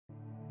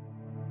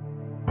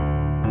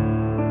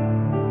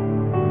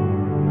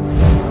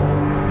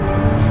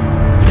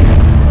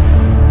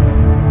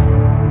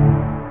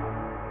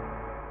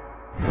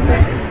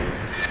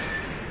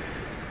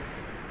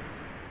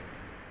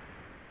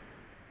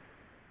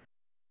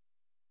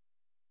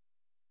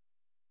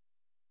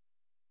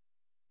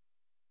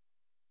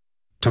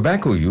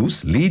Tobacco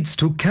use leads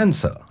to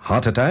cancer,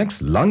 heart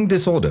attacks, lung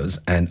disorders,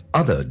 and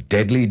other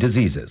deadly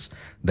diseases.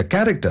 The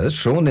characters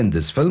shown in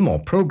this film or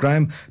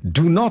program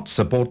do not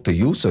support the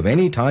use of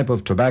any type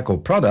of tobacco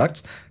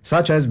products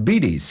such as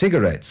bidi,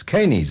 cigarettes,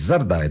 keni,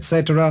 zarda,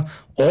 etc.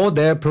 or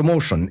their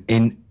promotion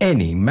in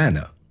any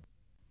manner.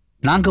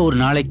 நாங்க ஒரு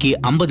நாளைக்கு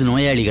 50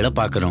 நோயாளிகளை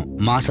பார்க்கிறோம்.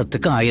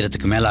 மாசத்துக்கு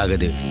 1000க்கு மேல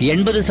ஆகுது.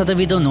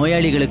 80%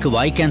 நோயாளிகளுக்கு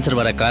வாய் cancer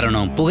வர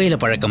காரணம் புகையில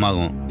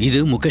பழக்கமாகும். இது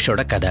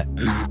முகேஷோட கதை.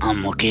 நான்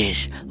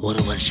முகேஷ்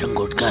ஒரு வருஷம்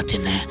குட்கா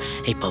தின்னேன்.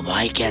 இப்ப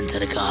வாய்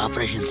கேன்சருக்கு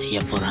ஆபரேஷன் செய்ய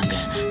போறாங்க.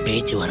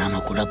 பேச்சு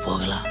வராம கூட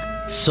போகலாம்.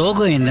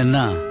 சோகம்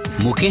என்னன்னா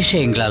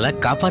முகேஷை எங்களால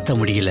காப்பாற்ற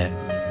முடியல.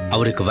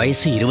 அவருக்கு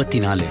வயசு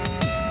 24.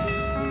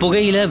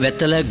 புகையில,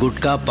 வெத்தலை,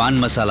 குட்கா, பான்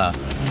மசாலா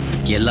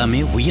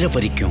எல்லாமே உயிரை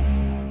பறிக்கும்.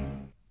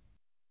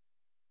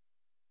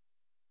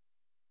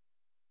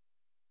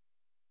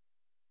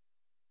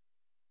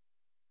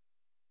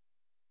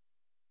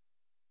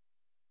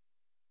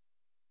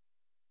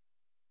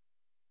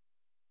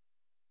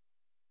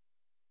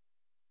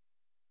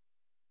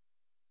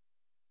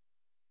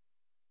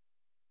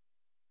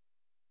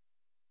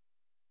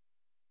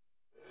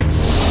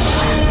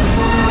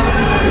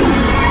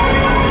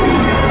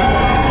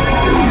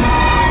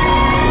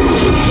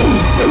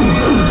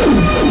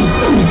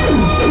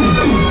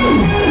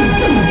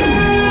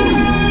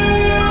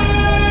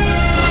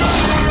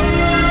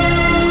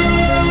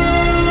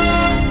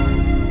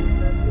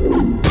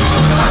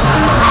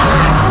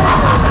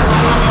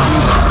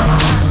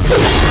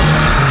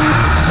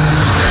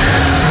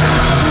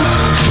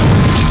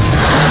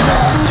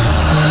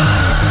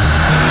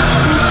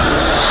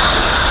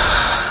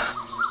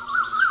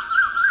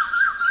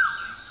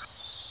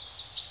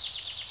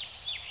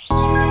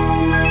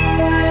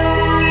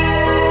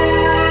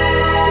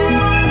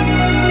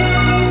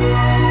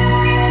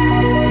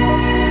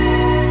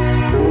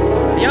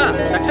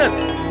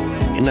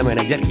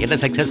 என்ன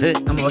சக்சஸ்?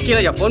 நம்ம வக்கீல்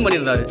ஐயா ஃபோன்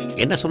பண்ணியிருந்தாரு.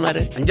 என்ன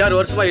சொன்னாரு? 5-6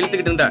 வருஷமா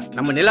இழுத்துக்கிட்டு இருந்த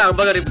நம்ம நில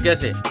அபகரிப்பு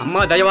கேஸ்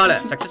அம்மா தயவால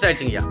சக்சஸ்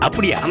ஆயிடுச்சுங்கய்யா.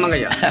 அப்படியா? ஆமாங்க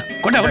ஐயா.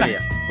 கொண்டா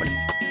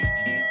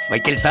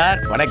வக்கீல் சார்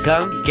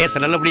வணக்கம். கேஸ்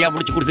நல்லபடியா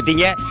முடிச்சு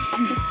கொடுத்துட்டீங்க.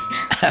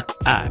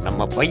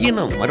 நம்ம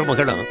பையனும்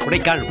மருமகளும்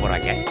கொடைக்கானல்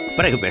போறாங்க.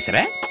 பிறகு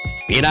பேசுறேன்.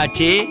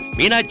 மீனாட்சி,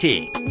 மீனாட்சி.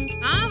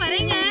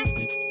 வரேங்க.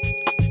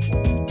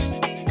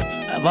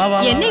 வா வா.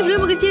 என்ன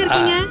இவ்வளவு மகிழ்ச்சியா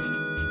இருக்கீங்க?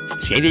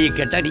 செய்தியை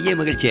கேட்டா நீயே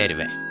மகிழ்ச்சி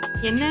ஆயிருவேன்.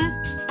 என்ன?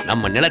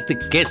 நம்ம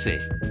நிலத்துக்கு கேஸ்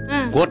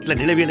கோர்ட்ல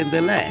நிலவி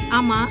இருந்ததுல.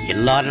 ஆமா.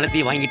 எல்லா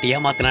நிலத்தையும் வாங்கிட்டு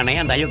ஏமாத்தினானே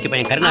அந்த அயோக்கிய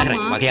பையன்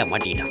கருணாகரன் வகையா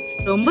மாட்டிட்டான்.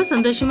 ரொம்ப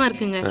சந்தோஷமா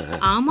இருக்குங்க.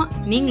 ஆமா,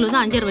 நீங்களும்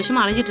தான் 5-6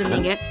 வருஷமா அலைஞ்சிட்டு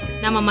இருந்தீங்க.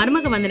 நம்ம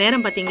மருமக வந்த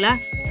நேரம் பாத்தீங்களா?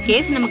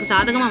 கேஸ் நமக்கு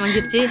சாதகமா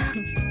வந்துருச்சு.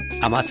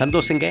 ஆமா,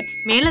 சந்தோஷங்க.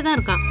 மேலதான்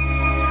இருக்கான்.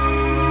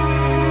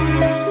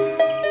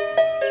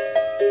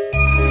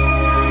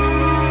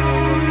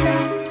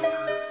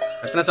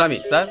 ரத்னசாமி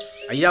சார்,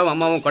 ஐயாவும்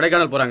அம்மாவும்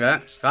கொடைக்கானல் போறாங்க.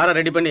 காரை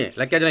ரெடி பண்ணி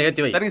லக்கேஜ்லாம்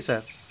ஏத்தி வை. சரிங்க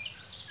சார்.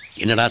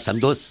 என்னடா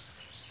சந்தோஷ்,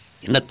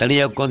 என்ன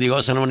தனியா உட்காந்து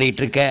யோசனை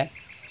பண்ணிட்டு இருக்க?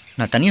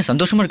 நான் தனியா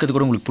சந்தோஷமா இருக்கிறது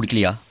கூட உங்களுக்கு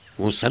பிடிக்கலையா?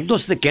 உன்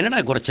சந்தோஷத்துக்கு என்னடா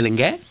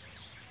குறைச்சலுங்க?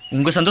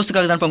 உங்க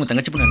சந்தோஷத்துக்காக தான் உங்க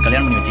தங்கச்சி பொண்ணு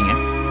கல்யாணம் பண்ணி வச்சீங்க.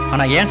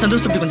 ஆனா ஏன்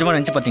சந்தோஷத்தை கொஞ்சமா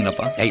நினைச்சு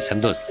பாத்தீங்களாப்பா? ஏய்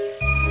சந்தோஷ்,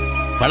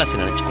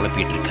 பழசு நினைச்சு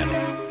குழப்பிட்டு இருக்காங்க.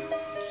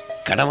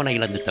 கணவனை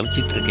இழந்து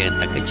தவிச்சிட்டு இருக்க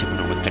என் தங்கச்சி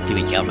பொண்ணை கட்டி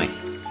வைக்காம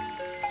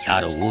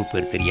யாரோ ஊர்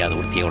பேர் தெரியாத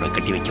ஒருத்தையோட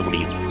கட்டி வைக்க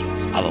முடியும்?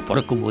 அவ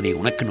பிறக்கும் போதே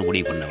உனக்குன்னு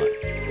முடிவு பண்ணவன்.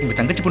 உங்க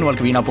தங்கச்சி பொண்ணு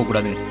வாழ்க்கை வீணா போக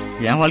கூடாது.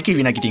 என் வாழ்க்கை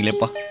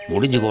வீணாக்கிட்டீங்களேப்பா.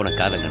 முடிஞ்சு போன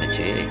காதல்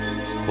நினைச்சு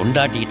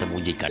கொண்டாட்டிக்கிட்ட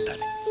மூஞ்சி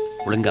காட்டாது.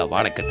 ஒழுங்கா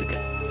வாழ கத்துக்க.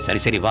 சரி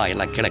சரி வா,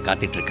 எல்லாம் கீழே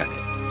காத்துட்டு இருக்காங்க.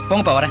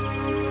 போங்கப்பா, வரேன்.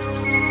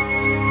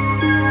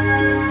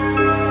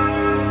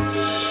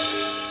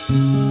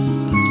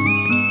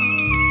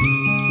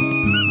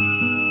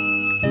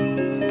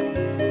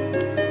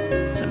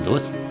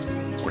 சந்தோஷ்,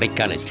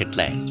 கொடைக்கானல்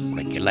எஸ்டேட்ல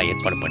உனக்கு எல்லாம்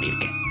ஏற்பாடு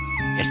பண்ணியிருக்கேன்.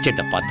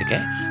 எஸ்டேட்டை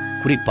பார்த்துக்க,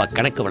 குறிப்பா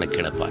கணக்கு வழக்கு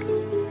இழப்பார்.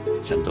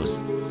 சந்தோஷ்,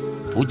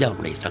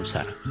 பூஜாவுடைய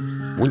சம்சாரம்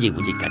மூஞ்சி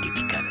காட்டிட்டு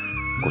இருக்காது.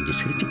 கொஞ்சம்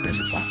சிரிச்சு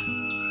பேசுப்பா.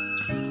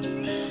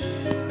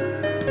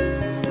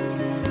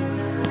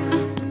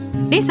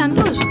 டேய்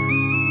சந்தோஷ்,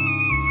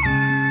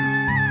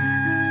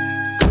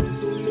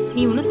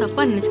 நீ ஒன்னும்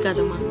தப்பா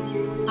நினைச்சுக்காதம்மா.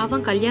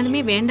 அவன்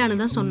கல்யாணமே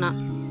வேண்டான்னு தான் சொன்னான்.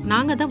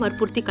 நாங்க தான்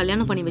வற்புறுத்தி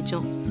கல்யாணம் பண்ணி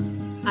வச்சோம்.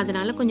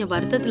 அதனால கொஞ்சம்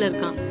வருத்தத்துல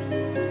இருக்கான்.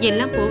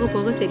 எல்லாம் போக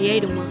போக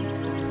சரியாயிடுமா.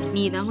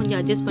 நீ தான் கொஞ்சம்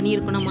அட்ஜஸ்ட் பண்ணி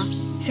இருக்கணுமா.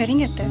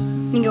 சரிங்க அத்தை,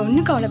 நீங்க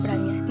ஒன்றும்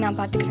கவலைப்படாதீங்க, நான்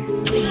பார்த்துக்கிறேன்.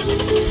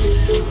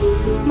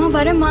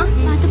 வரேம்மா.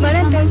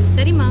 வரேன்.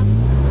 சரிம்மா.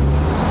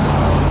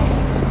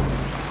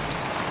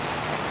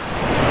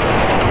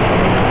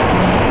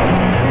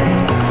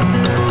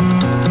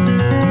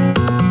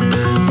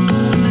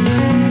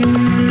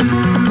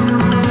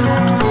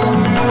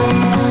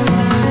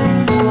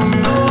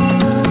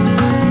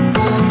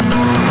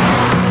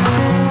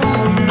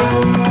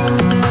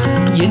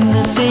 என்ன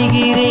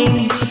செய்கிறேன்,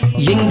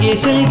 எங்கே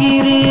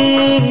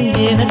செல்கிறேன்,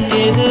 எனக்கு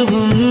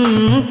எதுவும்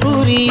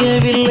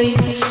புரியவில்லை.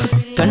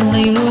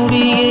 கண்ணை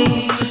மூடியே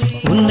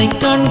உன்னை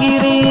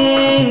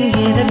காண்கிறேன்,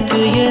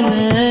 எதற்கு என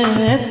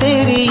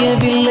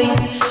தெரியவில்லை.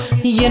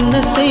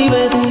 என்ன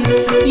செய்வது,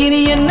 இனி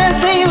என்ன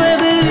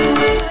செய்வது,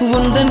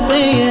 உந்தன்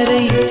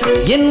பெயரை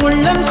என்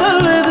உள்ளம்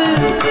சொல்வது.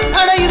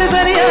 அட இது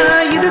சரியா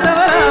இது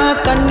தவறா,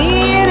 கண்ணி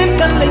நீரில்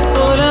கல்லை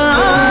போல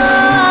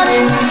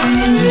ஆனேன்.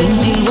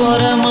 நெஞ்சின்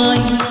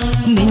ஓரமாய்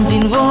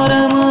நெஞ்சின்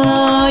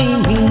ஓரமாய்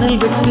மின்னல்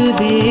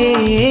வெட்டுதே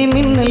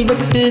மின்னல்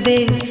வெட்டுதே.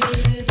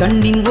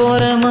 கண்ணின்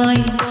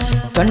ஓரமாய்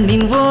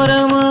கண்ணின்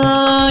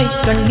ஓரமாய்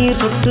கண்ணீர்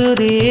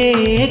சொட்டுதே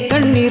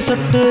கண்ணீர்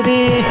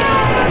சொட்டுதே.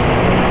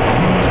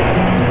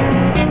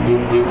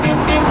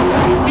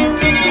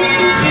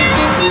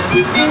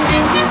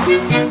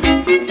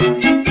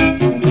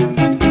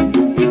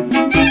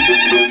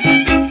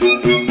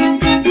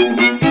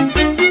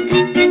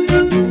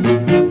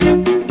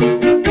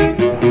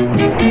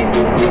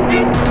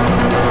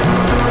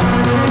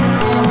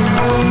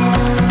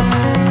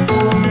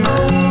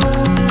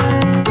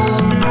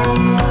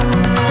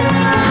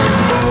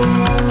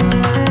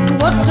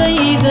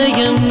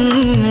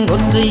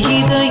 ஒற்றை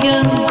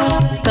இதயம்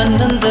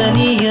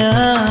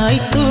தன்னந்தனியாய்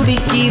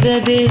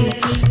துடிக்கிறதே.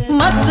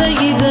 மற்ற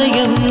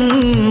இதயம்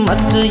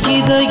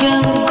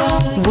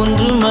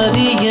ஒன்றும்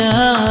அறியா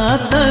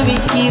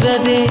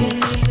தவிக்கிறதே.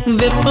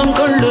 வெப்பம்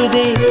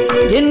கொள்ளுதே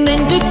என்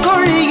நெஞ்சு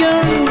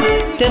கொழியும்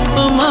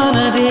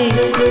தெப்பமானதே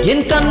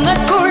என் கண்ண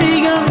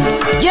கொழியும்.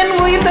 என்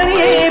உயிர்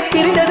தனியே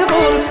பிரிந்தது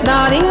போல்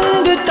நான்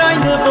இங்கு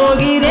காய்ந்து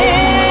போகிறேன்.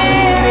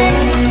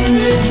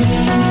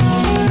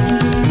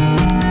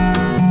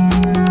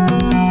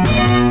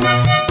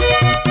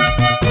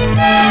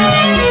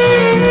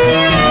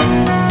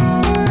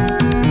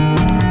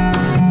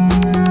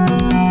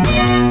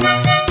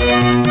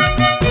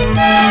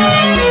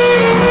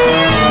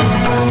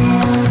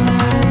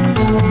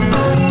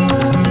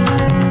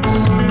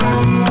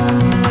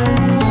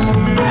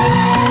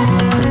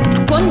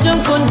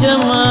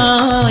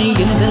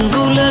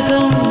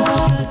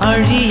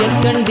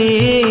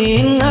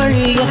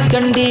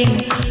 கண்டேன்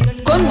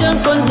கொஞ்சம்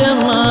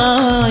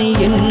கொஞ்சமாய்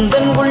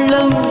எந்தன்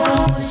உள்ளம்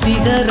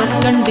சிதறக்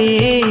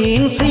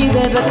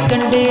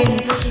கண்டேன்.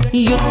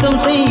 யுத்தம்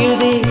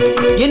செய்யுதே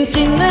என்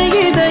சின்ன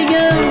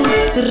இதயம்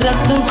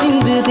ரத்தம்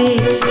சிந்துதே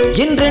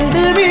என்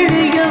ரெண்டு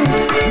விழியும்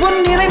உன்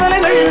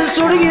நிறைவலைகள்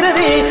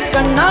சுடுகிறதே.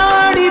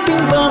 கண்ணாடி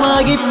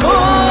பிம்பமாகி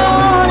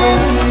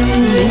போனேன்.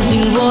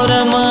 நெஞ்சின்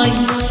ஓரமாய்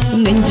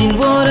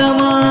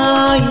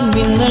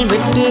மின்னல்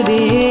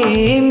வெட்டுதே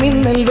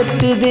மின்னல்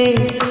வெட்டுதே.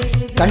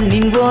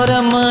 கண்ணின்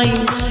ஓரமாய்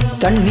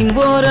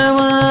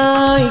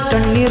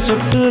கண்ணீர்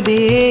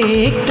சொட்டுதே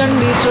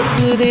கண்ணீர்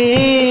சொட்டுதே.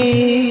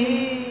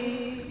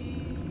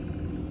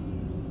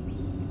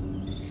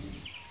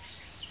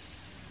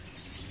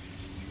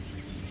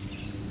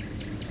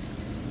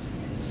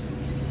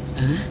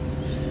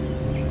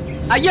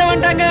 ஐயா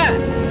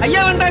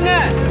வந்துட்டாங்க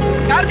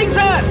கார்த்திக்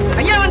சார்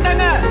ஐயா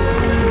வந்துட்டாங்க.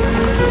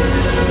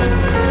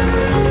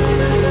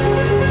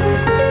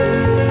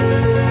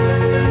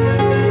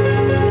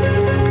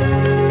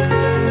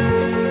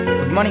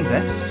 Good morning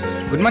sir.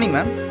 Good morning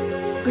ma'am.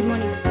 Good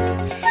morning.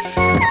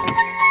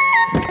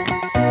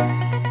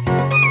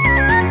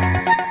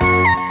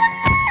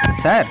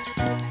 Sir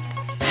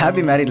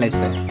happy married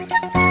life sir.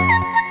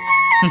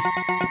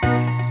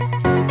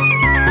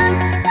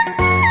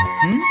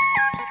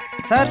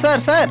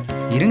 Sir sir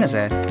இருங்க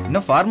சார்,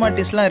 இன்னும்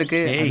ஃபார்மாலிட்டிஸ்லாம் இருக்கு.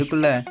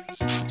 அதுக்குள்ள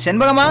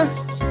செண்பகமா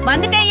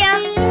வந்துட்டேயா.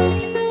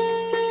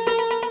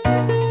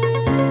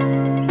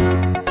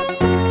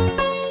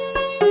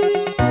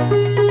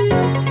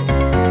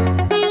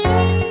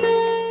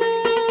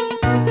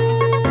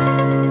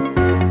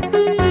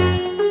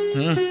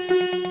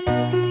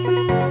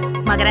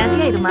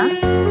 மகராசியா இருமா.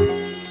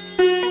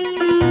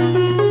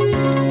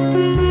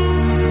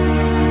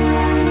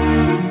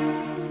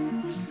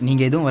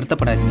 நீங்க எதுவும்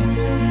வருத்தப்படாதீங்க.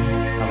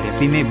 அவர்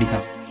எப்பயுமே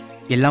இப்படிதான்.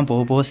 எல்லாம்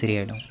போக போக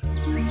சரியாயிடும்.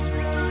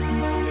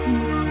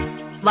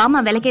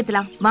 வாமா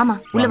விளக்கேத்தலாம். வாமா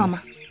உள்ள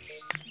வாமா.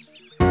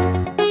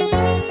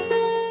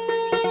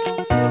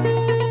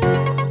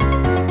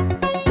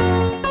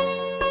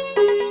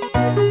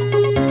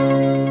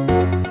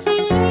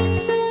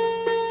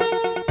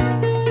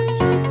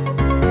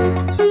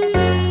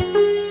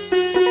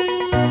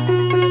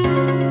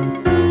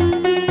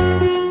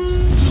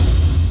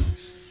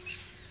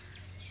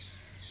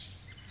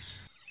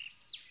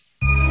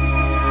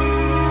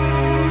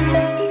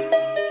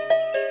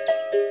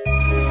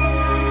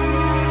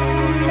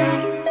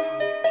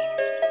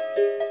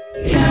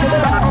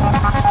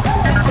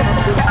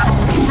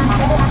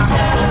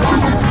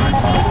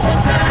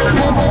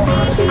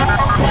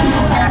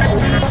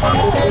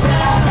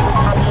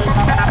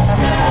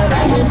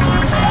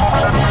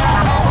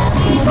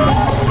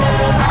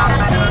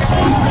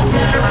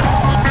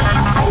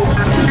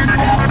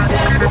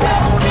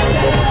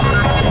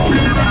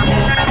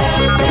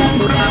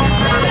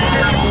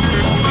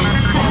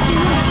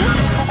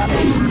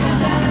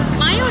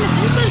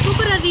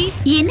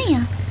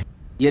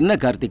 என்ன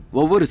கார்த்திக்,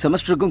 ஒவ்வொரு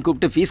செமஸ்டருக்கும்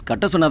கூப்பிட்டு ஃபீஸ்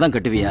கட்ட சொன்னாதான்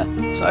கட்டுவியா?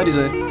 சாரி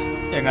சார்,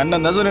 எங்க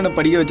அண்ணன் தான் சார் என்ன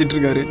படிக்க வச்சிட்டு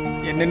இருக்காரு.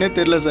 என்னன்னே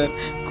தெரியல சார்.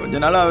 கொஞ்ச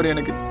நாளா அவர்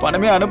எனக்கு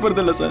பணமே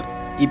அனுப்புறதில்ல சார்.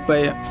 இப்ப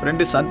என்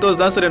ஃப்ரெண்டு சந்தோஷ்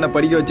தான் சார் என்ன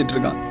படிக்க வச்சிட்டு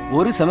இருக்கான்.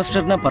 ஒரு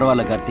செமஸ்டர்னா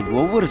பரவாயில்ல கார்த்திக்,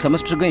 ஒவ்வொரு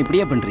செமஸ்டருக்கும்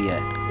இப்படியே பண்றிய?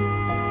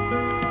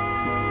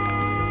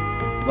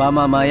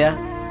 வாமா மாயா,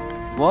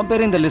 உன்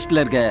பேரு இந்த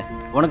லிஸ்ட்ல இருக்க.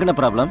 உனக்கு என்ன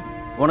ப்ராப்ளம்?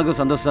 உனக்கு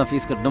சந்தோஷம் தான்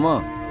ஃபீஸ் கட்டணுமோ?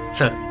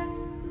 சார்,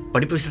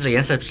 படிப்பு விஷயத்தில்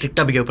ஏன் சார்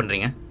ஸ்ட்ரிக்டாக பிஹேவ்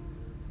பண்ணுறீங்க?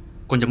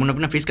 கொஞ்சம் முன்ன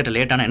பின்ன ஃபீஸ் கட்ட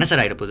லேட்டானா என்ன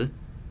சார் ஆகிடப்போகுது?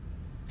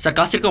 சார்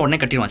காசு இருக்க உடனே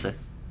கட்டிடுவான் சார்.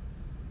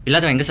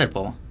 இல்லாதவன் எங்கே சார்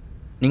போவான்?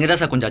 நீங்கள்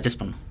தான் சார் கொஞ்சம்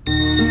அட்ஜஸ்ட் பண்ணணும்.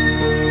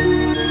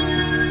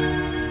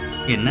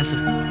 என்ன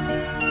சார்?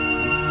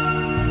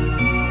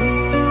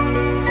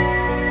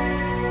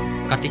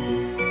 கார்த்திக்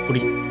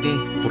புடி.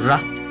 புட்றா,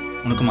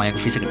 உனக்கு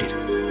மாயாக்கு ஃபீஸை கட்டிடு.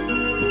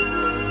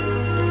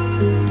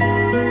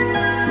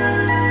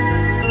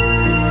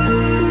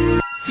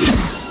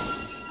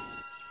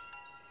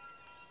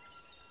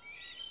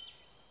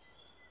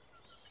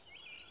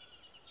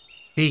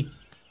 ஏய்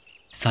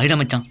சாரிடா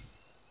மச்சான்,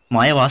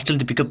 மாயாவை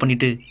ஹாஸ்டல்லேருந்து பிக்கப்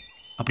பண்ணிவிட்டு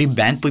அப்படியே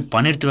பேங்க் போய்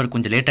பணம் எடுத்துகிட்டு வர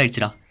கொஞ்சம் லேட்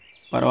ஆகிடுச்சுடா.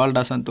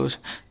 பரவாயில்லடா சந்தோஷ்,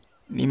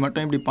 நீ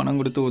மட்டும் இப்படி பணம்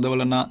கொடுத்து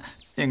உதவலைன்னா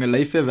எங்கள்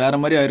லைஃபே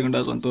வேறு மாதிரி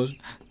ஆயிருக்கும்டா சந்தோஷ்.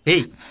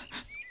 ஏய்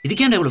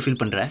இதுக்கேண்டா இவ்வளோ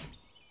ஃபீல் பண்ணுற?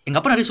 எங்கள்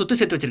அப்பா நிறைய சொத்து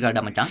சேர்த்து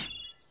வச்சிருக்காடா மச்சான்.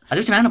 அதை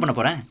வச்சு நான் என்ன பண்ண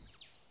போகிறேன்?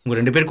 உங்கள்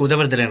 2 பேருக்கு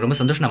உதவுறதுல எனக்கு ரொம்ப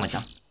சந்தோஷம்டா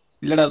மச்சான்.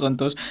 இல்லைடா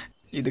சந்தோஷ்,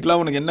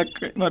 இதுக்கெல்லாம் உனக்கு என்ன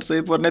மாதிரி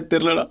செய்ய போகிறேன்னே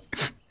தெரிலடா.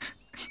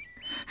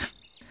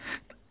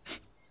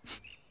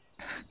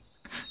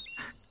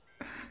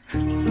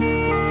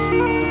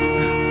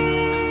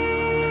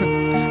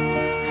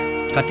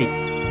 கார்த்திக்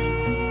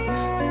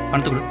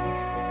பணத்தை கொடு.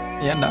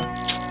 ஏன்டா?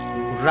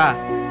 குட்ரா.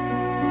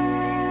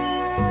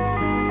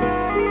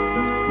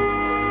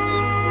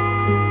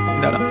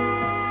 இந்தாடா.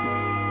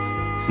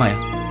 மாயா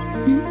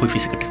போய்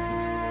ஃபீஸ் கட்டு.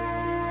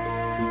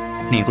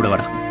 நீ கூட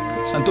வாடா.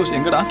 சந்தோஷ்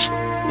எங்கடா?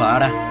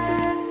 வாடா.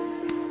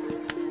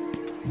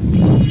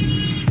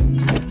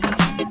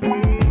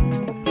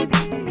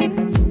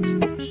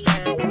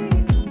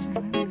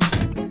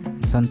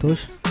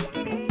 சந்தோஷ்,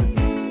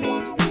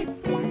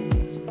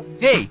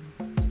 ஏய்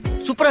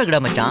சூப்பரா இருக்குடா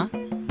மச்சான்,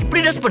 இப்படி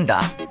ட்ரெஸ் பண்ணிட்டா?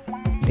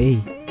 டேய்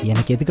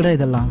எனக்கு எதுக்குடா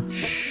இதெல்லாம்?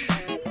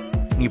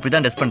 நீ இப்படி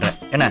தான் ட்ரெஸ் பண்ற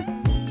என்ன?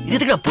 இது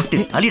எதுக்குடா பொட்டு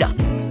அலிடா?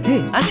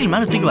 ஏய் ஆக்சுவலி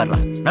மேலே தூக்கி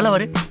வரலாம். நல்லா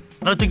வரு,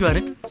 நல்லா தூக்கி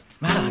வரு,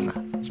 மேலே வரா,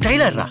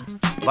 ஸ்டைலா இருடா.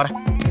 வாடா.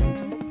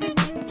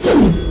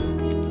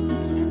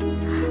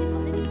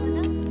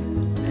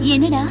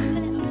 என்னடா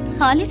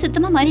ஹாலி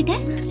சுத்தமா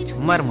மாறிட்டேன்?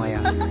 சும்மா இரு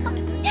மாயா.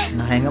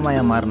 நான் எங்க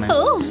மாயா மாறினேன்?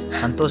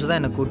 சந்தோஷ் தான்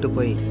என்னை கூப்பிட்டு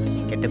போய்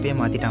கெட்டப்பே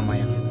மாத்திட்டான்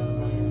மாயா.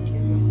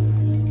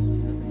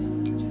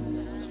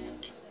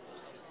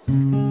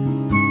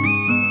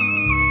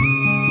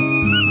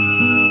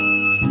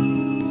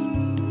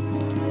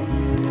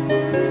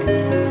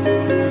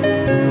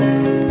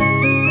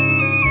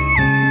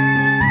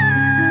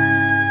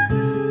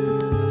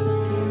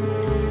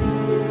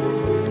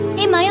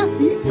 ஏய் மாயா,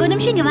 ஒரு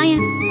நிமிஷம் இங்க வாயா.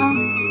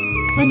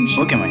 ஒரு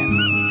நிமிஷம். ஓகே மாயா.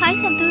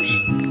 ஹாய் சந்தோஷ்.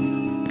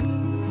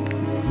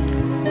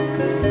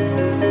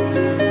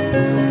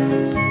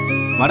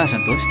 வாடா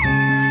சந்தோஷ்.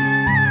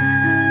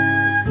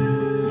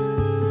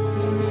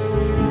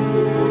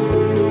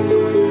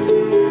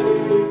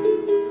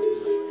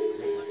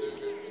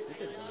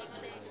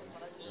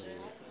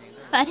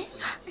 பாரு,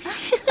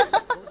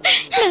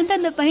 நான் தான்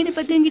அந்த பையனை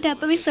பத்தி உங்ககிட்ட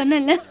அப்பவே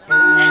சொன்னேன்ல.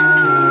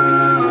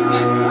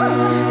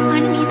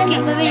 ஆனா நீ தான்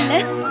கேட்கவே இல்லை.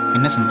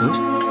 என்ன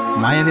சந்தோஷ்,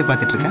 மாயாவே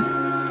பார்த்துட்டு இருக்க?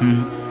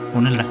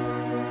 ஒன்றும் இல்லைடா.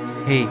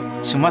 ஏய்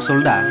சும்மா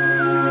சொல்டா.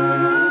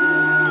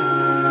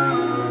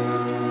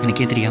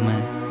 எனக்கே தெரியாம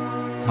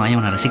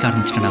மாயாவை நான் ரசிக்க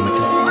ஆரம்பிச்சிட்டேன்டா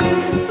மச்சான்.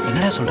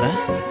 என்னடா சொல்ற?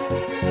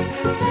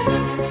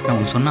 நான்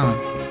உனக்கு சொன்னா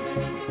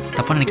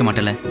தப்பா நினைக்க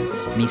மாட்டேல?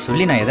 நீ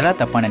சொல்லி நான்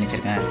எதெல்லாம் தப்பா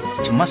நினைச்சிருக்கேன்?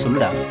 சும்மா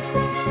சொல்லுடா.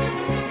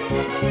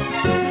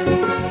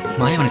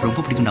 மாயா எனக்கு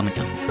ரொம்ப பிடிக்கும்டா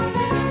மச்சான்.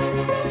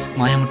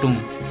 மாயா மட்டும்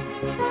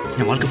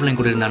என் வாழ்க்கை ஃபுல்லாக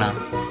என் கூட இருந்தானா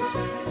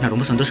நான்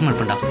ரொம்ப சந்தோஷமா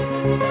இருப்பேன்டா.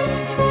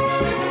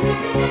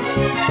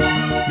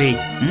 டேய்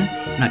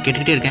நான்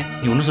கேட்டுக்கிட்டே இருக்கேன்,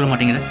 நீ ஒன்றும் சொல்ல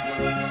மாட்டேங்கிற.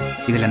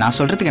 இதில் நான்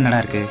சொல்கிறதுக்கு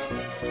என்னடா இருக்குது?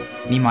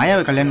 நீ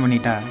மாயாவை கல்யாணம்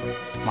பண்ணிட்டா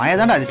மாயா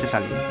தான்டா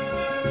அதிர்ஷ்டசாலி.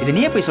 இதை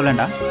நீயே போய்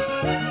சொல்லண்டா.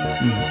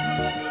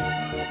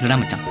 இல்லைடா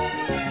மச்சான்,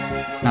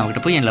 நான்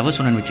அவகிட்ட போய் என் லவ்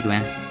சொன்னேன்னு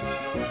வச்சுக்குவேன்.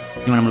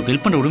 இவன் நம்மளுக்கு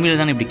ஹெல்ப் பண்ணுற உரிமையில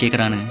தானே இப்படி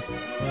கேட்குறான்னு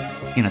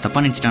என்னை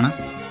தப்பாக நினச்சிட்டானா?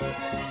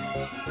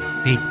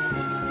 டேய்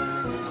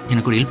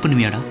எனக்கு ஒரு ஹெல்ப்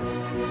பண்ணுவியாடா?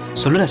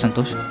 சொல்லுடா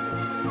சந்தோஷ்.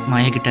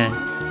 மாயா கிட்ட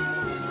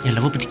என்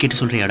லவ் பற்றி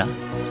கேட்டு சொல்கிறியாடா?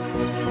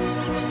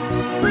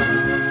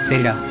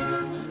 சரிடா,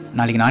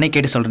 நாளைக்கு நானே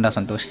கேட்டு சொல்கிறேன்டா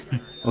சந்தோஷ்.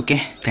 ஓகே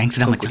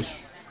தேங்க்ஸ்டா மச்சான்.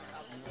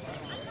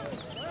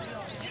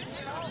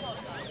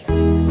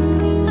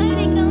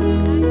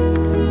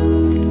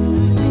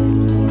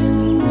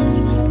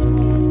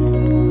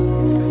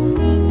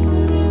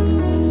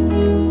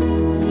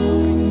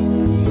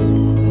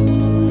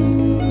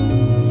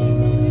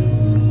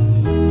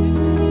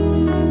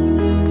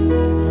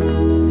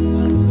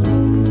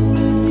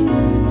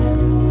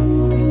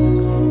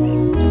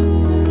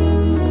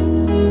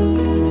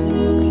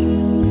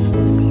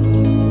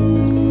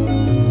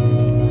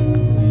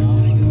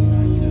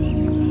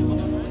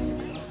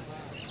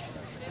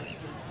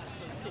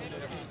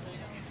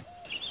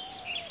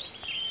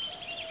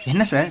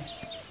 என்ன சார்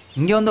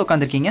இங்கே வந்து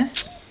உட்காந்துருக்கீங்க?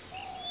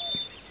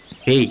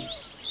 ஏய்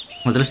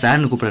முதல்ல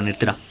சார்னு கூப்பிட்ற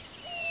நிறுத்துடா.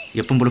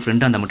 எப்பவும் போல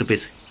ஃப்ரெண்டாக இருந்தால் மட்டும்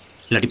பேசு,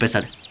 இல்லாட்டி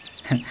பேசாது.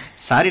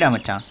 சாரிடா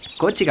மச்சான்,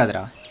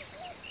 கோச்சிக்காதடா.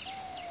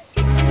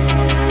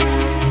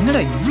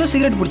 என்னடா இவ்வளோ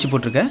சிகரெட் பிடிச்சி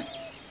போட்டிருக்க?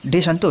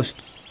 டே சந்தோஷ்,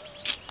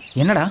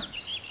 என்னடா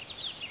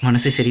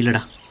மனசே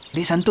சரியில்லடா.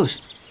 டே சந்தோஷ்,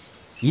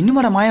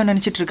 இன்னுமாடா மாயா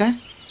நினச்சிட்ருக்க?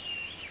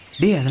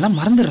 டேய் அதெல்லாம்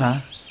மறந்துடுறா.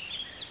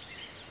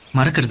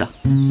 மறக்கிறதா?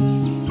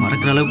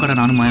 மறக்கிற அளவுக்காட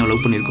நானும் மாயாவை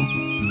லவ் பண்ணியிருக்கோம்.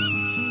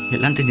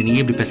 எல்லாம் தெரிஞ்சு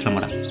நீயே எப்படி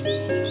பேசலாமாடா?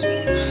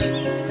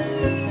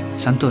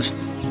 சந்தோஷ்,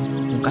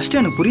 உன்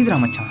கஷ்டம் எனக்கு புரியுதுடா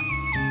மச்சான்.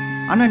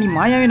 ஆனால் நீ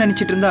மாயாவே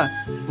நினச்சிட்டு இருந்தா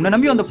உன்னை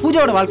நம்பி அந்த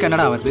பூஜாவோட வாழ்க்கை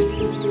என்னடா வருது?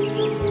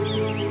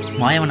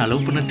 மாயாவை நான்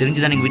லவ் பண்ண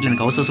தெரிஞ்சுதான் எங்கள் வீட்டில்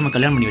எனக்கு அவசரமாக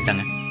கல்யாணம் பண்ணி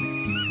வச்சாங்க.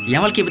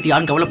 என் வாழ்க்கையை பற்றி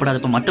யாரும்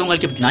கவலைப்படாதப்ப மற்றவங்க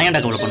வாழ்க்கையை பற்றி நான்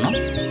ஏன்டா கவலை பண்ணோம்?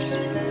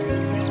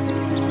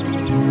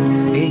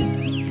 டேய்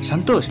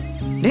சந்தோஷ்,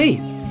 டேய்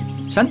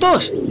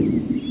சந்தோஷ்.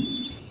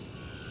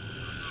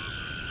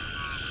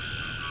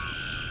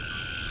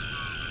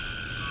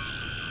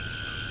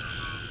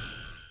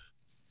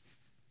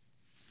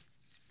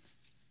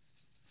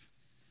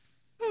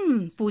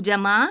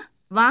 பூஜாமா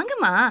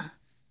வாங்கம்மா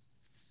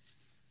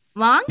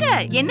வாங்க.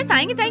 என்ன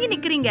தயங்கி தயங்கி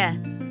நிக்கிறீங்க?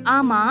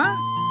 ஆமா,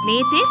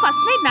 நேத்தே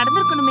ஃபர்ஸ்ட் நைட்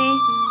நடந்திருக்கணுமே.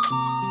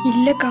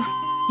 இல்லக்கா,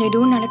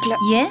 எதுவும் நடக்கல.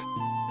 ஏன்?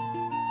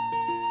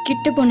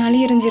 கிட்ட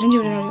போனாலும் எரிஞ்சு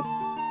விடுறாரு.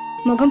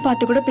 முகம்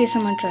பார்த்து கூட பேச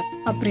மாட்டார்.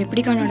 அப்புறம்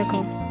எப்படிக்கா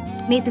நடக்கும்?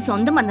 நேத்து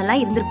சொந்த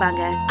மந்தெல்லாம்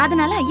இருந்திருப்பாங்க,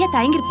 அதனால ஐயா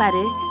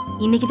தயங்கிருப்பாரு.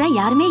 இன்னைக்குதான்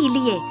யாருமே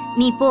இல்லையே,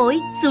 நீ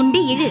போய்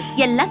சுண்டி இழு,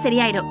 எல்லாம்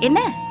சரியாயிடும்.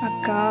 என்ன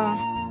அக்கா,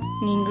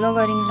 நீங்களும்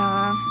வரீங்களா?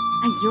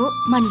 ஐயோ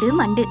மண்டு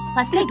மண்டு,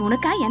 ஃபர்ஸ்ட் நைட்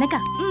உனக்கா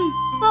எனக்கா?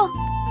 போ.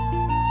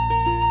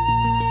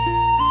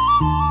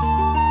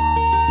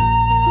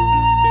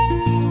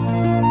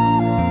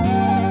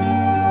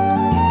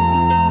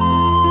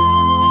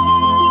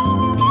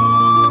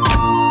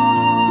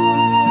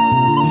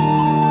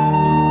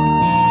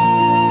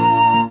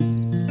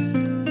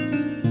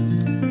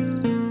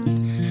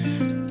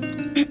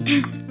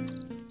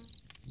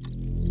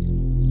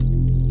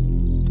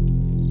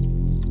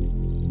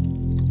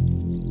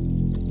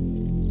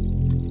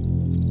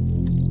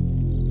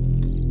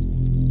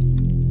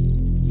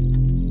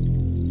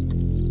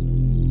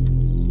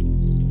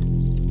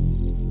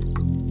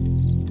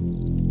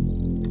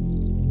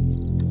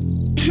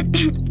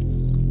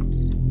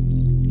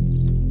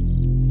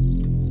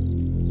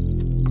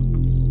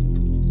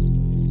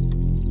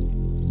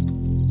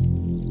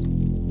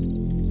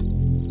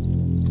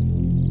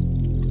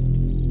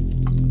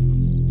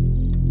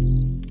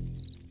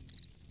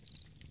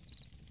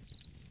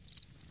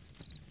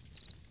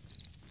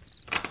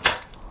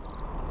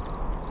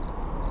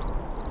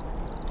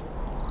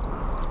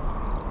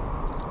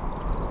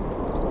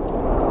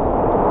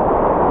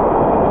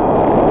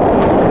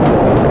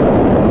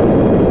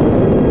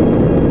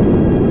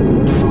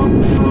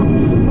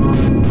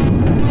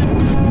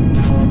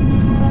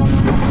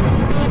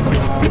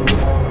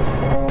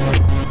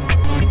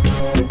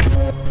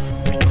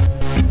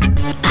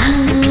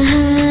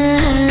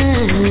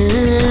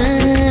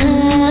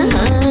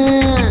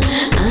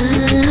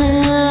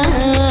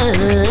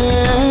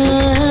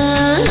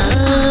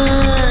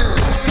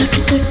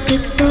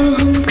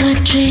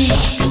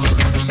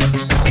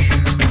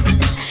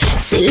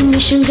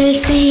 நிமிஷங்கள்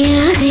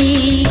செய்யாதே,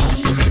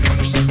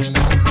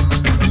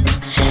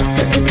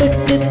 தொட்டு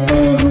தொட்டு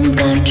போகும்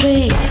காற்றே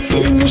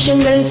சில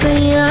நிமிஷங்கள்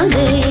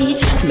செய்யாதே,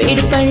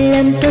 மேடு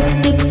பள்ளம்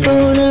தொட்டு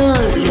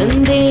போனால்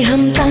என்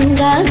தேகம்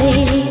தாங்காதே.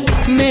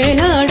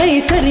 மேலாடை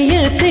சரிய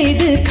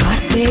செய்து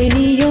காற்றே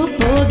நீயோ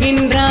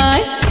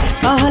போகின்றாய்,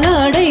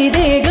 பாலாடை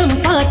தேகம்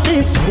பார்த்து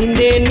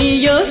சரிந்தே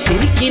நீயோ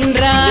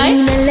சிரிக்கின்றாய்.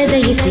 நீ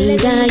நல்லதை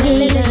செய்தாயே,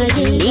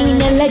 நீ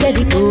நல்ல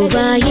கதி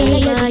போவாயே,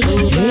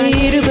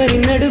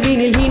 இருவரின்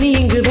நடுவினில் இனி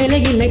இங்கு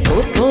விலையில்லை, போ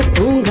போ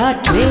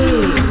பூங்காற்றே.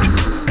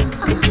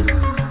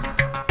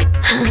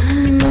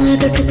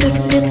 தொட்டு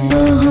தொட்டு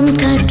போகும்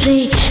காற்றே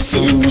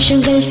சில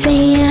நிமிஷங்கள்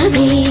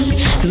செய்யாதே,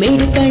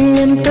 மேடு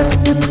பள்ளம்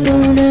தொட்டு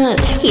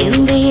போனால்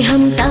என்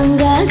தேகம்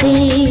தாங்காதே.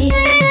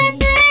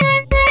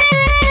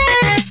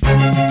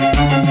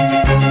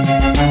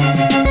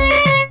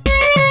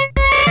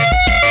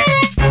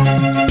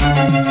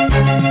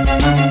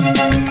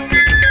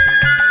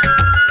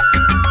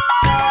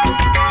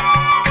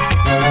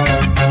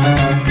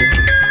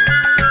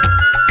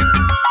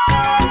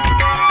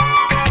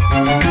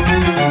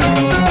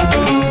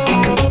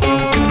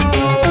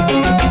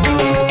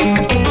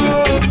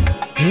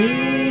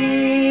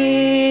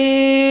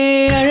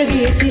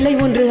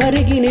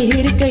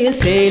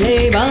 சேலை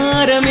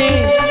வாரமே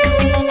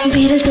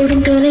விரல்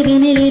தொடும்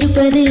தொலைவினில்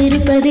இருப்பது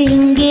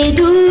இங்கே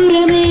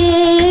தூரமே.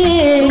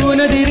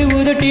 உனதிரு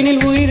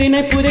உதட்டினில்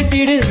உயிரினை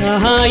புதைத்திடு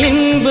ஆஹா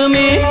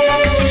இன்பமே.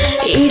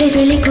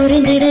 இடைவெளி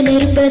குறைந்திட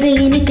நிற்பது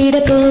இனித்திட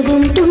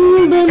போகும்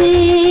துன்பமே.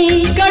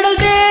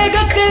 கடல்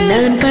தேகத்தில்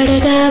நான்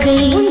படகாவே,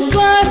 உன்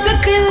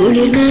சுவாசத்தில்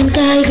குளிர் நான்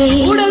காய்வே,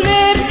 உடல்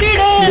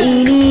வேர்த்திட நீ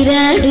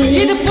நீராடு,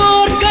 இது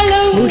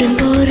போர்க்களம் உடன்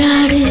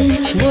போராடு.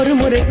 ஒரு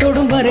முறை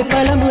தொடும் வரை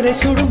பல முறை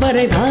சுடும்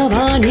வரை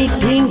வா நீ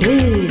தீண்டு.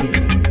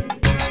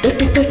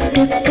 தொட்டு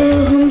தொட்டு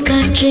போகும்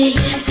காற்றே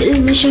சில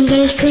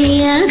நிமிஷங்கள்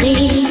செய்யாதே,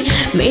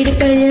 மேடு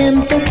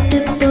பள்ளம் தொட்டு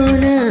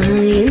போனால்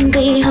என்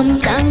தேகம்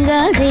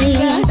தாங்காதே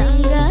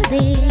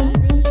தாங்காதே.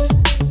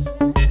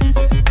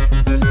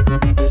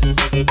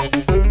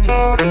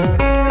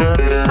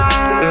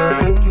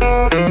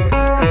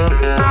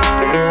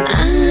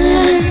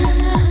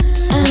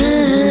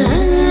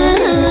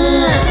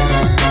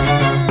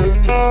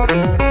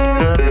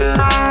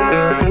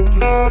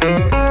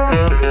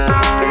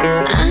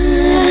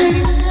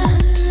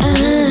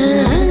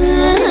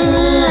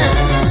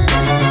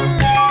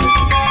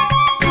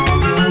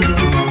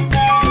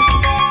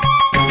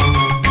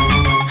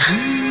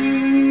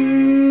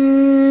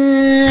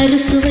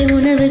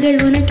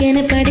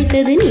 உனக்கென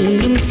படைத்தது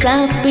நீயும்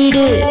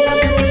சாப்பிடு.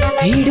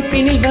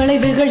 இடுப்பினில்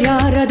வளைவுகள்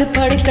யார் அது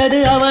படைத்தது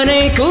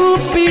அவனை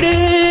கூப்பிடு.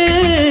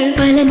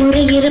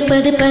 பலமுறை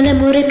இறப்பது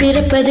பலமுறை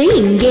பிறப்பது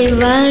இங்கே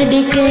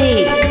வாடிக்கை.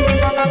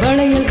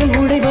 வளையல்கள்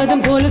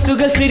உடைவதும்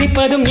கொலுசுகள்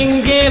சிரிப்பதும்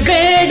இங்கே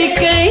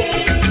வேடிக்கை.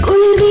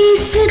 குளிர்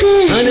வீசுது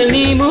அனல்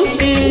நீ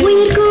மூட்டு,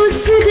 உயிர்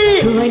கூசுது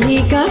சுவை நீ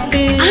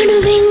காட்டு,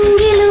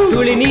 அணுவெங்கிலும்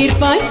துளி நீர்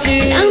பாய்ச்சு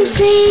நாம்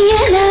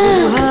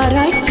செய்யலாம்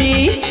ஆராய்ச்சி.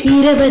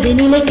 20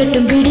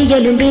 நிலைக்கட்டும்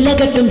விடியலும்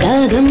விலகட்டும்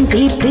தாகம்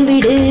தீர்த்து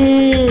விடு.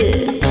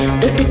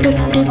 தொட்டு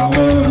தொட்டு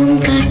போகும்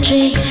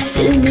காற்றே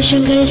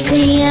சில்மிஷங்கள்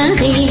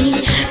செய்யாதே.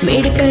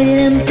 மேடு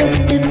பள்ளம்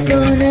தொட்டு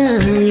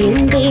போனால்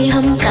என்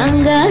தேகம்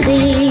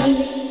தாங்காதே.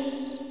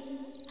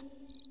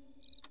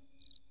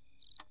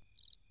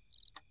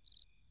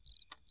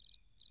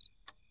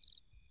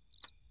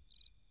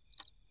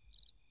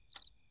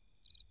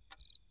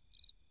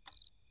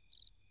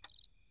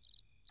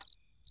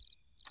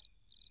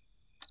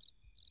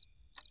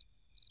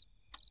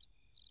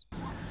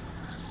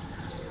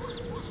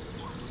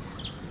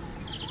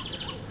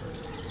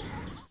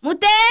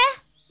 முத்தே,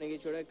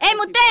 ஏய்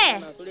முத்தே.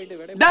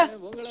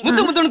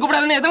 முத்து முத்துன்னு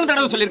கூப்பிடாதன்னு எத்தனை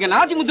தடவை சொல்லிருக்கேன்.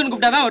 நாச்சி முத்துன்னு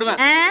கூப்பிட்டாதான் வருவேன்.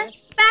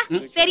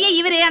 பெரிய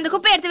இவரு அந்த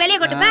குப்பை எடுத்து வெளியே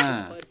கொட்டுப்பா.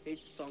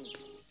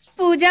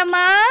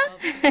 பூஜாமா,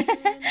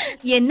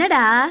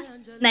 என்னடா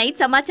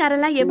நைட் சமாச்சாரம்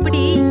எல்லாம்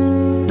எப்படி?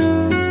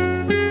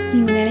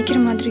 நீங்க நினைக்கிற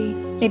மாதிரி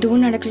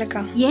எதுவும்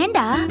நடக்கலக்கா.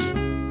 ஏண்டா?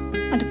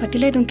 அதை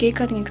பத்தில எதுவும்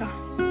கேட்காதீங்கக்கா.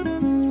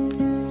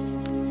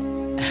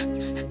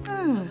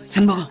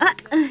 சண்முகம்,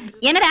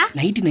 என்னடா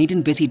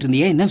நைட்டுன்னு பேசிட்டு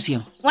இருந்தியே, என்ன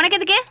விஷயம்? உனக்கு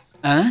எதுக்கு?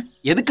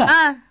 எதுக்கா?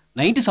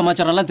 நைட்டு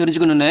சமாச்சாரம் எல்லாம்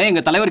தெரிஞ்சுக்கணும்னு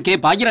எங்க தலைவர் கே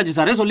பாக்யராஜ்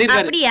சாரே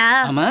சொல்லிருக்காரு. அப்படியா?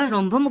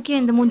 ரொம்ப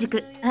முக்கியம் இந்த மூஞ்சுக்கு.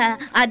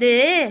 அது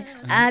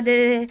அது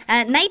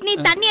நைட் நீ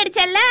தண்ணி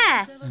அடிச்சல்ல,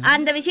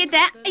 அந்த விஷயத்த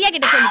ஐயா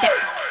கிட்ட சொல்லிட்டேன்.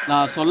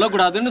 நான்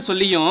சொல்லக்கூடாதுன்னு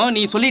சொல்லியும்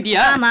நீ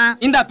சொல்லிட்டியா? ஆமா.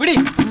 இந்த பிடி,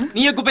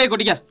 நீயே குப்பையை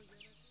கொட்டிக்க.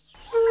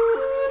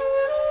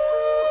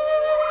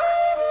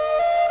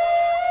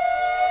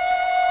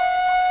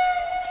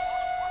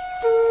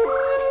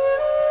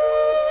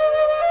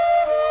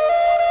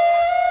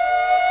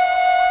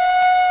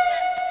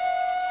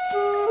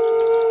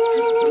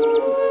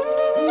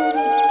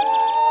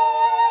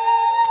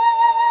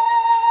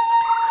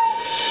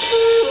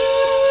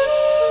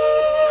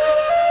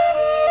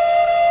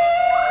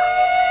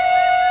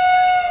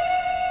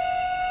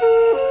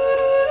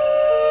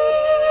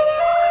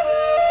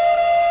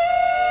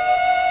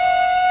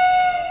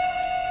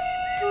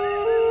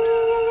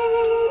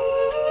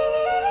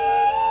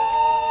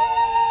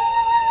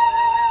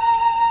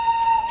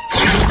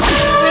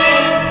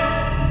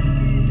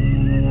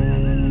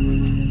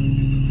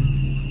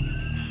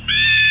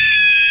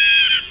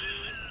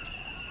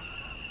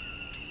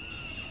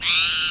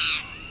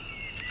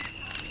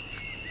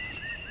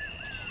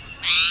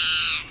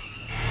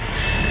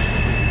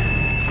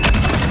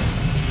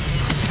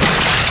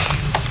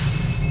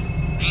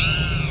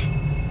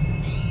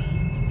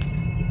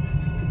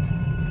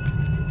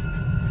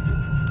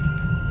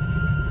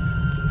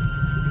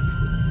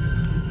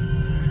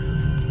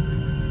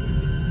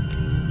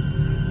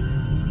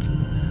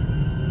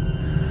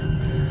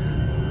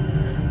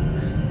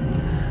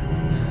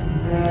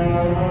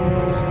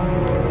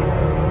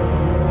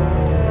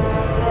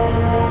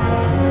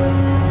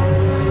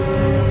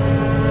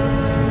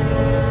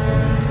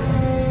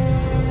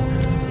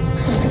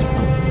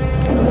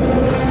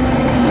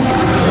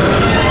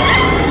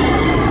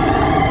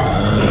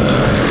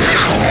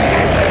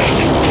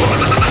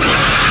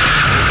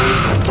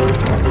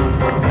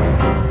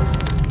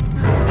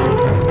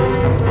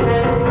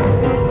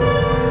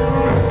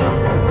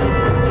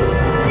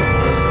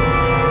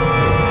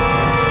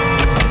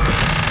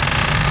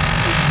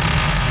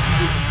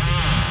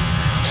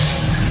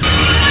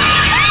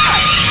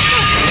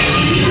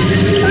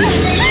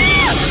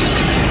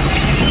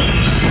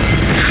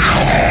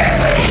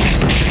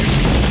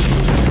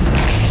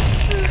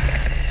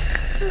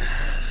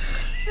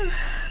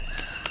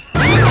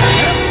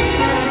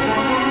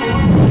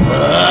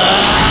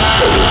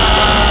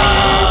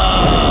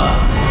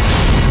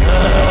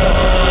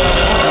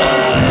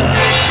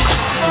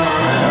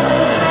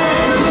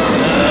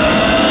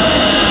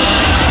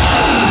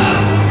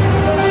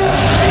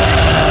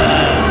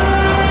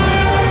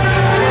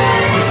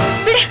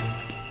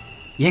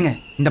 ஏங்க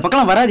இந்த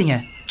பக்கம் வராதீங்க.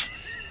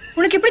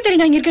 உனக்கு எப்படி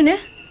தெரியும் நான் இங்க இருக்கேன்னு?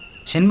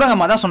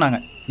 செண்பகம்மா தான் சொன்னாங்க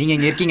நீங்க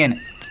இங்க இருக்கீங்கன்னு.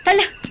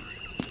 தள்ள.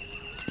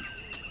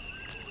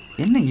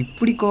 என்ன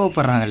இப்படி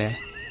கோவப்படுறாங்களே?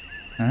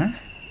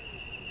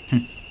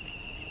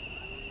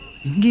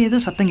 இங்க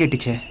ஏதோ சத்தம்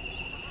கேட்டுச்சே.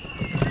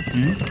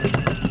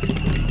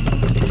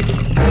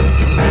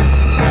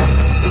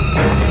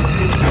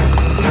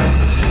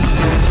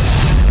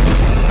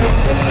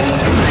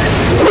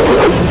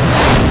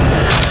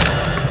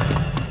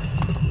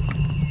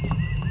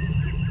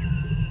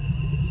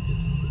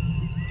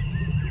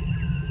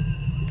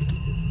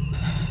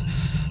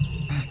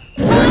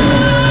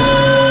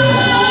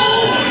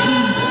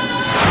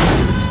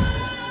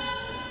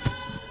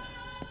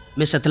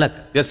 மிஸ்டர் திலக்.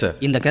 Yes sir.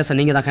 இந்த கேஸை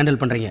நீங்கள் தான் ஹேண்டில்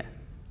பண்ணுறீங்க.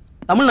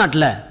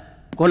 தமிழ்நாட்டில்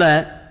கொலை,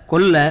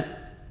 கொள்ளை,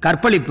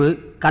 கற்பழிப்பு,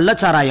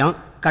 கள்ளச்சாராயம்,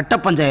 கட்ட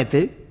பஞ்சாயத்து,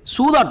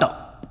 சூதாட்டம்,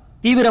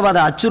 தீவிரவாத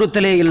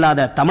அச்சுறுத்தலே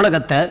இல்லாத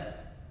தமிழகத்தை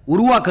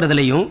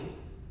உருவாக்குறதுலையும்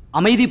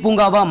அமைதி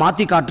பூங்காவா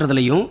மாற்றி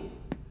காட்டுறதுலையும்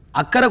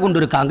அக்கறை கொண்டு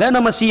இருக்காங்க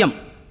நம்ம சிஎம்.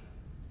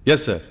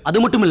 Yes sir. அது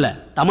மட்டும் இல்லை,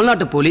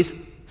 தமிழ்நாட்டு போலீஸ்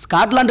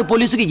ஸ்காட்லாந்து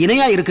போலீஸுக்கு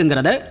இணையாக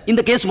இருக்குங்கிறத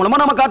இந்த கேஸ்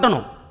மூலமாக நம்ம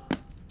காட்டணும்.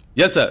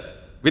 Yes sir.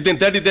 வித்தின்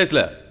 30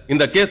 daysல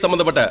இந்த கேஸ்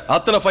சம்பந்தப்பட்ட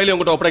அத்தனை ஃபைலையும்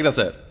உங்கள்கிட்ட ஒப்படைக்கிறேன்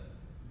sir.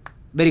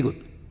 Very good.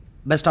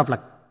 Best of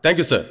luck.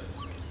 Thank you sir.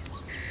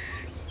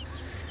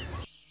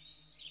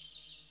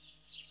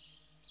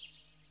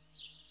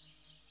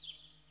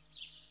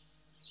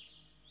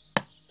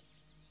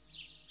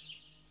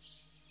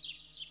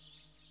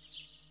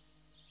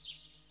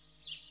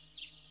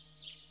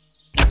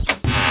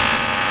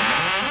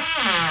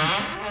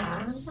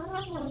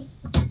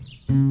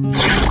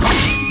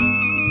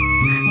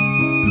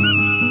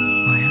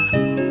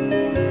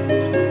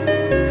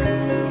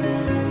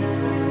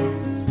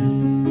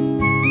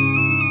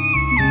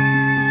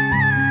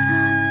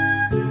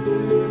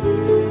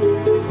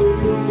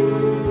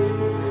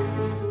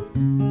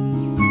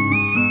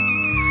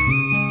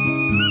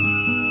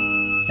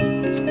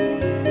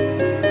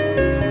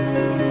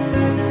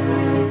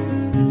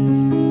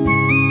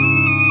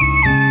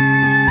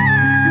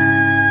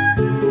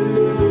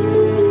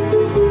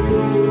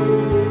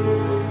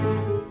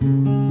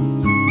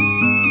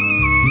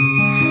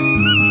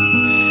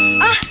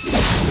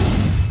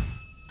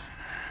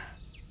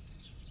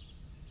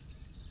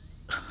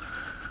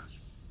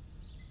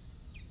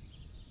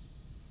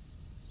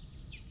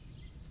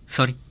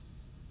 Sorry,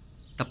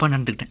 தப்பா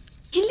நடந்துக்கிட்டேன்.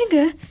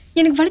 இல்லைங்க,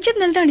 எனக்கு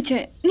வலிச்சதுனால தான்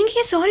அடிச்சேன். நீங்க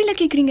ஏன் சாரிலாம்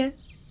கேட்குறீங்க?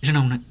 இல்லை,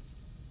 நான் உன்னை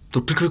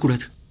தொற்றுக்கவே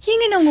கூடாது.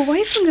 ஏங்க, நான் உங்க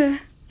ஒய்ஃபுங்க.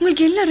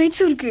 உங்களுக்கு எல்லா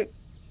ரைட்ஸும் இருக்கு.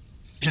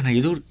 இல்லை, நான்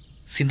ஏதோ ஒரு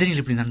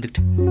சிந்தனையில் இப்படி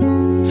நடந்துக்கிட்டேன்.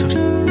 Sorry.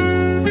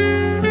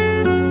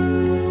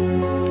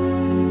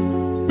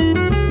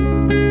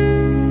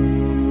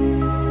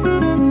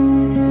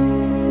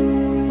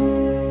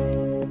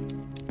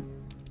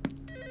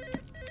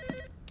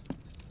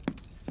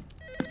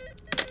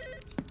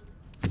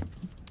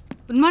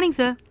 Good morning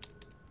sir.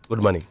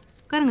 Good morning.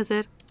 உட்காருங்க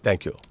சார்.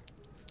 தேங்க்யூ.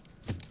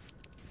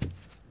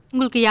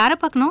 உங்களுக்கு யாரை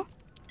பார்க்கணும்?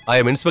 I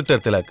am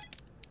inspector Tilak.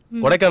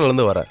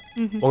 கொடைக்கானல்லேருந்து வரேன்.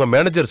 உங்கள்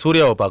மேனேஜர்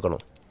சூர்யாவை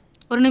பார்க்கணும்.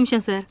 ஒரு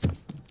நிமிஷம் சார்.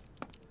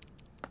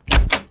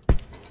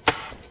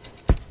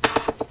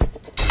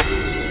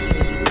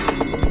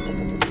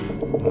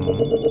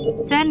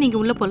 சார், நீங்க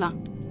உள்ள போலாம்.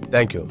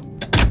 தேங்க்யூ.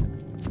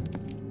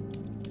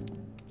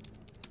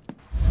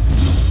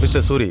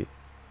 மிஸ்டர் சூரி,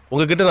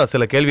 உங்ககிட்ட நான்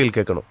சில கேள்விகள்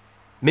கேட்கணும்.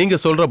 நீங்க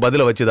சொல்ற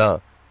பதிலை வச்சு தான்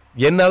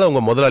என்னால உங்க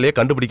முதலாளியை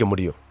கண்டுபிடிக்க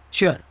முடியும்.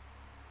 Sure,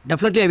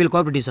 definitely I will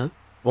cooperate sir.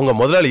 உங்க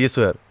முதலாளி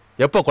ஈஸ்வர்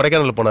எப்போ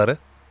கொடைக்கானல் போனாரு?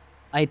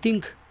 I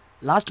think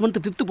last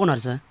month 5th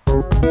போனார் சார்.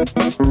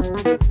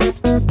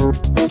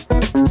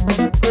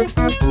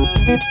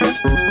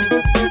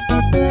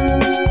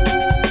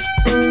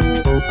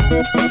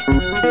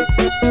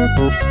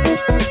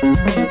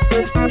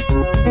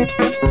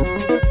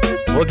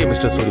 ஓகே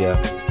மிஸ்டர் சூர்யா,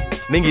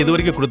 நீங்க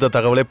இதுவரைக்கும் கொடுத்த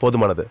தகவலே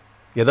போதுமானது.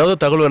 ஏதாவது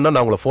தகவல் வேணா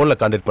நான் உங்களை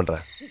ஃபோனில் கான்டாக்ட்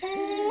பண்ணுறேன்.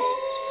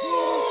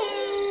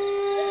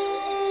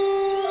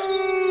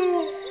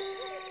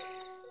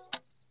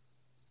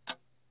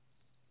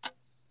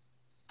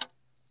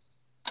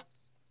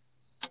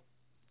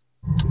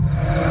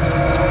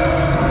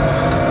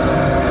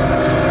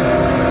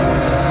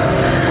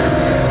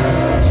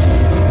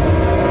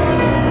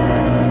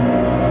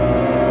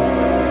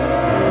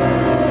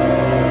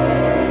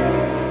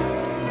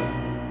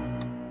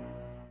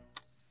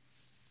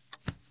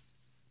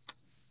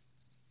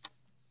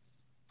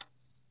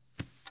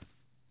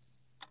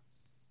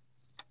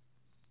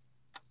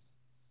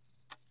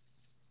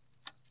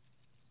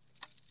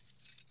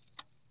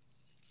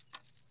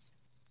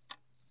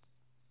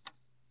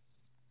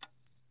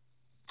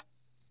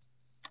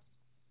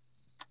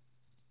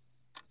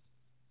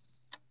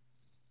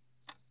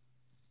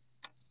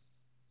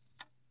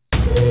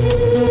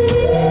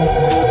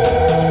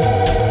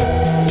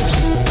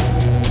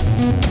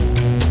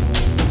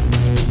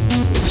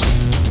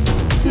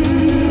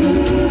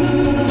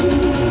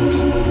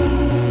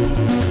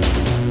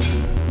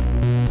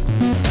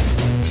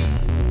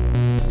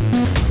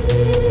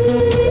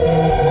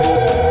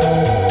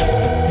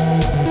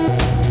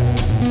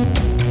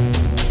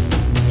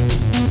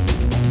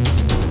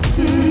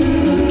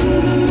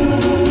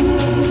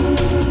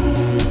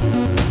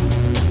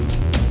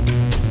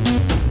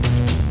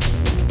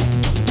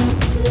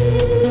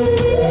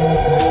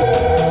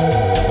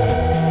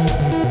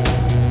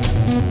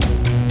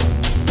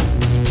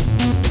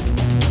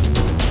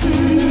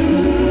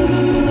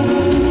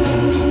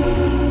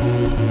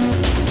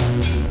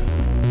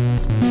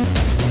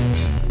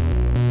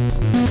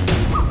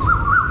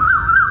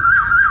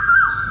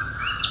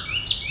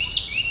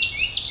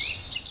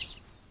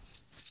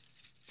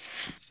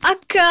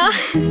 அக்கா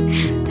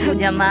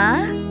பூஜாமா,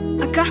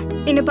 அக்கா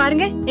என்ன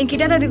பாருங்க,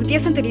 என்கிட்ட அது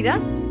வித்தியாசம் தெரியுதா?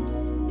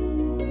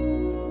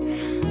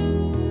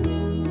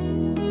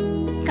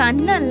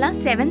 கண்ணெல்லாம்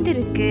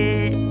செவந்திருக்கு,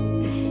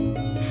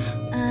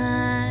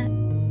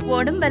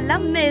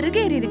 உடம்பெல்லாம்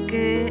மெருகேறி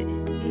இருக்கு,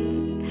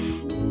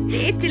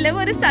 பேச்சுல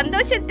ஒரு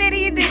சந்தோஷம்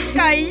தெரியுது.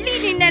 கள்ளி,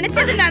 நீ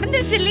நினைச்சது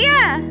நடந்துச்சு இல்லையா?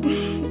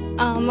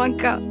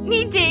 ஆமாக்கா. நீ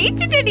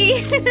ஜெயிச்சிட்டடி.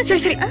 சரி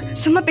சரி,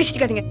 சும்மா பேசிட்டு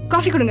இருக்காதீங்க.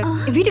 காஃபி கொடுங்க.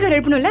 வீட்டுக்காரர்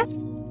எழுப்பணும்ல.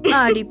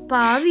 அடி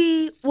பாவி,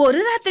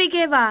 ஒரு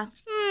ராத்திரிக்கே வா.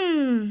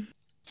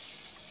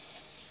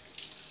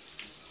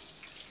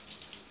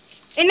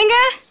 என்னங்க,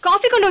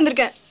 காஃபி கொண்டு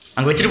வந்திருக்கேன்.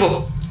 அங்க வச்சிட்டு போ.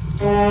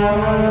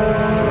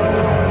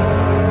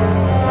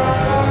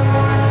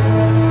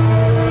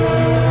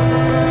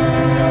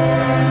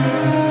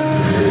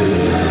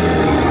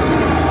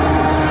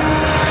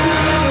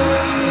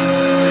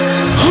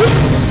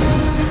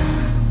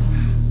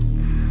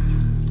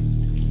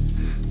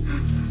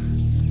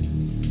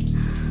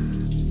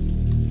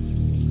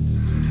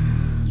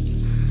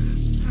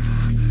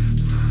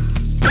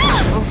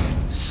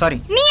 சாரி.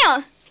 நீயா?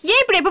 ஏன்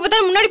இப்படி எப்ப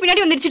பார்த்தாலும் முன்னாடி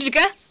பின்னாடி வந்துட்டு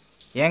இருக்க?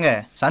 ஏங்க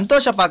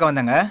சந்தோஷம் பார்க்க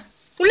வந்தங்க.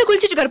 உள்ள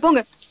குளிச்சிட்டு இருக்காரு,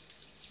 போங்க.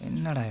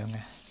 என்னடா இவங்க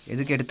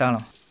எதுக்கு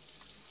எடுத்தாலும்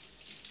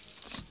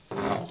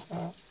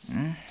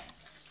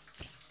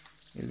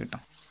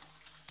இருக்கட்டும்.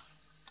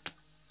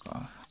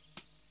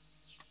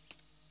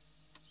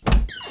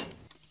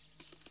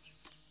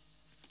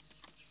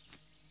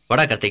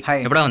 வடா கார்த்திக்,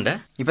 எப்படா வந்த?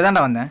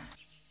 இப்போதான்டா வந்தேன்.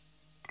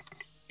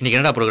 இன்னைக்கு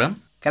என்னடா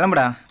ப்ரோக்ராம்?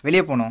 கிளம்புடா,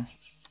 வெளியே போகணும்.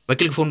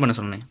 வக்கீலுக்கு ஃபோன் பண்ண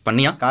சொன்னேன்,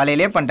 பண்ணியா?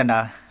 காலையிலே பண்ணிட்டேன்டா.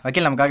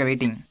 வக்கீல் நமக்காக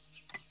வெயிட்டிங்.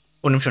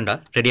 ஒரு நிமிஷம்டா,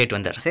 ரெடி ஆகிட்டு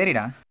வந்தார்.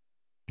 சரிடா.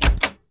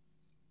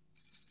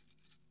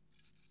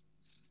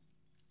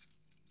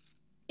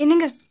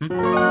 என்னங்க,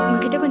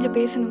 உங்ககிட்ட கொஞ்சம்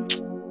பேசணும்.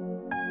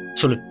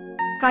 சொல்லு.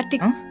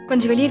 கார்த்திக்,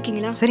 கொஞ்சம் வெளியே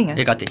இருக்கீங்களா? சரிங்க.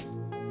 ஏ கார்த்திக்,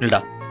 இல்லடா,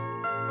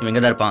 இவன்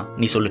எங்கே தான் இருப்பான்,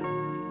 நீ சொல்லு.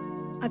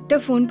 அத்தை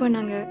ஃபோன்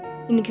பண்ணாங்க.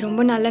 இன்னைக்கு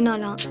ரொம்ப நல்ல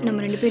நாளாம்,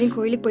 நம்ம 2 பேரும்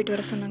கோயிலுக்கு போயிட்டு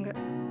வர சொன்னாங்க.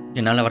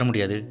 என்னால் வர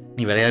முடியாது,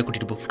 நீ வேற யாரையும்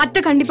கூட்டிட்டு போ.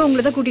 அத்தை கண்டிப்பா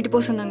உங்களை தான் கூட்டிட்டு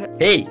போக சொன்னாங்க.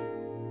 ஏய்,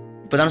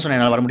 இப்போதானே சொன்னேன்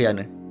என்னால் வர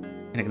முடியாதுன்னு.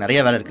 எனக்கு நிறைய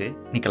வேலை இருக்கு,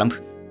 நீ கிளம்பு.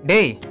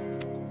 டேய்,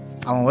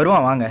 அவன்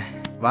வருவான், வாங்க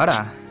வாடா.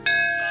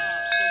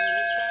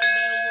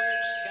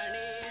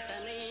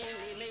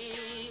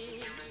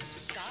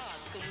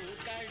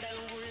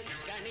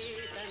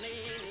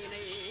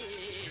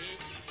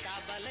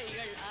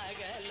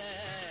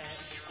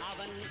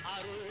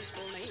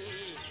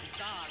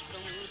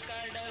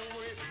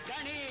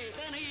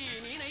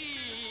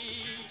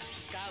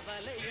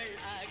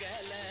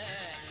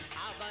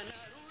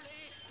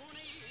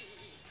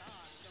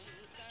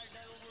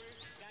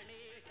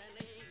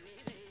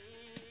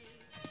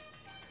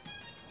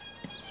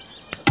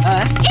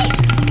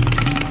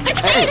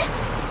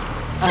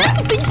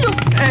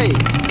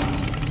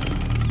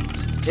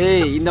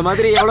 ஏய், இந்த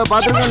மாதிரி எவ்வளவு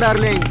பாத்துருக்கோம்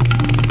டார்லிங்.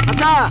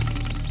 அச்சா,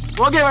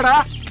 ஓகேவாடா?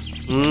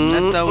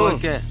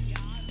 ஓகே.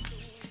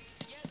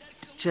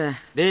 ச்சே,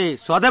 டேய்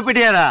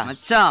சொதப்பிட்டியாடா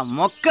மச்சான்,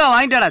 மொக்க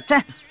வாங்கிட்டாடா. ச்சே.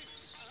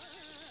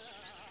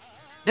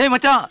 டேய்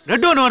மச்சான்,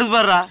 ரெட் ஒன் வருது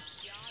பாருடா.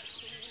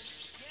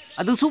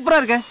 அது சூப்பரா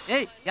இருக்கு.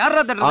 ஏய்,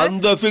 யாரா தட்டறது?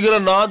 அந்த ஃபிகரை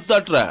நான்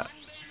தட்டறேன்.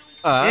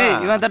 ஏய்,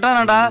 இவன்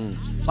தட்டறானடா.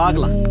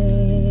 பார்க்கலாம்.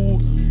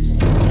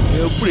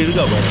 எப்படி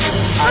இருக்கா பாரு.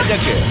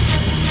 அஜக்கு.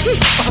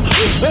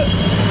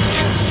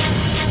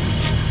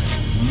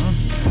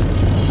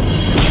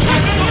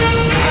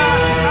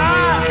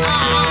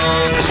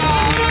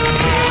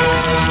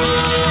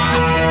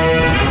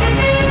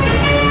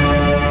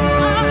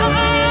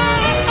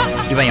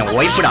 இவன் என்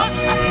ஒய்ஃப்டா.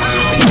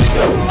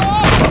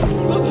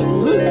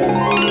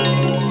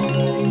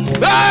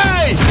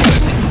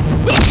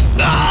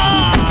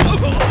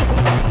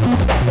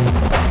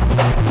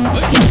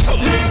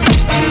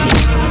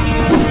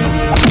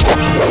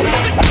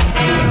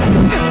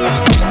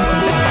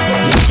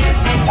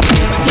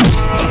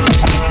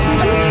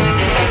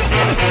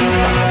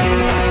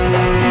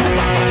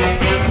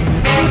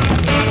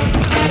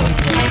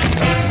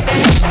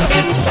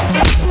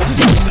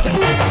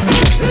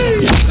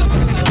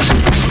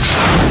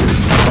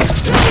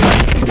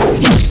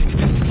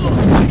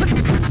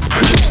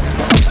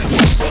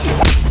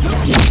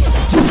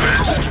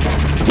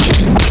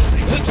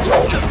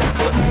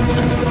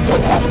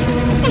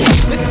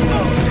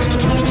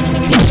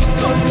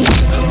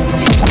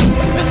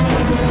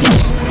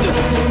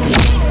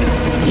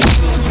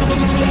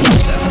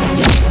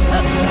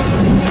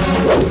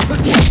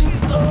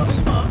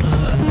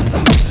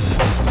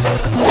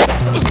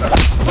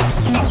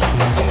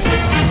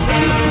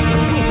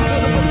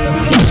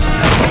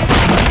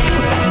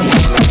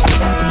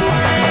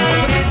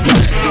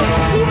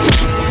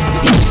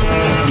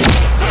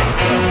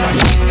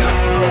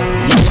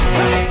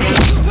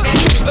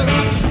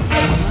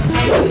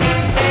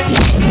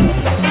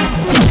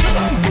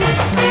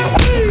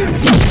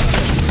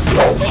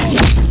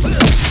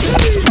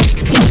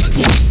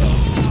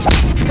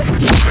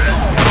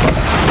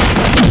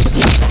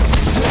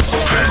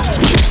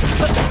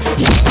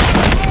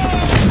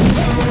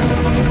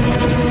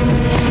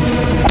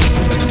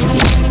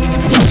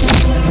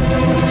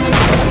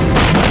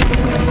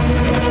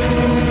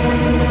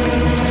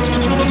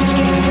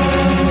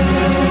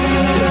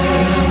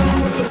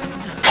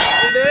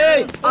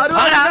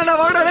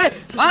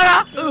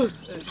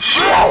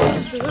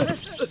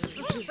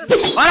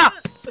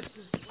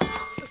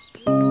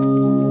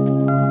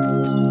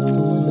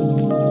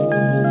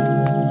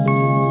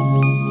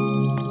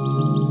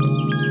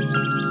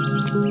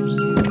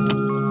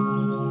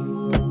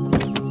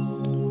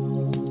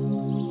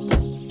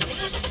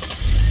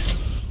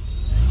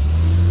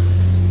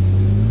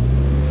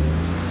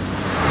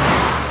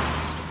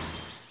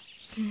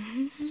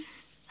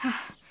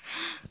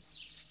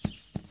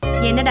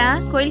 என்னடா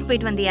கோயிலுக்கு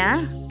போயிட்டு வந்தியா?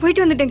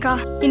 போயிட்டு வந்துட்டேன்க்கா.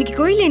 இன்னைக்கு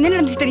கோயில்ல என்ன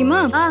நடந்துச்சு தெரியுமா?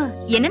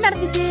 என்ன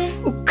நடந்துச்சு?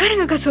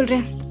 உட்காருங்கக்கா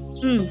சொல்றேன்.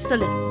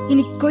 சொல்லு.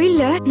 இன்னைக்கு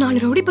கோயில்ல 4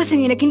 ரவுடி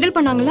பசங்க என்ன கிண்டல்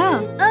பண்ணாங்களா?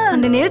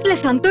 அந்த நேரத்துல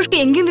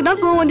சந்தோஷ்க்கு எங்கிருந்து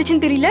தான் கோவம்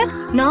வந்துச்சுன்னு தெரியல.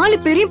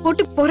 4 பேரையும்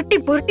போட்டு புரட்டி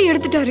புரட்டி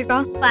எடுத்துட்டாருக்கா.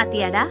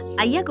 பாத்தியாடா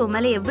ஐயா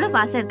கோமல எவ்வளவு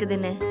பாசம்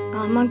இருக்குதுன்னு.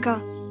 ஆமாக்கா,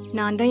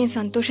 நான் தான் என்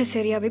சந்தோஷம்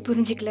சரியாவே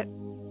புரிஞ்சிக்கல.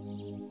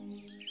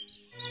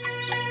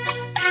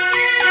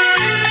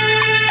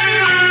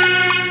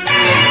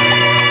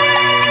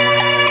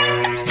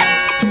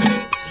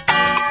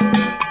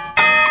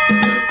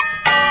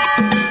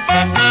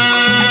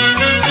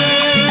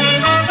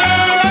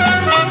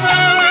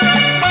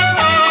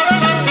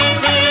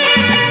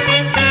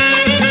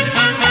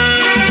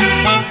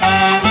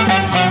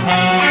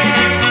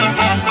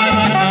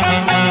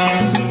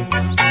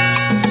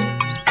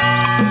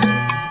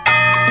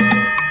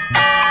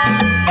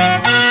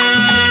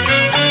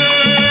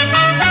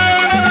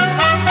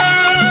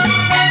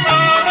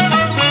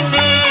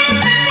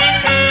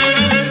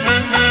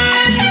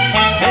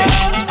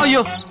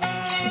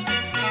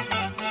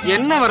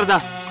 என்ன வரதா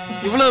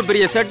இவ்வளவு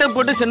பெரிய செட்டப்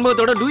போட்டு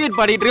செண்பகத்தோட டூயட்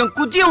பாடிட்டு இருக்கேன்,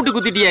 குச்சியை விட்டு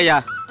குத்திட்டியா?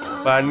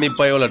 பண்ணி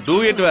பையோல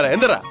டூயட் வேற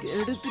எந்தரா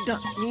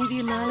எடுத்துட்டான். மீதி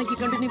நாளைக்கு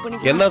கண்டினியூ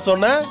பண்ணி. என்ன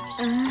சொன்ன?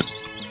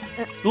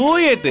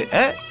 டூயட்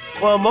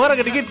மோர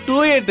கட்டிக்கு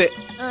டூயட்,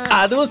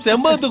 அதுவும்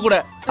செம்பகத்து கூட.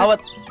 அவ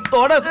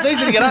தோட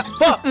செய்திருக்கிறா.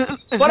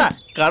 போடா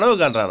கனவு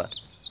காண்றானா?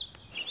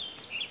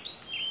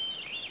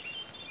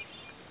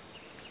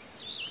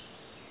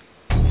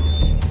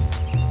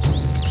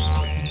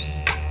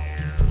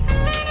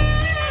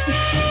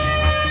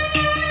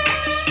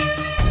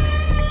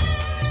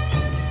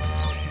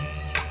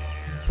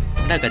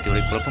 கத்தி ஒரு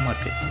குழப்பமா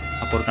இருக்கு.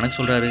 அப்போ ஒரு கணக்கு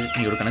சொல்றாரு,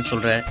 நீ ஒரு கணக்கு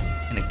சொல்ற.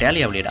 எனக்கு டேலி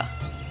ஆகலையடா.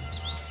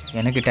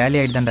 எனக்கு டேலி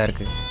ஆகிட்டு தான்டா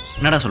இருக்கு.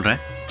 என்னடா சொல்ற?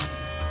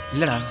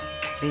 இல்லடா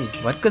டேய்,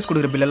 ஒர்க்கர்ஸ்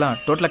கொடுக்குற பில்லெல்லாம்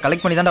டோட்டலாக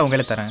கலெக்ட் பண்ணி தான்டா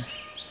உங்களை தரேன்.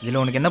 இதில்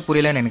உனக்கு என்ன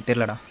புரியலன்னு எனக்கு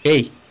தெரியலடா.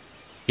 ஏய்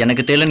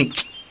எனக்கு தெரியல,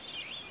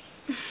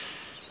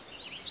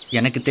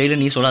 எனக்கு தெரியல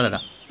நீ சொல்லாதடா.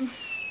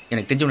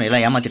 எனக்கு தெரிஞ்சவனை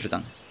எல்லாம் ஏமாத்திட்டு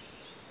இருக்காங்க.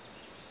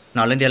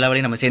 நாலேருந்து எல்லா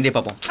வேலையும் நம்ம சேர்ந்தே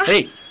பார்ப்போம்.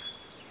 ஏய்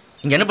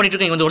இங்கே என்ன பண்ணிட்டு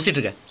இருக்க? இங்கே வந்து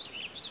உடச்சிட்டு இருக்க.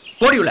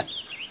 போடி உள்ள.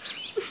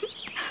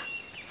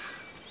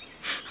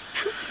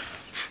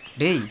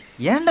 டேய்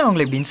ஏன்டா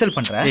அவங்களை இப்படி இன்சல்ட்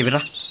பண்ற? டேய்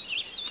விட்றா.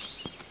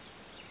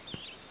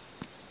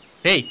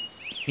 டேய்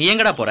நீ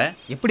எங்கடா போற?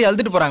 எப்படி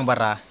அழுதுட்டு போறாங்க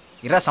பாருடா.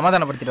 இரா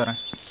சமாதானப்படுத்திட்டு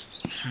வரேன்.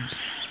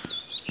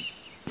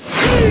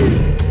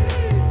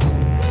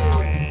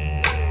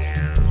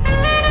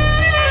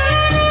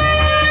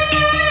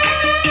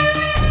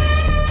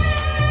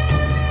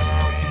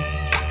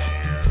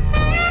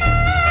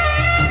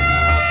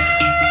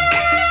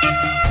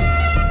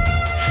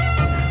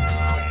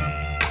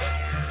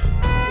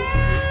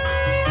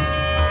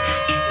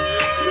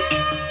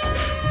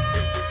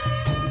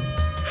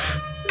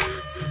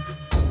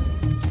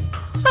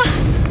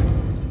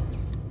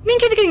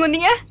 நீங்க எதுக்கு இங்க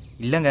வந்தீங்க?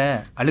 இல்லங்க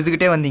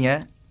அழுதுகிட்டே வந்தீங்க,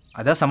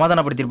 அதான்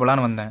சமாதானப்படுத்திட்டு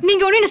போலான்னு வந்தேன்.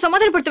 நீங்க ஒண்ணு என்ன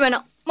சமாதானப்படுத்த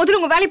வேணாம், முதல்ல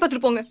உங்க வேலையை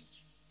பார்த்துட்டு போங்க.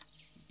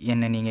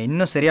 என்ன நீங்க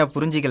இன்னும் சரியா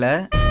புரிஞ்சிக்கல.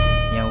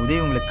 என் உதவி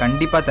உங்களுக்கு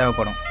கண்டிப்பா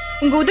தேவைப்படும்.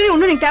 உங்க உதவி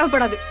ஒன்றும் எனக்கு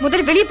தேவைப்படாது,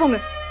 முதல்ல வெளியே போங்க.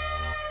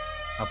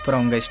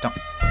 அப்புறம் உங்க இஷ்டம்.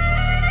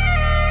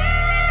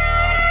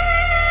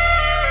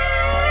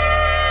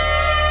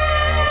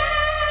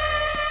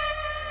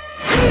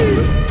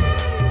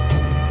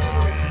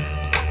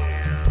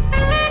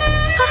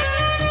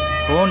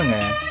 போனுங்க.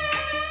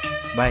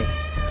 பாய்.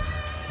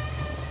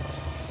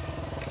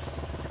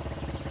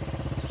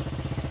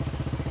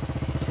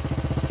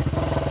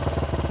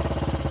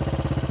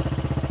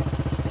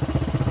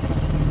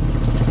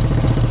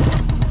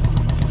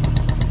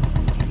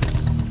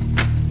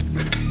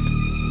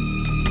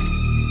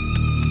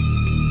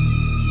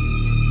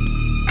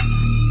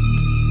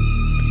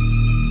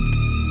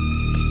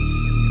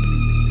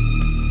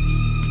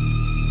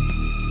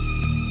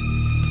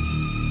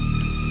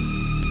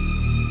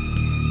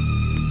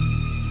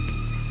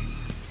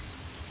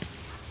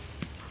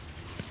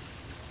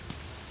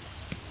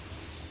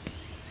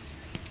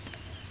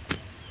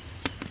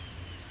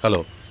 Hello.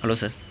 Hello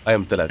sir. I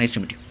am Tilak. Nice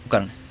to meet you.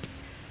 உட்காருங்க.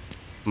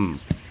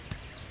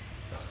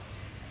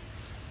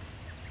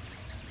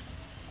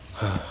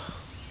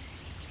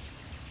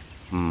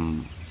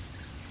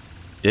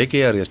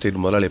 ஏகேஆர் எஸ்டேட்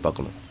முதலாளியை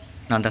பார்க்கணும்.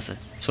 நான் தான் சார்.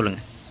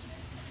 சொல்லுங்கள்.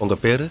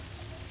 உங்கள் பேர்?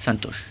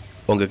 சந்தோஷ்.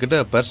 உங்ககிட்ட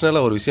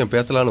பர்சனலாக ஒரு விஷயம்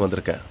பேசலான்னு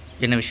வந்திருக்கேன்.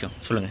 என்ன விஷயம்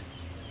சொல்லுங்கள்.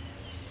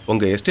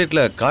 உங்கள்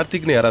எஸ்டேட்டில்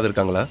கார்த்திக்னு யாராவது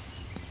இருக்காங்களா?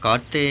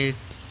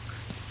 கார்த்திக்.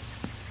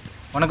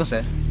 வணக்கம்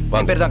சார்.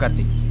 என் பேர் தான்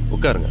கார்த்திக்.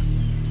 உட்காருங்க.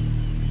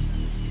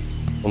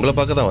 உங்களை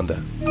பார்க்க தான்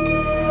வந்தேன்.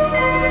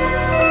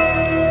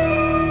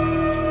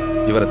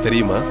 இவரை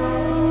தெரியுமா?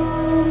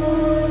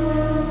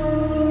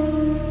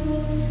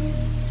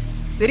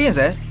 தெரியும்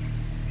சார்.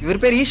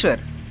 இவர் பேர்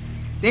ஈஸ்வர்.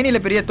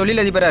 தேனியில் பெரிய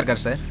தொழிலதிபராக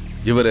இருக்கார் சார்.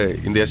 இவர்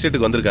இந்த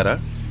எஸ்டேட்டுக்கு வந்திருக்காரா?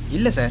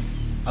 இல்லை சார்,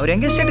 அவர்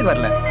எங்கள் எஸ்டேட்டுக்கு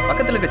வரல.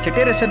 பக்கத்தில் இருக்க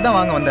செட்டியார் எஸ்டேட் தான்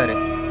வாங்க வந்தார்.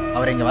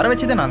 அவர் இங்கே வர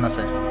வச்சதே நான் தான்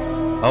சார்.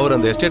 அவர்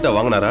அந்த எஸ்டேட்டை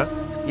வாங்கினாரா?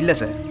 இல்லை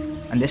சார்,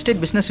 அந்த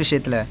எஸ்டேட் பிஸ்னஸ்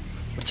விஷயத்தில்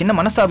ஒரு சின்ன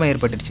மனஸ்தாபம்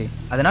ஏற்பட்டுச்சு.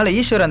 அதனால்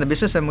ஈஸ்வர் அந்த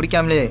பிஸ்னஸை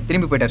முடிக்காமலே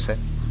திரும்பி போயிட்டார்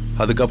சார்.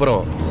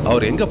 அதுக்கப்புறம்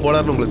அவர் எங்கே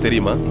போனார்னு உங்களுக்கு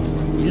தெரியுமா?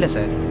 இல்லை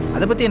சார்,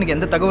 அதை பற்றி எனக்கு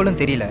எந்த தகவலும்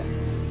தெரியல.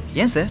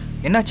 ஏன் சார்,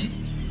 என்னாச்சு?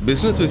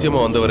 பிசினஸ் விஷயமா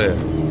வந்தவர்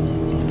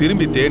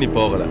திரும்பி தேனி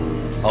போகல.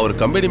 அவர்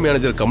கம்பெனி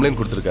மேனேஜர் கம்ப்ளைண்ட்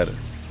கொடுத்துருக்காரு.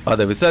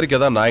 அதை விசாரிக்க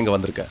தான் நான் இங்க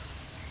வந்திருக்கேன்.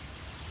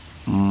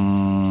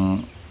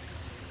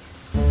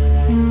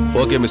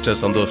 ஓகே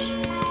மிஸ்டர் சந்தோஷ்,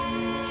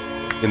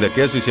 இந்த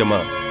கேஸ் விஷயமா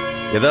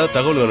ஏதாவது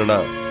தகவல் வேணும்னா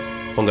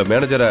உங்க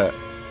மேனேஜரை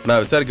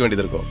நான் விசாரிக்க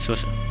வேண்டியது இருக்கும்.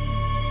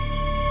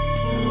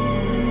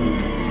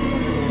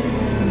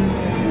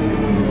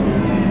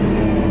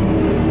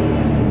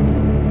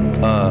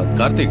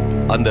 கார்த்திக்,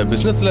 அந்த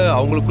பிசினஸ்ல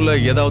அவங்களுக்குள்ள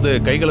ஏதாவது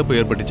கைகலப்பு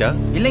ஏற்பட்டுச்சா?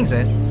 இல்லைங்க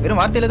சார், வெறும்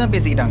வார்த்தையில தான்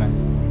பேசிக்கிட்டாங்க.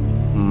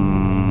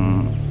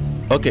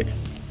 ஓகே.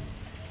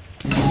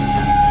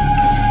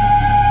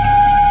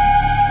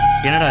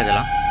 என்னடா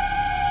இதெல்லாம்?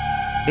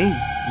 டேய்,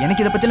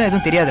 எனக்கு இதை பத்திலாம்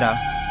எதுவும் தெரியாதுடா.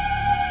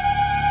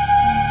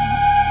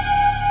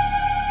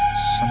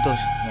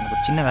 சந்தோஷ், எனக்கு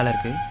ஒரு சின்ன வேலை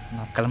இருக்கு,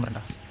 நான்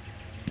கிளம்புறேன்டா.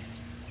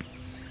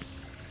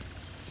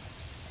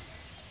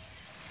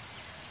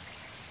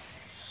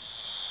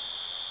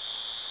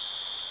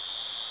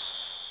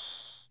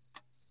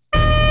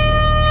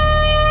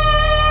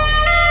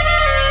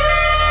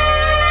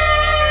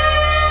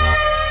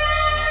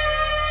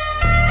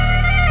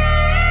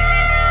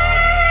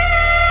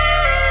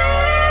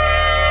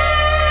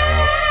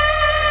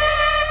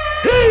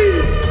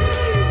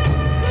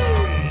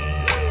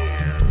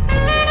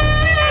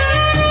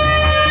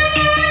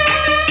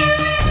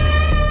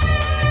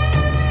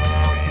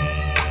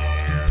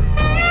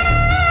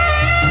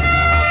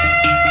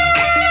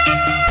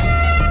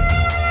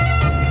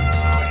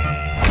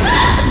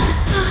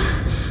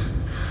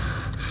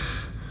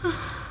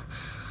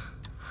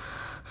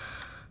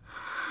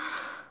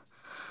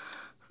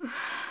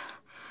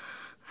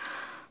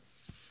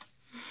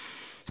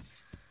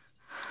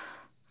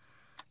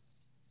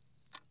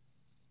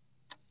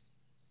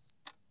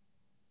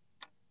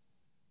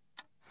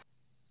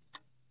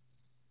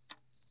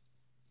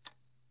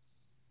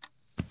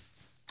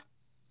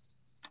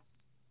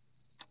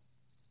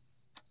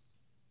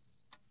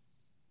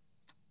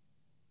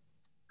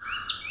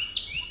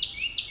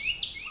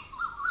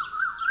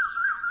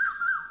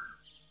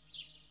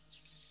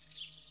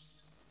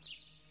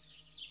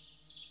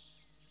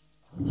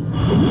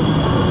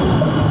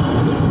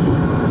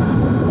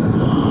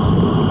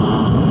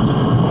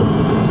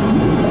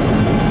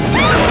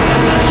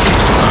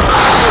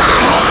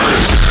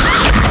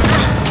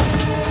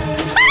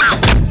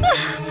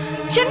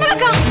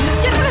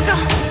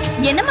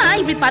 என்னம்மா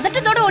இப்படி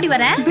பதட்டத்தோட ஓடி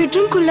வர?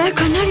 பெட்ரூம்குள்ள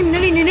கண்ணாடி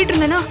முன்னாடி நின்னுட்டு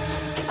இருந்தேனா,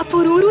 அப்போ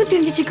ஒரு உருவம்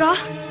தெரிஞ்சிச்சுக்கா.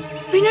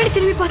 பின்னாடி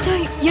திரும்பி பார்த்தா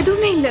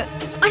எதுவுமே இல்ல,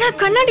 ஆனா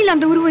கண்ணாடியில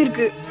அந்த உருவம்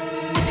இருக்கு.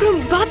 அப்புறம்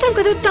பாத்ரூம்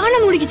கதவு தானா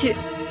மூடிக்கிச்சு.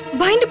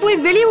 பயந்து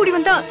போய் வெளியே ஓடி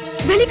வந்தா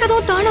வெளி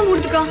கதவு தானா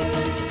மூடுதுக்கா.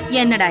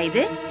 என்னடா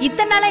இது,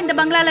 இத்தனை நாளா இந்த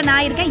பங்களால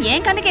நான் இருக்கேன்,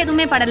 என் கண்ணுக்கு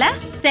எதுவுமே படல.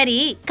 சரி,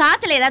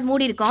 காத்துல ஏதாவது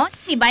மூடி இருக்கும்,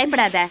 நீ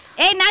பயப்படாத.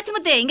 ஏய்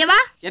நாச்சிமுத்து, இங்க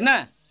வா.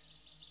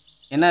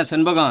 என்ன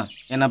செண்பகம்,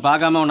 என்ன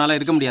பார்க்காம உன்னால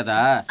இருக்க முடியாதா?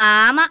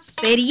 ஆமா,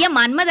 பெரிய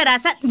மன்மத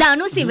ராசா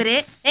தனுஷ் இவரு.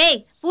 ஏய்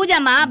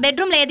பூஜாமா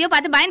பெட்ரூம்ல எதையோ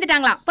பார்த்து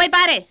பயந்துட்டாங்களாம், போய்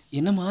பாரு.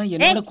 என்னம்மா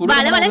என்னோட கூட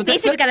வளவளன்னு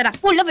பேசிட்டு இருக்கடா,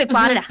 உள்ள போய்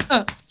பாருடா.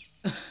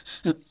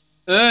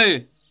 ஏய்,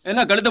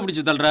 என்ன கழுத்தை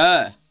பிடிச்சு தள்ளுற?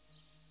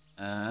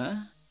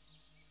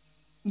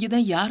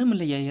 இங்கதான் யாரும்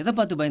இல்லையா, எதை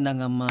பார்த்து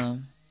பயந்தாங்க அம்மா?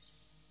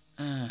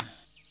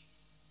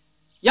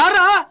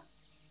 யாரா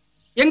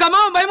எங்க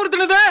அம்மாவை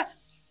பயமுறுத்துனது?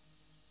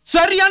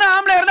 சரியான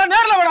ஆம்பளை இருந்தா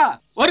நேர்ல வாடா,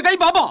 ஒரு கை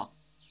பாப்போம்.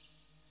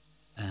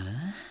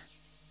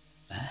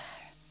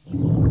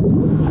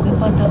 எதை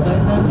பார்த்தா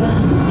பயந்தாங்க?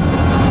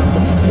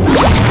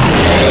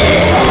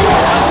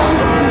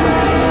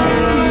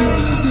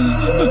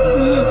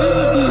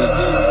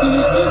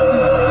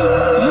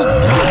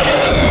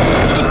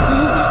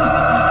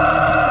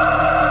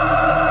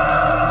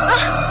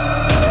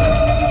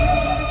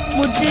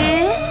 முத்து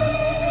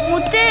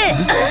முத்து,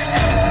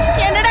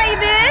 என்னடா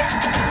இது?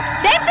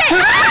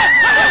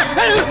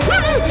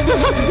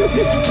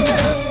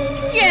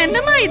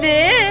 என்னம்மா இது?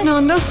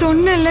 நான் தான்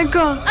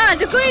சொன்னேன்லக்கா,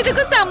 அதுக்கும்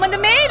இதுக்கும்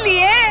சம்பந்தமே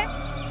இல்லையே.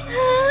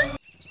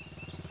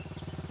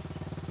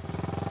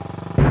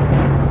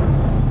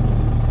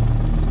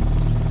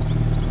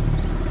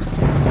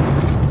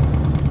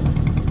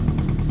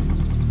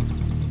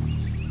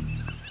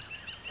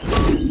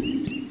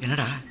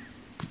 என்னடா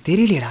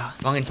தெரியலையடா.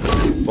 வாங்க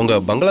இன்ஸ்பெக்டர். உங்க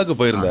பங்களாக்கு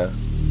போயிருந்தேன்.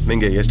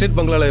 நீங்க எஸ்டேட்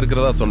பங்களால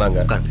இருக்கிறதா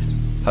சொன்னாங்க.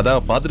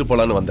 அதான் பார்த்துட்டு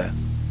போலான்னு வந்தேன்.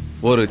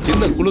 ஒரு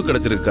சின்ன குழு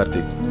கிடைச்சிருக்கு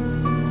கார்த்திக்,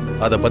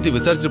 அதை பத்தி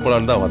விசாரிச்சுட்டு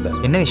போலான்னு தான் வந்தேன்.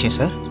 என்ன விஷயம்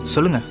சார்,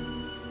 சொல்லுங்க.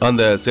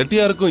 அந்த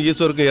செட்டியாருக்கும்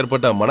ஈஸ்வருக்கும்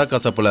ஏற்பட்ட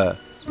மனக்கசப்புல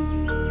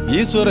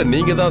ஈஸ்வரை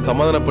நீங்க தான்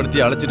சமாதானப்படுத்தி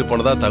அழைச்சிட்டு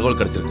போனதா தகவல்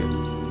கிடைச்சிருக்கு.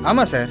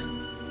 ஆமா சார்,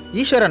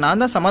 ஈஸ்வரை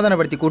நான் தான்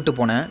சமாதானப்படுத்தி கூப்பிட்டு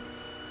போனேன்.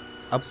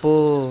 அப்போ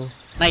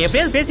நான்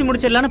எப்பயாவது பேசி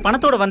முடிச்சிடலான்னு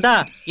பணத்தோட வந்தா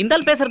இந்த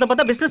ஆள் பேசுறத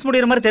பார்த்தா பிசினஸ்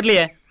முடிகிற மாதிரி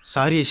தெரியலையே.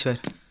 சாரி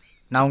ஈஸ்வர்,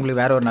 நான்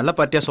உங்களுக்கு வேற ஒரு நல்ல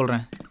பார்ட்டியா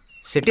சொல்றேன்.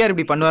 செட்டியார்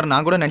இப்படி பண்ணுவார்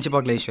நான் கூட நினைச்சு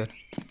பார்க்கல ஈஸ்வர்.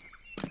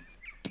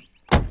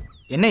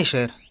 என்ன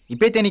ஈஸ்வர்,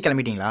 இப்போ தேனி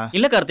கிளம்பிட்டீங்களா?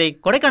 இல்ல கார்த்திக்,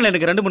 கொடைக்கானல்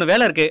எனக்கு 2-3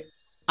 வேலை இருக்கு,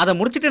 அதை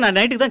முடிச்சுட்டு நான்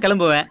நைட்டுக்கு தான்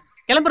கிளம்புவேன்.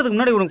 கிளம்புறதுக்கு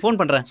முன்னாடி உனக்கு ஃபோன்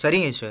பண்றேன்.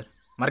 சரிங்க ஈஸ்வர்,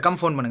 மறக்காம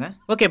ஃபோன் பண்ணுங்க.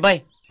 Okay bye.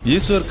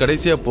 ஈஸ்வர்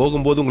கடைசியா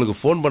போகும்போது உங்களுக்கு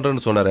ஃபோன்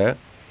பண்றேன்னு சொன்னாரே,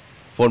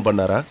 ஃபோன்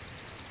பண்ணாரா?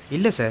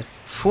 இல்ல சார்,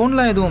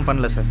 ஃபோன்லாம் எதுவும்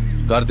பண்ணல சார்.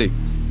 கார்த்திக்,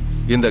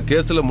 இந்த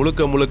கேஸ்ல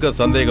முழுக்க முழுக்க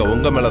சந்தேகம்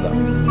உங்க மேலதான்.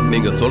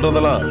 நீங்க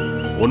சொல்றதெல்லாம்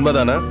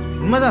உண்மைதானே?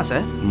 உண்மைதான்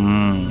சார்.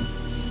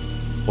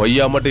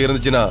 பொய்யா மட்டும்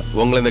இருந்துச்சுன்னா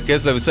உங்களை இந்த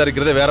கேஸ்ல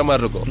விசாரிக்கிறதே வேற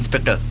மாதிரி இருக்கும்.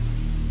 இன்ஸ்பெக்டர்,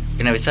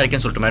 என்ன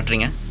விசாரிக்கன்னு சொல்லிட்டு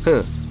மாட்டீங்க?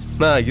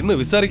 நான்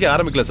இன்னும் விசாரிக்க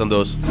ஆரம்பிக்கல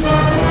சந்தோஷ்.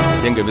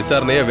 எங்க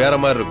விசாரணையே வேற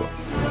மாதிரி இருக்கும்.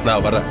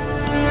 நான் வரேன்.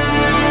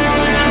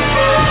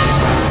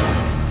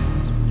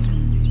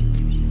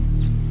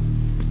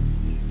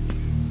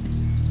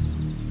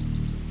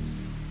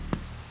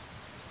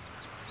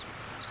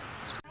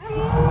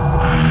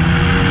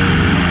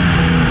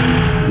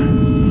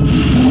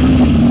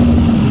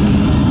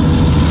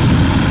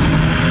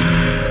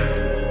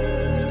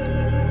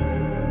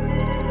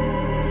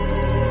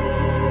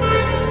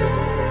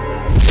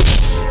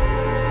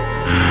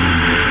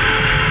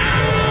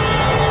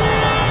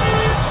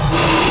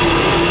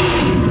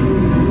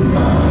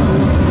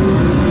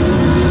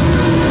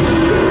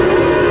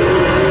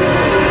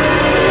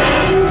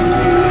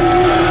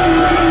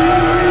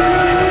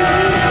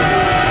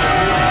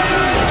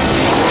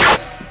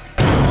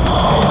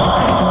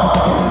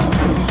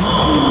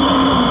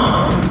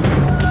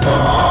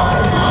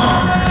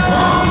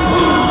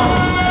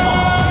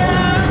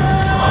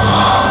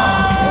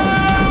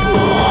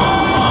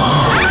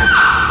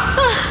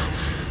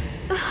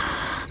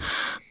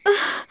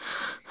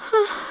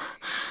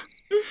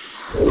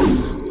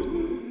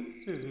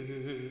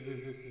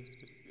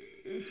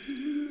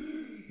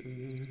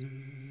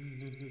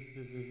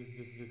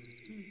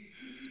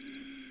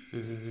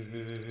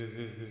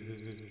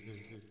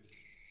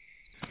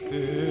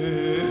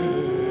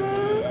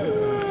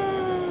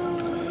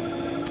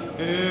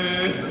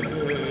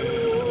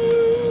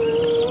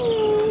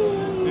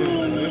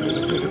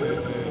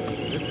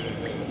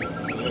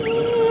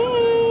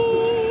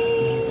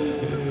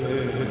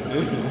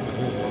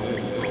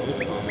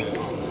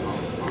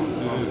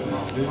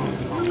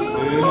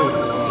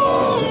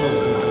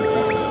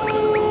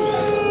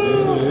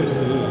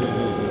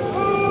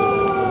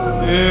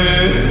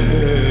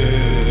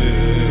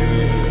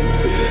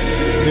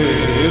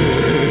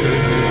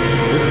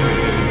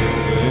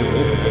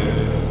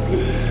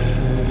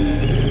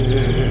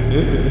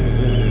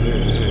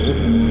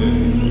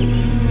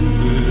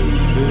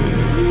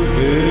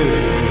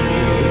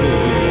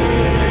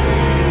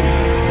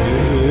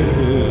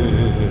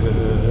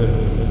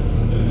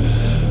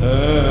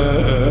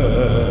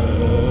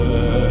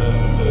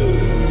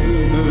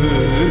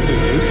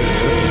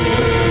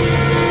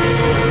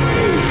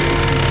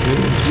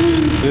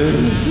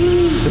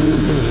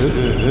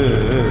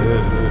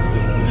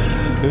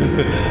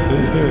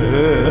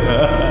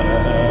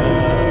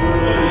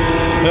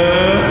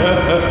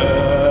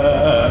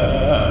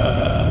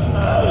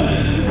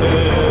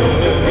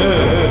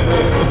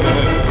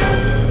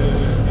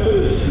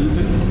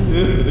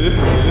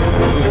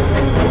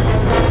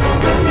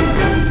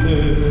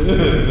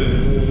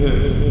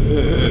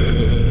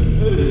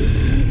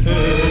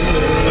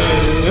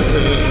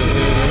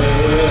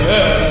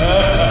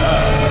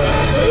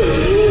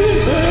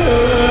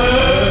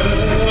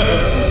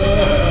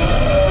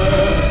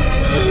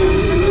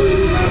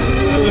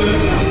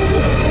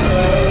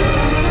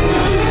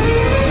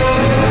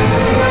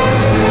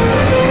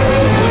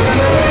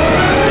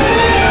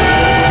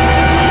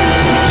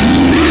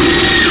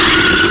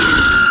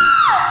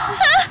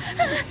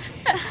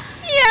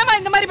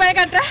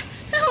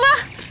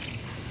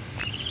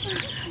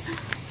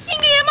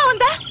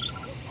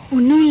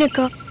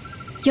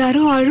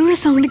 யாரோ அழுற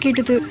சவுண்ட்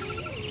கேட்டது.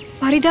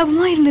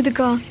 பரிதாபமா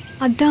இருந்ததுக்கா.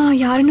 அதான்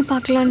யாருன்னு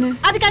பார்க்கலான்னு.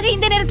 அதுக்காக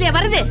இந்த நேரத்துல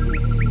வருது?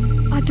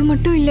 அது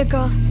மட்டும்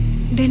இல்லக்கா,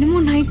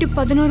 தினமும் நைட்டு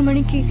 11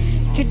 மணிக்கு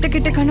கெட்ட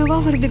கெட்ட கனவா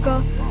வருதுக்கா.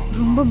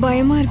 ரொம்ப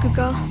பயமா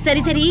இருக்குக்கா.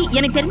 சரி சரி,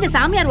 எனக்கு தெரிஞ்ச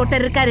சாமியார்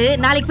ஒருத்தர் இருக்காரு,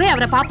 நாளைக்கு போய்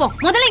அவரை பாப்போம்.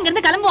 முதல்ல இங்க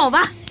இருந்து கிளம்புவோம்,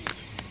 வா.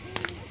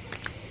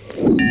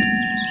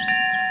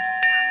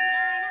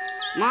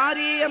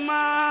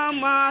 மாரியம்மா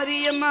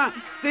மாரியம்மா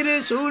திரு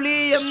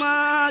சூழியம்மா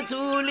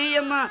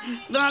சூழியம்மா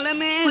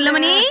நலமே.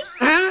 குள்ளமணி,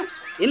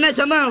 என்ன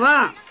சம்மா? வா.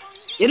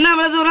 என்ன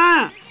அவ்வளவு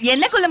தூரம்?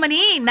 என்ன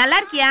குள்ளமணி, நல்லா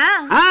இருக்கியா?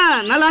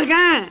 நல்லா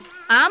இருக்கேன்.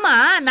 ஆமா,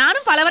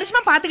 நானும் பல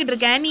வருஷமா பாத்துக்கிட்டு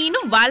இருக்கேன். நீ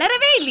இன்னும்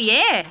வளரவே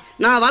இல்லையே.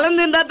 நான்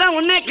வளர்ந்துருந்தா தான்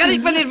உன்னே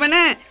கரெக்ட்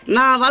பண்ணிருப்பேனே.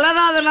 நான்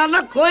வளராதனால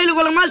தான் கோயில்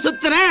குளமா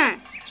சுத்துறேன்.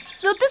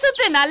 சுத்து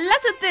சுத்து, நல்லா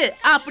சுத்து.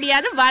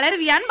 அப்படியாவது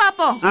வளருவியான்னு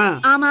பாப்போம்.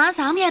 ஆமா,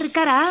 சாமியார்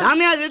இருக்காரா?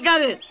 சாமியார்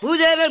இருக்காரு,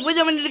 பூஜை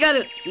பண்ணிட்டு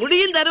இருக்காரு.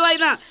 முடியும்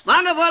தருவாய் தான்.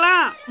 வாங்க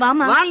போலாம்.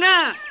 வாமா. வாங்க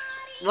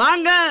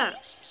வாங்க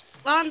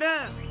வாங்க.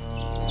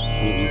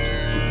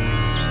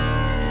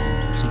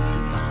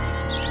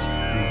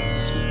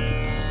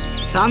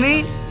 சாமி,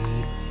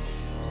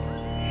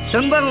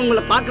 செம்பன்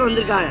உங்களை பார்க்க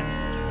வந்திருக்காங்க.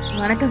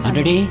 வணக்கம் சாமி.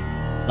 அடடே,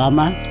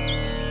 வாமா.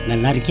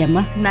 நல்லா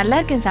இருக்கியாம்மா? நல்லா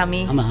இருக்கேன்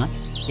சாமி. ஆமா,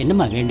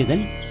 என்னம்மா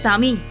வேண்டுதல்?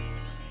 சாமி,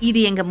 இது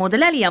எங்க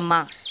முதலாளி அம்மா.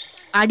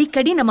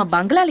 அடிக்கடி நம்ம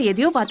பங்களால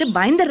எதையோ பார்த்து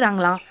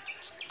பயந்துடுறாங்களாம்.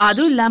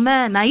 அதுவும் இல்லாம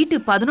நைட்டு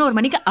 11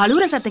 மணிக்கு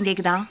அழுகுற சத்தம்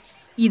கேக்குதான்.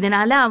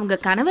 இதனால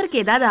அவங்க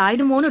கணவருக்கு ஏதாவது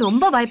ஆயிடுமோன்னு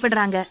ரொம்ப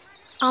பயப்படுறாங்க.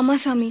 ஆமா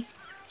சாமி,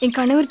 என்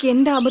கணவருக்கு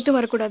எந்த ஆபத்தும்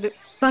வரக்கூடாது.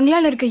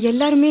 பங்களால இருக்க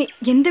எல்லாருமே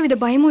எந்த வித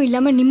பயமும்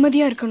இல்லாம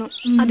நிம்மதியா இருக்கணும்.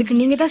 அதுக்கு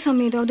நீங்க தான்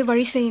சாமி ஏதாவது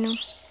வழி செய்யணும்.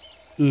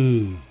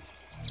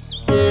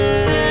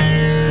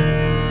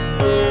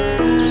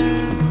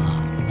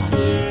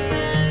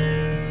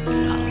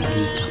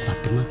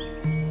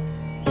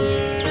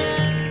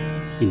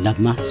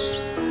 இந்தம்மா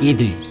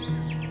இது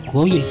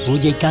கோயில்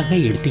பூஜைக்காக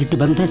எடுத்துக்கிட்டு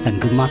வந்த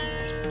சங்குமா.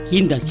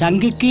 இந்த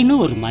சங்குக்குன்னு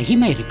ஒரு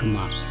மகிமை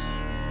இருக்குமா.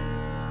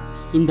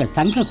 இந்த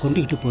சங்கை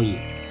கொண்டுகிட்டு போய்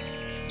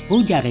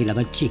பூஜை அறையில்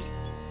வச்சு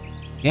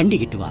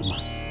வேண்டிக்கிட்டு வாமா.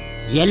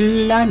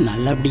 எல்லாம்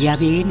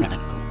நல்லபடியாகவே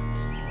நடக்கும்.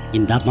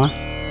 இந்தம்மா.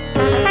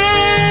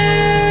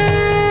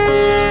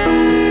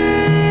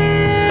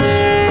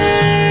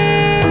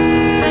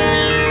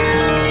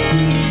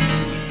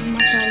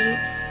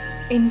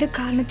 எந்த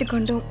காரணத்தை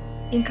கொண்டும்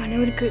என்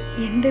கணவருக்கு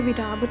எந்தவித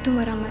ஆபத்தும்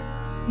வராம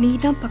நீ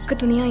தான் பக்க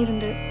துணையா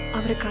இருந்து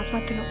அவரை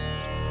காப்பாற்றணும்.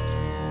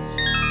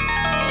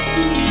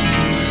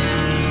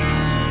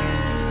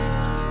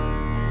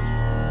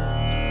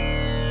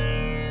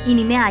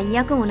 இனிமே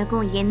ஐயாக்கும்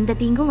உனக்கும் எந்த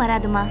தீங்கும்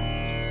வராதுமா.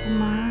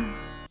 அம்மா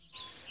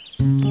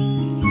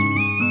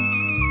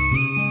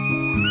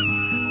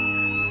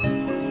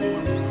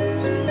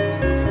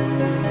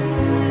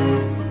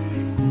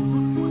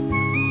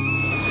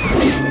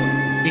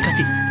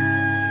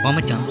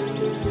வாமச்சான்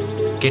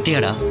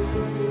கேட்டியாடா?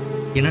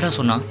 என்னடா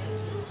சொன்னா?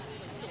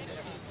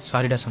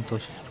 சாரிடா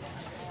சந்தோஷ்,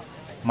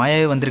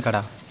 மாயாவே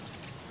வந்திருக்காடா.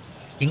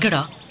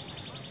 எங்கடா?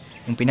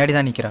 உன் பின்னாடி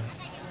தான் நிற்கிறா,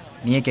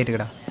 நீயே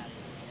கேட்டுக்கடா.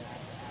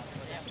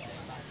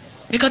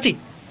 ஏ கார்த்தி.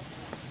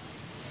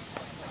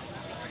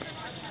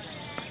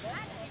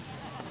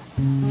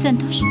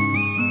 சந்தோஷ்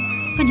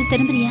கொஞ்சம்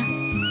திரும்புறியா?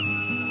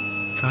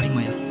 சாரி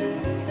மாயா,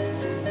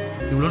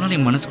 இவ்வளோ நாள்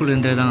என் மனசுக்குள்ள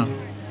இருந்ததுதான்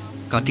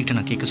கார்த்திக்கிட்ட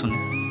நான் கேட்க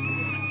சொன்னேன்.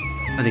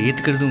 அதை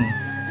ஏற்றுக்கிறதும்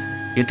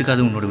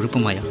ஏற்றுக்காதும் உன்னோட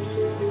விருப்பமாயா.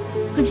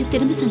 கொஞ்சம்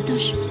திரும்ப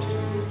சந்தோஷ்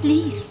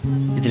ப்ளீஸ்.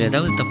 இதில்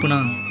ஏதாவது தப்புனா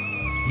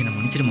என்னை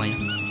மன்னிச்சிரு மாயா.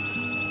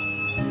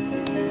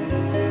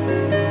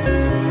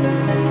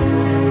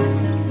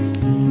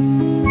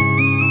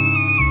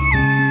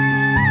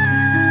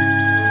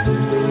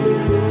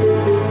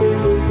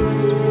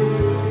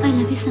 I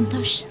love you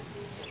Santhosh.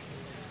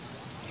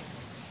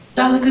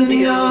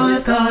 Shalkudio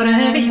is kore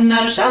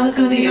vinnar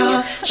shalkudio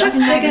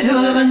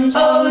shaktegeroven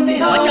on me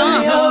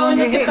on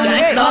is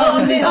connect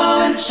on me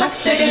on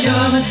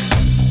shaktegeroven.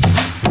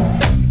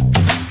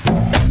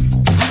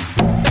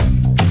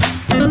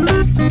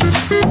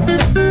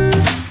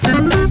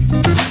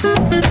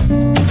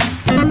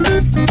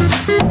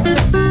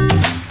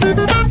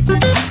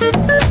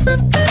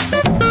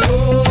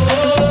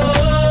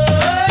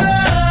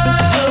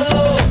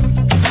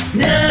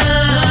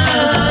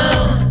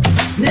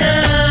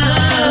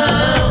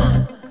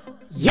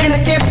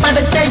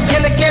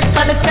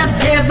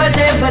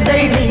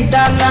 தேவதை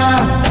நீதானா?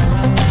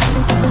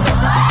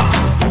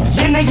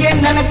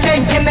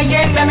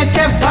 என்னையே நினைச்ச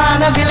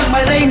வானவில்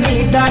மழை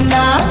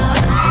நீதானா?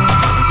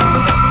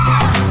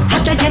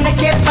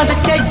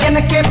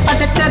 எனக்கே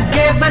படைச்ச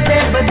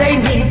தேவதை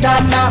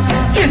நீதானா?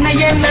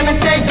 என்னையே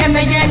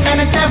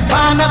நினைச்ச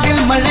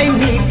வானவில் மழை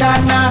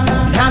நீதானா?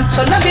 நான்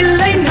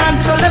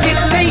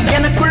சொல்லவில்லை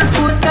எனக்குள்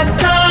பூத்த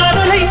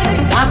காதலை.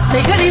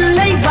 வார்த்தைகள்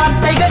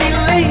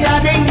இல்லை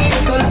அதை நீ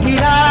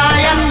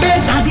சொல்கிறாய் அன்பே.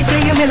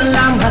 அதிசயம்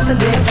எல்லாம்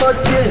வசந்தே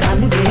போச்சு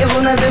அன்பே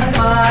உனது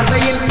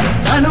பார்வையில்.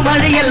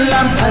 அணுமழை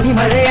எல்லாம்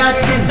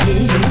பனிமழையாச்சு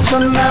நீயும்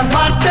சொன்ன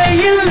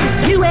வார்த்தையில்.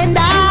 You and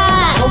I,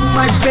 oh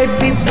my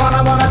baby,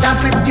 wanna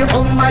dance with you.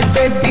 Oh my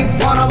baby,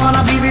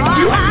 wanna be with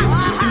you.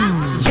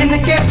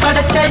 எனக்கே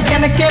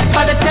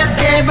படைச்ச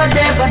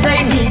தேவதை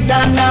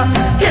நீதானா?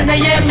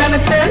 என்னையே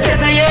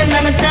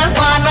நினைச்ச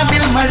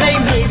வானவில் மழை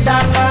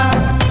நீதானா?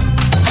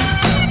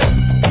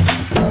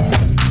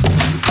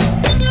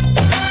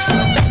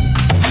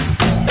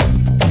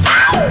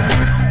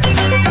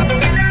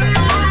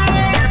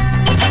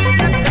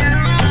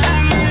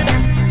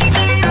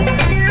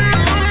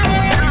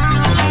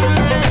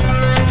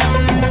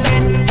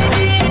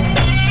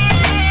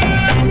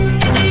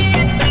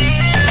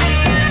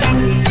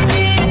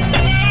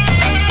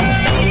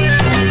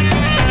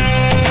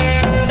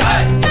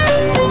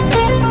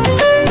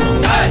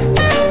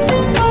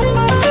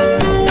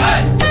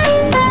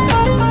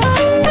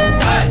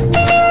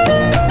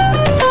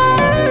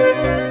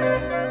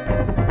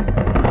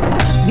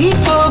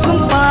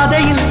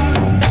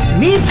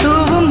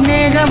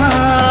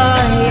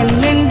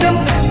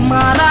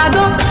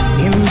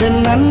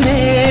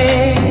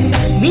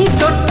 நீ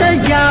தொட்ட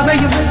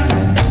யாவையும்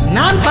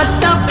நான்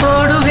பட்டா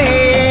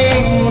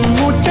போடுவேன். உன்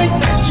மூச்சை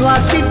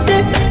சுவாசித்து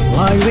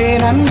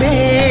வாழ்வேன் அன்பே.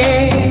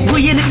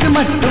 உயிருக்கு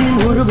மட்டும்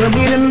உருவம்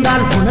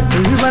இருந்தால்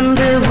உனக்குள்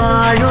வந்து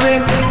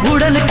வாழுவேன்.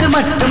 உடலுக்கு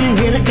மட்டும்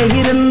இருக்க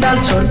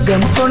இருந்தால்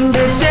சொர்க்கம்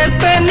கொண்டு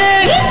சேர்ப்பேனே.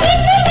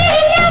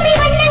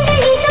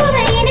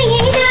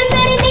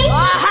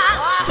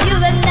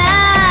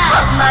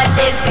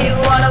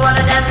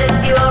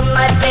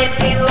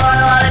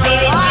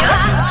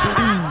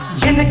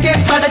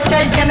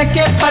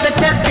 எனக்கே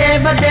படைச்ச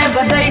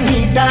தேவதை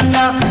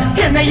நீதானா?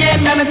 என்னையே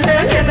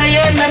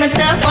நினைச்ச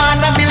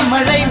வானவில்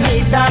மழை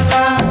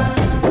நீதானா?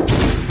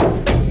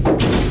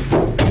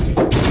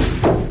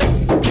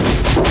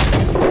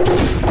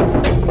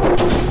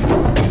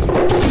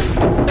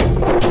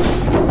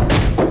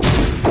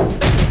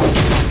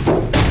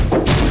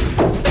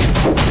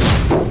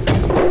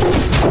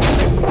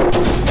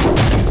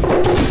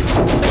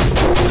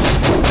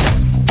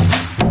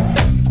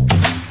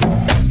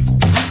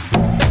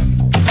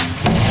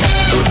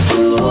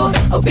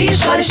 I'll be your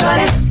shawty,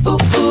 shawty. Ooh,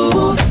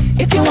 ooh,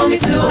 if you want me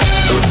to.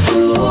 Ooh,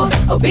 ooh,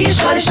 I'll be your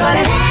shawty,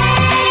 shawty.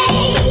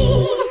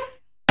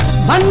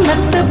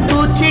 வண்ணத்து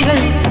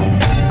பூச்சிகள்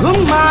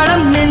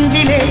கும்மாளம்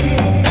நெஞ்சிலே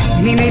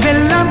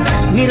நினைவெல்லாம்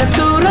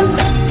நிறத்தூரல்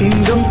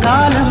சிந்தும்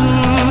காலம்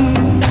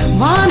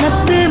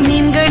வானத்து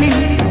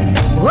மீன்களில்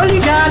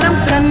ஒளிஜாலம்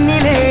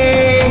கண்ணிலே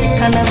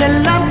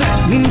கனவெல்லாம்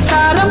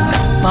மின்சாரம்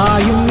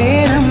பாயும்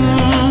நேரம்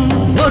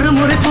ஒரு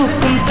முறை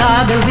பூக்கும்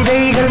காதல்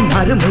விதைகள்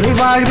மறுமுறை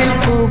வாழ்வில்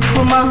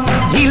பூக்குமா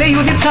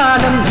இலையுதிர்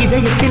காலம்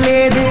இதயத்தில்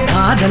ஏது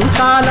காதல்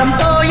காலம்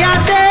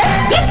போயாதே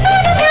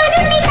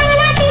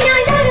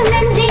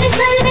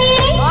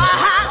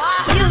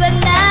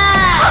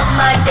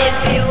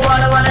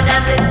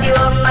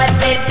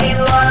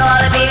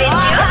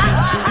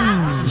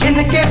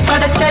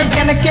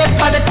எனக்கே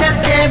படைச்ச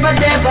தேவ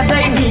தேவதை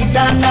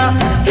நீதானா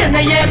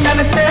என்னையே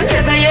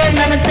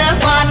நினைச்ச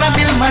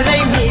வானவில் மழை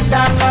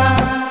நீதானா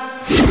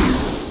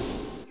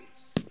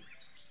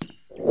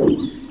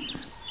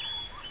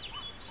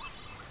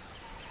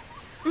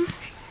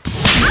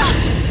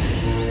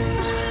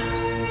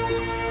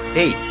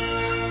டேய்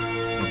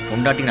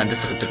பொண்டாட்டின்னு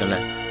அந்தஸ்து கொடுத்துருக்கல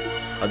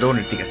அதோ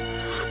நிறுத்திக்க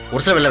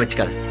ஒரு சில வெள்ள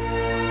வச்சுக்காது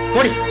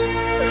போடி.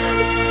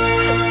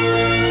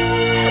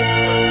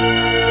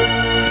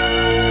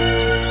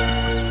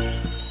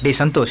 டேய்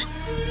சந்தோஷ்,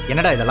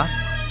 என்னடா இதெல்லாம்?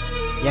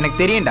 எனக்கு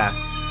தெரியும்டா,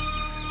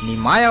 நீ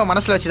மாயாவை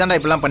மனசில் வச்சு தான்டா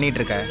இப்படிலாம் பண்ணிட்டு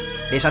இருக்க.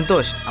 டேய்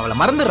சந்தோஷ், அவளை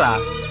மறந்துடுறா.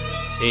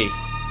 டேய்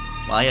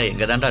மாயா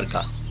எங்கே தான்டா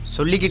இருக்கா?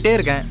 சொல்லிக்கிட்டே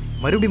இருக்கேன்,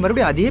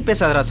 மறுபடியும் அதையே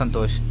பேசாதடா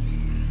சந்தோஷ்.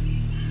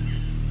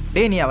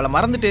 டேய் நீ அவளை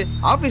மறந்துட்டு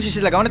ஆஃபீஸ்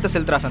விஷயத்தில் கவனத்தை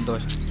செலுத்துறா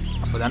சந்தோஷ்.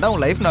 அப்போ தான்டா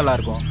உன் லைஃப் நல்லா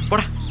இருக்கும்.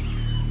 போடா,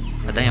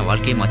 அதான் என்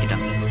வாழ்க்கையை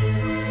மாற்றிட்டான்.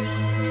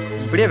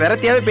 இப்படியே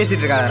வெறத்தியாவே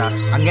பேசிட்டு இருக்காடா.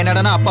 அங்கே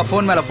என்னடானா அப்பா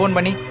ஃபோன் மேலே ஃபோன்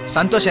பண்ணி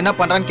சந்தோஷ் என்ன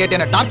பண்ணுறான்னு கேட்டு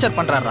என்ன டார்ச்சர்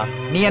பண்ணுறாரா.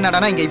 நீ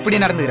என்னடானா இங்கே இப்படி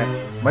நடந்துக்கிற.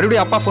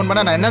 மறுபடியும் அப்பா ஃபோன்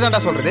பண்ணால் நான் என்ன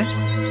தான்டா சொல்கிறது?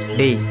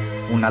 டேய்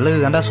உன்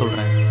நல்லது தான்டா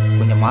சொல்கிறேன்,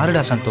 கொஞ்சம்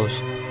மாறுடா சந்தோஷ்.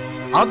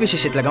 ஆஃபீஸ்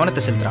விஷயத்தில்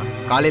கவனத்தை செலுத்துறான்.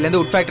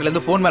 காலையிலேருந்து உட்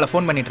ஃபேக்ட்ரிலேருந்து ஃபோன் மேலே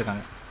ஃபோன் பண்ணிட்டு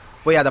இருக்காங்க.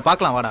 போய் அதை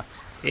பார்க்கலாம் வாடா.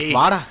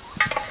 வாடா.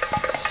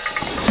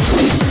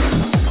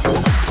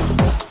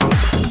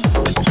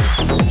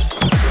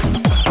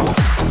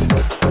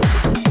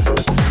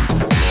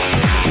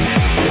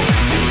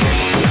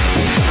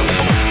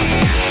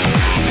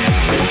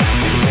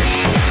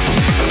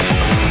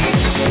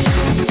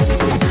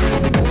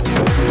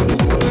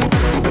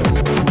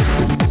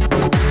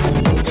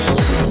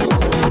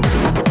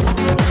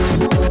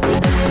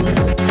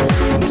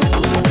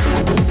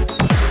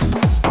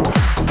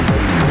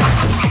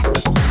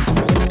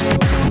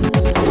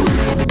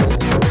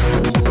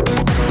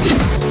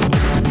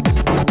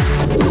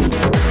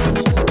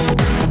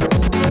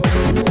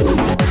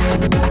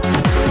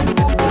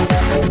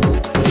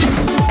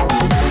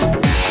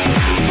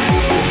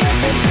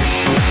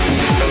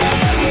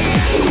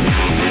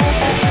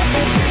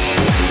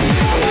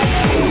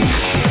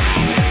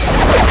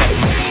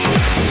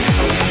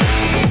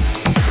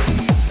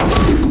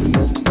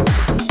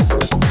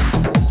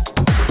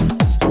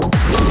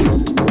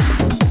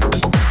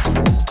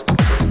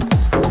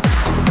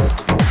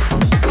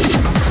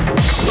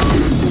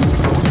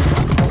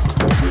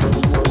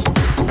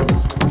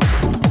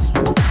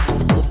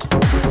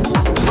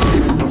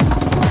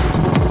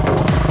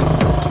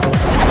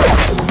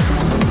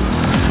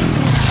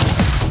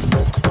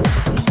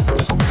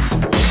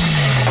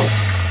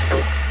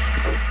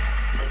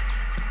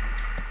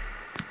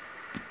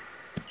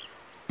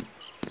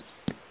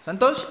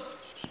 சந்தோஷ்,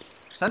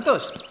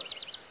 சந்தோஷ்,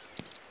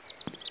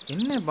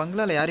 என்ன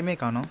பங்களால யாருமே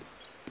காணோம்?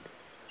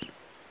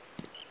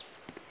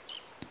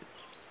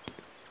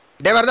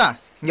 டே வரதா,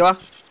 இங்க வா.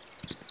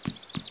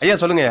 ஐயா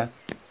சொல்லுங்க.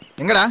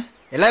 எங்கடா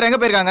எல்லாரும் எங்க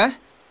போயிருக்காங்க?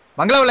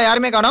 பங்களாவில்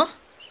யாருமே காணோம்.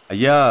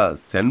 ஐயா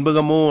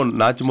செண்பகமும்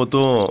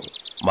நாச்சிமுத்தும்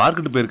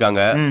மார்க்கெட்டு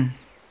போயிருக்காங்க.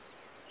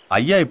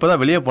 ஐயா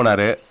இப்பதான் வெளியே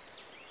போனாரு.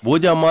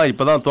 பூஜா அம்மா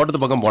இப்பதான்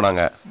தோட்டத்து பக்கம்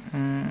போனாங்க.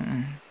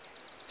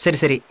 சரி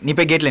சரி, நீ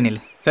போய் கேட்ல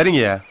நில்லு.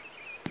 சரிங்கய்யா.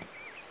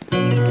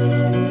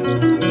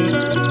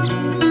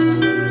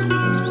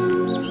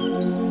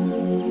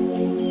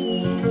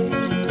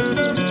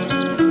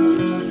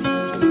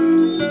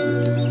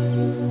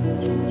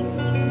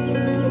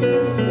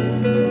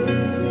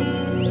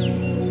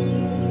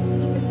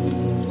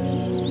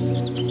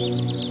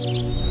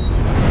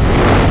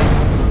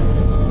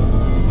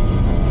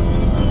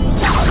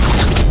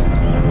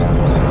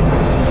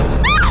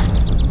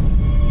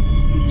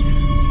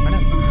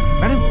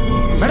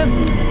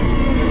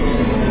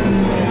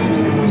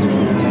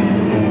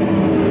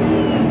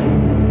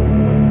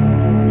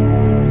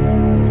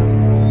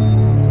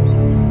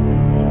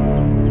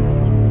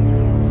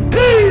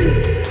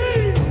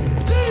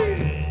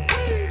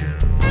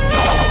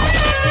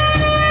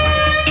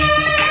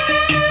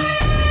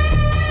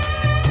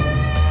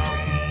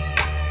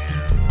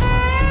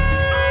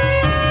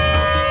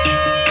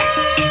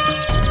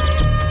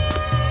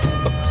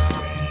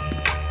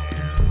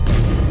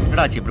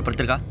 இப்படி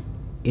படுத்திருக்கா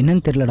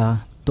என்னன்னு தெரியலடா.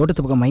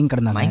 தோட்டத்து பக்கம் மயங்கி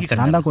கிடந்தாங்க.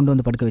 நான் தான் கொண்டு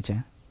வந்து படுக்க வச்சேன்.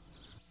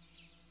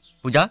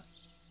 பூஜா,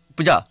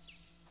 பூஜா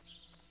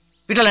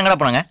வீட்டில் எங்கடா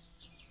போனாங்க?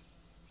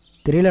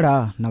 தெரியலடா,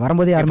 நான்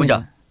வரும்போதே யாரும். பூஜா,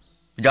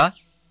 பூஜா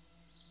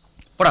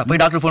போடா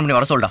போய் டாக்டர் ஃபோன் பண்ணி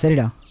வர சொல்டா.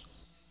 சரிடா.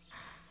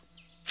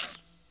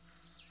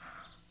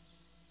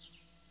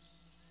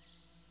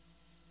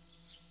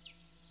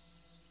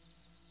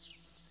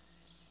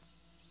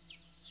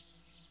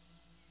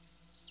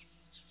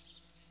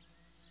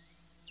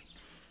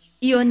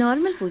 You are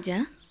normal, Pooja.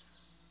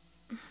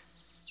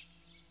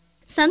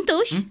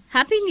 Santhosh,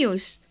 happy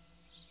news.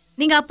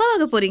 நீங்க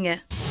அப்பாவாக போறீங்க.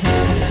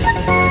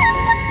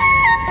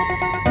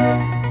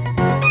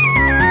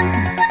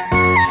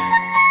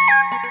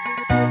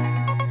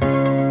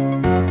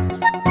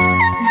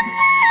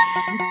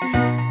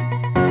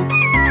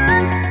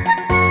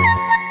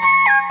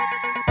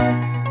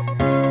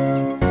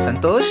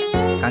 சந்தோஷ்,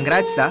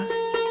 கங்க்ராட்ஸ் டா.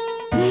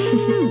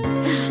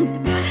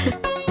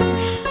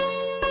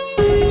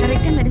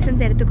 கரெக்டா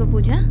மெடிசன்ஸ் எடுத்துக்கோ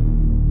பூஜா.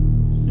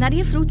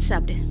 நிறைய ஃப்ரூட்ஸ்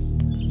சாப்பிடு.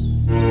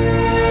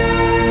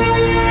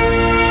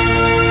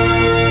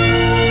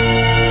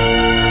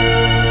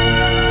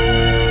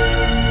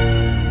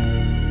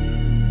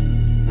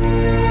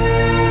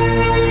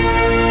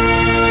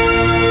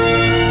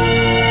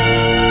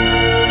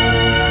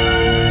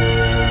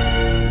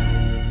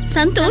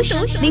 சந்தோஷ்,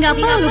 நீங்க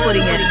அப்பாவாக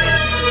போறீங்க.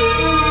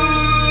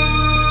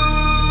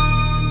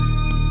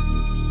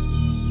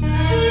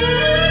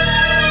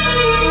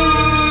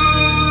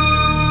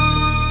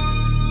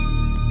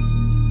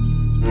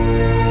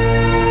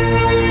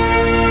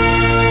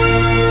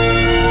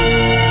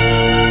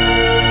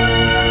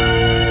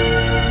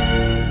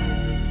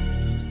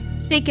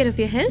 Take care of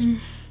your health.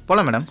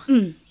 போலாம் மேடம்.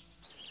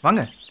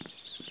 வாங்க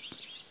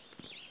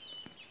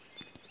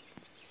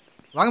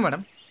வாங்க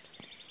மேடம்.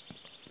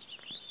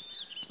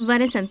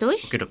 வர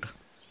சந்தோஷ். Okay doctor.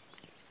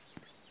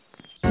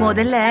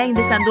 முதல்ல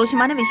இந்த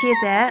சந்தோஷமான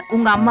விஷயத்த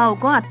உங்க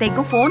அம்மாவுக்கும்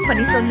அத்தைக்கும் ஃபோன்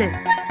பண்ணி சொல்லு.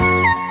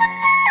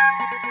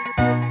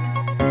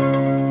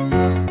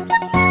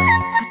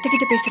 அத்தை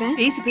கிட்ட பேசுறேன்.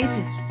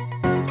 பேசு.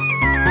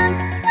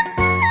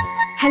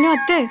 ஹலோ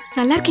அத்தை,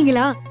 நல்லா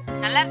இருக்கீங்களா?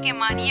 நல்லா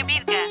இருக்கேம்மா, நீ எப்படி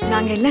இருக்க?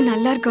 நாங்க எல்லாம்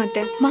நல்லா இருக்கோம்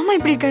அத்தை. மாமா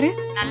எப்படி இருக்காரு?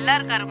 நல்லா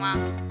இருக்காருமா.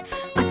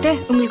 அத்தை,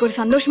 உங்களுக்கு ஒரு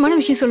சந்தோஷமான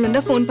விஷயம் சொல்லணும்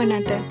தான் ஃபோன்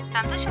பண்ணேன் அத்தை.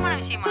 சந்தோஷமான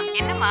விஷயமா?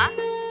 என்னம்மா?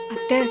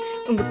 அத்தை,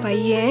 உங்க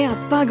பையன்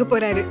அப்பா ஆக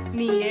போறாரு.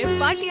 நீங்க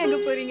பாட்டி ஆக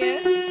போறீங்க.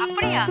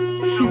 அப்படியா?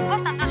 ரொம்ப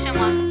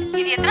சந்தோஷமா.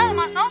 இது எத்தனாவது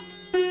மாசம்?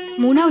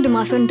 3வது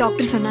மாசம்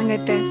டாக்டர் சொன்னாங்க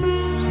அத்தை.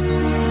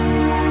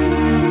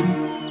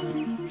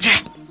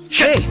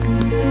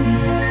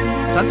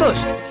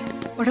 சந்தோஷ்,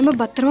 உடம்ப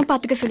பத்திரமா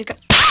பாத்துக்க சொல்லிருக்க.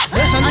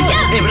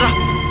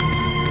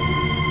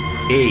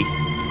 ஏய்,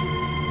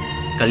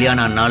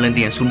 கல்யாணம்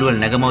நாள்லேருந்து என்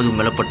சுண்டுவல் நெகமாவது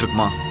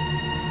மேலப்பட்டிருக்குமா?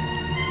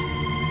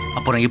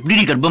 அப்புறம் எப்படி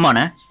நீ கர்ப்பமான?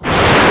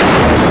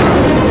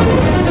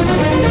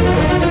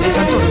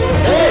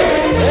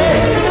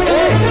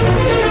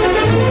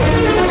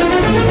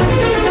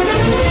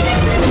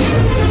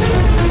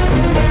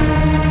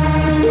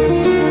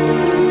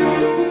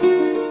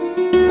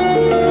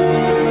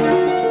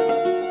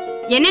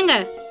 என்னங்க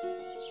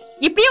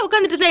இப்படியே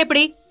உட்கார்ந்துட்டு இருந்தா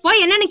எப்படி?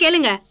 போய் என்னன்னு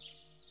கேளுங்க.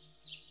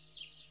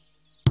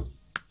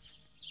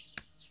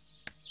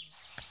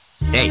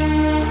 டேய்,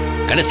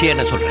 கடைசியா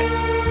என்ன சொல்றேன்?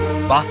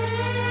 பா,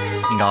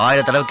 நீங்க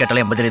 1000 தடவை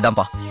கேட்டாலும் என் பதிலே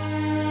தான்ப்பா.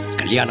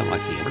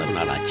 கல்யாணமாகி எவ்வளவு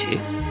நாள் ஆச்சு?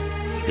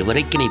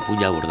 இதுவரைக்கும் நீ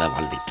பூஜாவோட தான்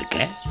வாழ்ந்துட்டு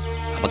இருக்க.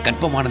 அவ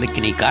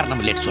கர்ப்பமானதுக்கு நீ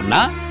காரணம் இல்லைன்னு சொன்னா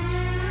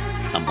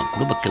நம்ம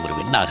குடும்பக்கு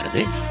என்ன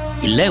ஆகிறது?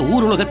 இல்ல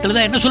ஊர் உலகத்துல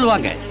தான் என்ன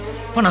சொல்லுவாங்க?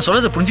 நான்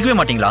சொல்றதை புரிஞ்சுக்கவே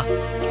மாட்டீங்களா?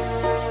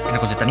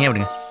 என்ன கொஞ்சம் தனியா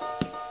விடுங்க.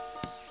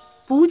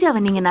 பூஜாவை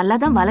நீங்க நல்லா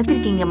தான்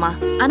வளர்த்திருக்கீங்கம்மா.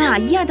 ஆனா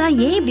ஐயா தான்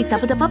ஏன் இப்படி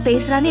தப்பு தப்பா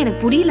பேசுறான்னு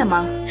எனக்கு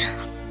புரியலம்மா.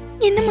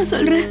 என்னம்மா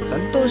சொல்ற?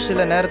 சந்தோஷ்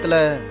சில நேரத்துல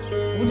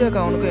பூஜாக்கு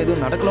அவனுக்கும்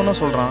எதுவும் நடக்கலன்னு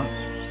சொல்றான்.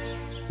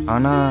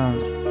 ஆனா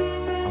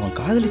அவன்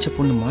காதலிச்ச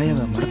பொண்ணு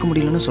மாயாவை மறக்க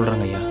முடியலன்னு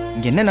சொல்றாங்க ஐயா.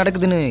 இங்க என்ன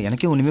நடக்குதுன்னு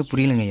எனக்கே ஒண்ணுமே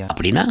புரியலங்க ஐயா.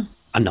 அப்படின்னா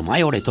அந்த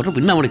மாயாவோட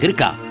தொடர்பு இன்னும் அவனுக்கு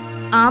இருக்கா?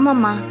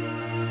 ஆமாம்மா,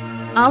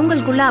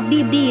 அவங்களுக்குள்ள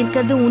அப்படி இப்படி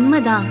இருக்கிறது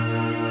உண்மைதான்.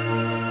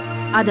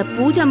 அத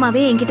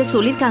பூஜாமாவே என்கிட்ட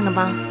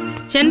சொல்லிருக்காங்கம்மா.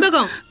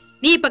 செண்பகம்,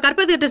 நீ இப்ப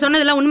கற்பகத்திட்ட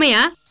சொன்னதெல்லாம்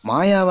உண்மையா?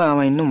 மாயாவை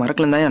அவன் இன்னும்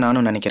மறக்கலன்னு தான்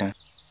நானும் நினைக்கிறேன்.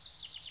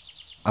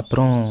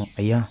 அப்புறம்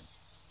ஐயா,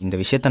 இந்த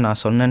விஷயத்த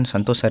நான் சொன்னேன்னு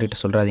சந்தோஷ் சார்கிட்ட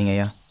சொல்றாதீங்க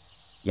ஐயா.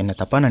 என்ன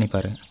தப்பா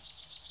நினைப்பாரு.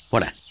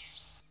 போட.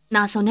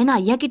 நான் சொன்னேன்னு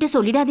ஐயா கிட்ட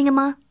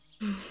சொல்லிடாதீங்கம்மா.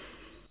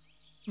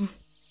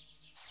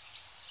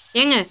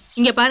 ஏங்க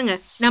இங்க பாருங்க,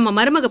 நம்ம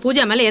மருமக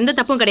பூஜா மேல எந்த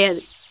தப்பும் கிடையாது.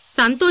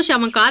 சந்தோஷ்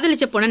அவன்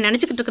காதலிச்ச பொண்ணை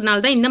நினைச்சுக்கிட்டு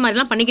இருக்கறனால தான் இந்த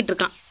மாதிரிலாம் பண்ணிக்கிட்டு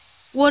இருக்கான்.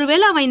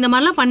 ஒருவேளை அவன் இந்த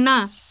மாதிரிலாம் பண்ணா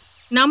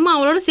நம்ம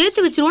அவளோட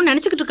சேர்த்து வச்சிருவோம்னு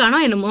நினைச்சுக்கிட்டு இருக்கானோ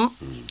என்னமோ.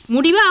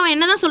 முடிவே அவன்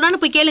என்னதான் சொல்றான்னு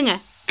போய் கேளுங்க.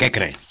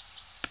 கேக்குறேன்.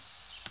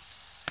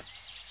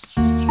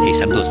 ஏய்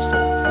சந்தோஷ்,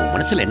 உன்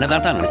மனசுல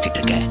என்னதான்டா நினைச்சிட்டு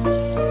இருக்க?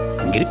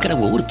 இங்க இருக்கிற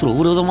ஒவ்வொருத்தரும்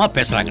ஒவ்வொரு விதமா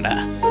பேசுறாங்கடா.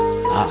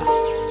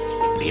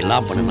 இப்படி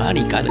எல்லாம் பண்ணுனா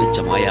நீ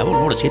காதலிச்ச மாயாவை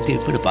உன்னோட சேர்த்து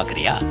இருப்பேன்னு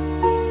பாக்குறியா?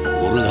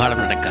 ஒரு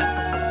காலம் நடக்காது.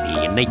 நீ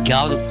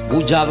என்னைக்காவது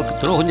பூஜாவுக்கு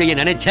துரோகம் செய்ய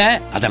நினைச்ச,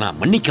 அதை நான்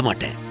மன்னிக்க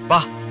மாட்டேன். பா,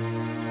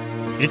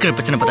 இருக்கிற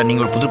பிரச்சனை பார்த்தா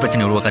நீங்க ஒரு புது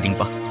பிரச்சனை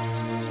உருவாக்காதீங்கப்பா.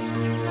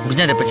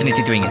 முடிஞ்சா இந்த பிரச்சனை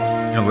தீர்த்து வைங்க.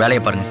 எனக்கு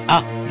வேலையை பாருங்க.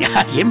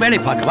 என்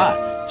வேலையை பார்க்கவா?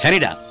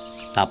 சரிடா,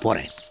 நான்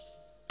போறேன்.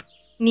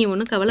 நீ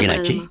ஒன்னும்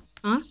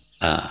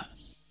கவலைப்படாதம்மா.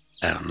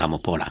 நாம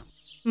போலாம்.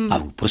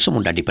 அவங்க புருஷ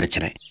முண்டாட்டி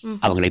பிரச்சனை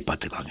அவங்களே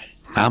பார்த்துக்குவாங்க.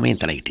 நாம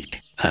ஏன் தலையிட்டுக்கிட்டு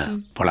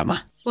போலாமா?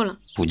 போலாம்.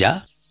 பூஜா,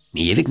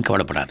 நீ எதுக்கும்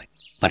கவலைப்படாத.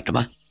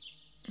 வரட்டுமா?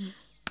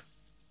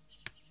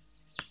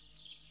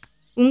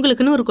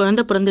 உங்களுக்குன்னு ஒரு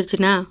குழந்தை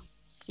பிறந்துருச்சுன்னா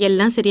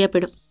எல்லாம் சரியா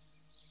போயிடும்.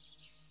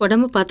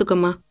 உடம்பு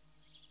பார்த்துக்கோம்மா.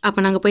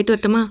 அப்போ நாங்கள் போயிட்டு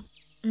வரட்டுமா?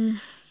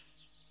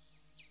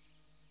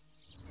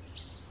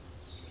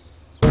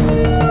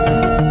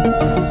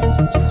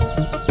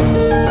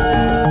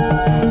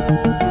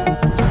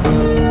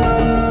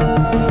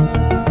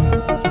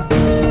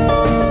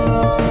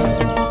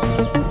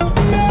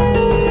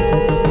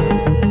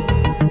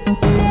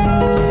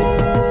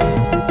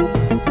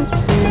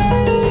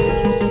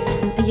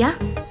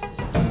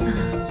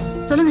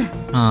 சொல்லுங்க.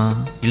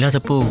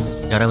 இல்லாதப்போ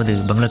யாராவது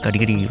பங்களாக்கு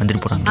அடிக்கடி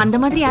வந்துட்டு போறாங்க? அந்த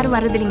மாதிரி யாரும்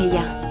வர்றது இல்லைங்க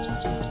ஐயா.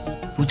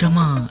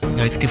 பூஜாமா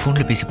யார்கிட்ட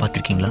ஃபோன்ல பேசி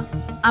பார்த்துருக்கீங்களா?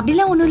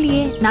 அப்படிலாம் ஒன்றும்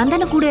இல்லையே, நான்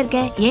தானே கூட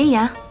இருக்கேன்.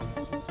 ஏன்யா?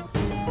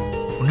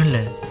 ஒன்றும்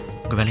இல்லை,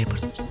 உங்கள் வேலையை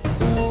பாரு.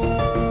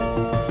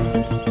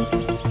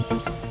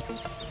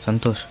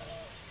 சந்தோஷ்,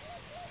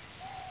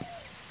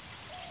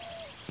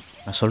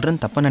 நான்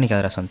சொல்கிறேன்னு தப்பாக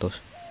நினைக்காதடா சந்தோஷ்.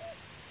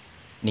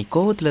 நீ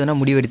கோவத்தில்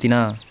எதனா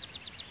முடிவெடுத்தினா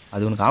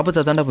அது உனக்கு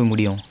ஆபத்தாக தாண்டா போய்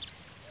முடியும்.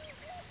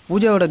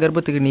 பூஜாவோட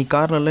கர்ப்பத்துக்கு நீ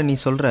காரணம் இல்லை நீ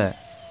சொல்கிற,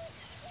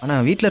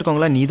 ஆனால் வீட்டில்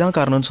இருக்கவங்களாம் நீ தான்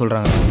காரணம்னு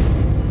சொல்கிறாங்க.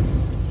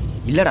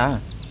 இல்லைடா,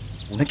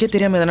 உனக்கே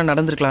தெரியாமல் எதனா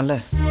நடந்திருக்கலாம்ல.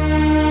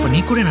 இப்போ நீ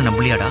கூட என்ன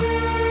நம்பலையாடா?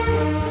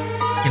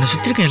 என்னை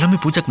சுற்றி இருக்க எல்லாமே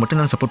பூஜாக்கு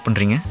மட்டும்தான் சப்போர்ட்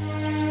பண்ணுறீங்க.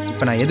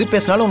 இப்போ நான் எது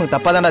பேசினாலும் உனக்கு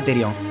தப்பாக தான்டா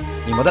தெரியும்.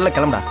 நீ முதல்ல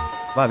கிளம்புடா,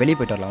 வா வெளியே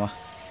போய்ட்டு வரலாம். வா.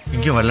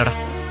 எங்கேயும் வரலடா.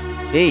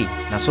 ஏய்,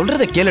 நான்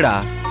சொல்கிறத கேளுடா.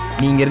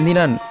 நீ இங்கே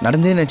இருந்தீங்கன்னா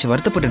நடந்தே நினச்சி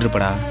வருத்தப்பட்டு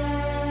இருப்படா.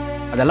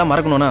 அதெல்லாம்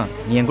மறக்கணும்னா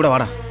நீ என் கூட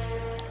வாடா.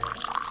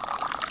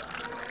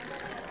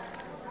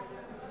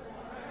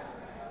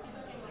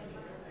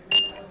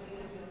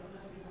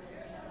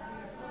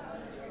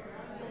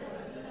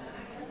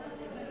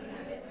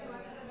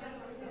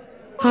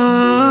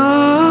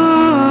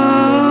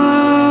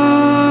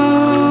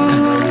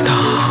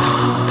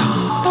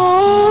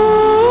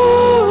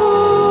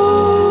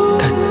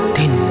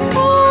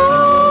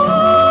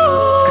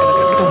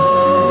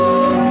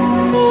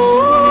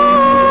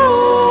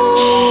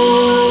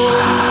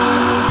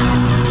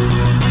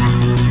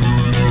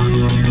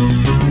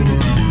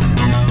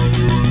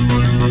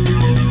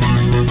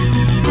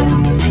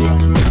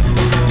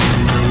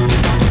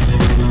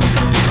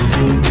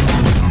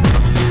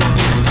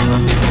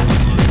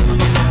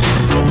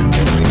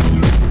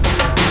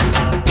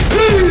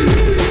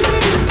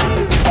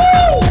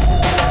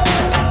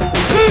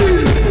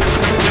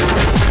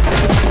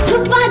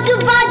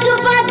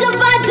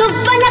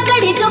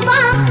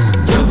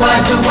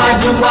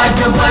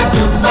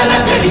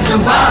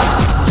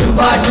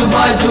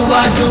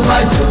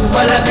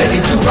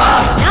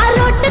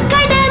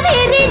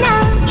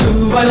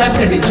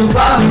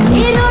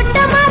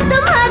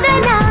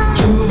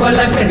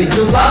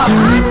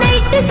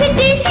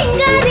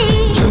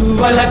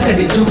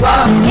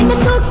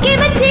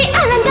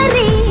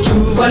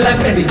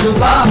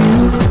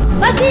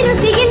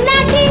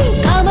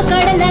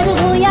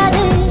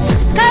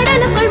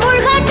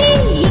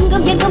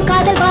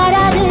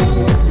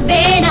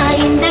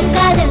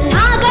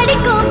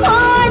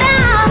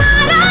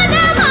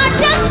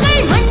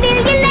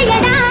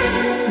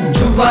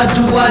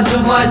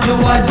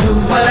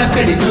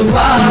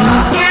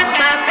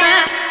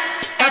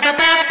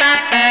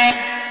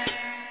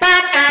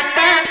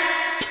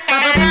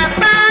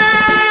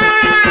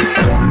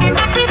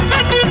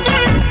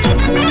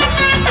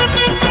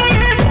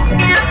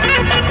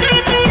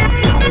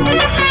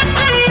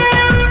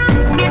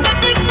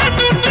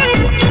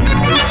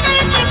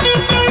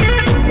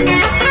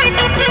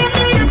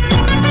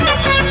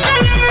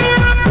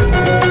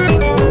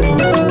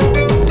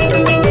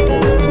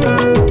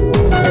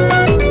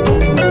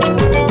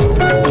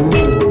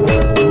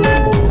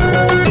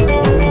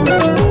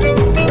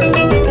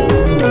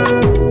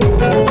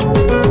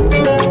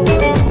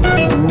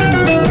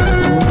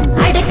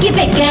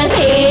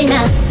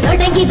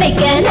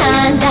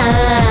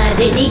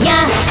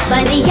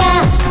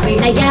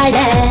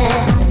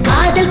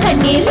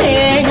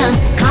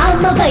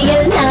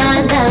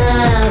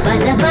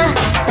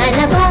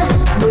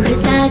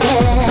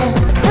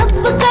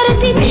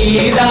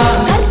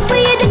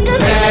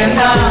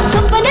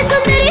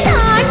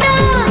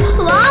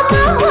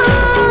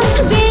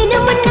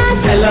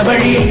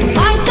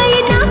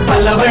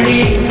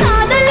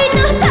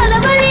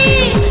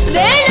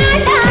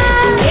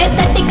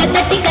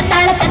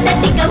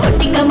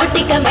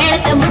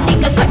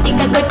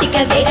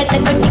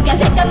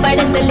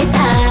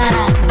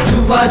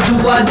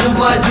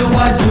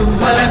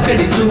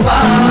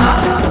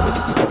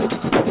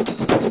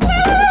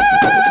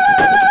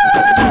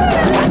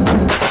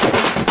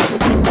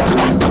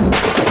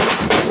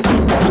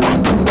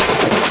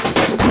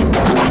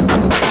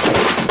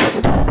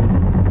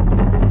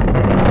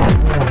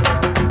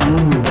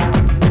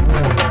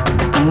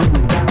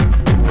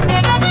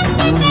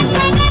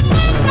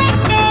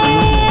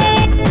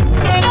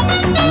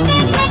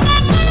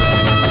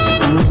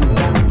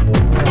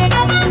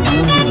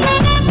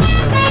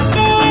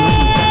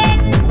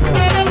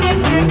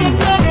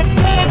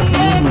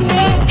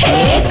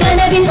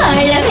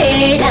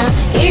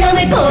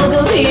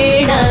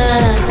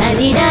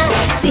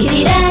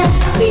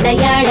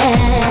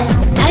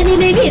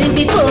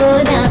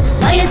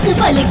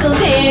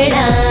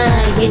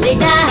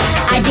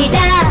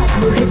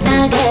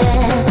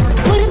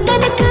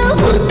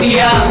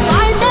 பாத்தியா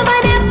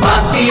வாழ்ந்தவன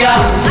பாத்தியா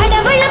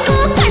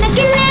கடவுளுக்கும்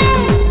கணக்கில்ல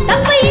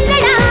தப்பு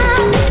இல்லடா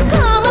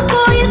காம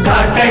கோயில்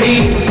காட்டடி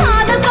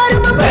காதல்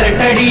கருமம்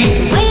விரட்டடி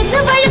வயசு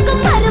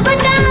வழுக்கும்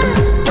பருவண்டா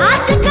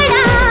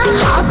ஆத்துக்கடா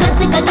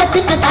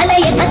கத்துக்க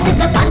கலைய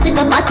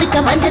கத்துக்க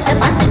பாத்துக்க மஞ்சத்தை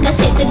பாத்துக்க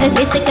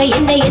சேர்த்துக்க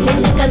எண்ணெய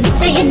சேர்த்துக்க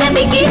மிச்சம் என்ன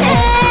வைக்கிற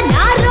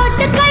நான்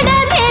ரோட்டு கடை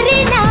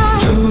மேறினா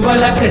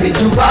சுவலக்கடி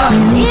சுவா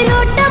நீ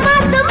ரோட்ட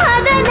மாத்து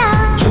மதனா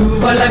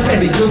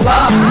சுவலக்கடி சுவா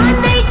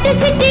நைட்டு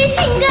சிட்டி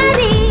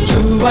சிங்காரி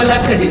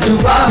சுவலக்கடி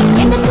சுவா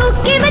என்ன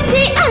தூக்கி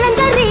வச்சு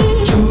அலங்காரி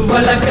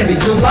சுவலக்கடி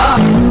சுவா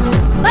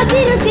பசி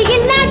ருசி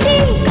இல்லாட்டி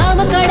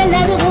காம கடல்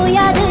அது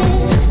ஓயாது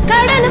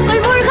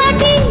கடலுக்குள்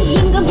மூழ்காட்டி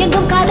இங்கும்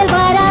எங்கும் காதல்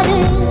வாராது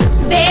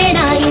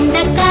வேணா இந்த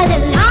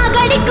காதல்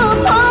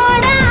சாகடிக்கும்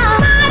போடா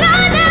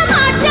மாறாத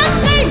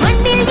மாற்றங்கள்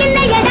மண்ணில்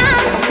இல்லையடா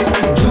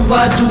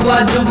சுவா சுவா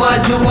சுவா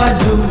சுவா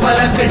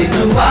சுவலக்கடி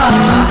சுவா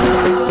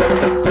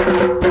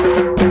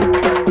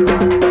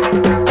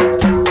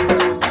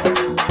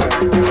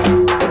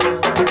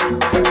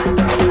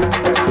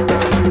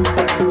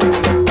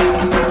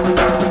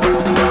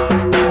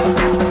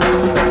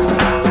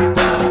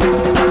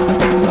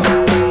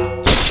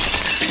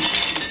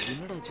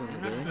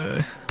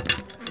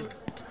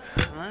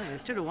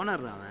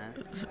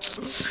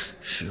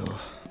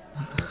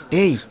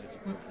டேய்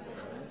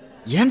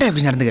ஏன்டா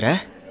இப்படி நடந்துக்கிற?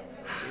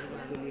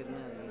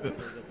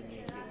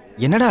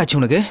 என்னடா ஆச்சு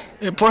உனக்கு?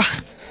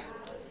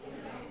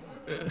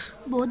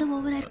 போதை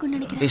ஓவரா இருக்கும்னு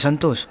நினைக்கிறேன். டேய்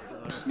சந்தோஷ்,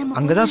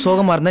 அங்கதான்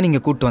சோகமா இருந்தா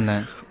நீங்க கூட்டு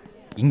வந்தேன்,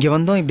 இங்க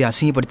வந்தோம் இப்படி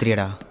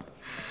அசிங்கப்படுத்துறியடா.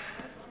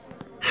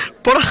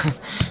 போடா,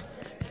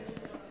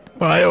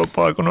 மாயாவை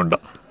பார்க்கணும்டா.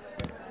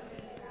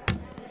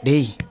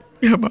 டேய்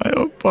என்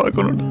மாயாவை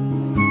பார்க்கணும்டா,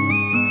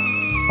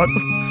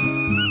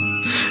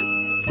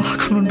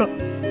 பார்க்கணும்டா.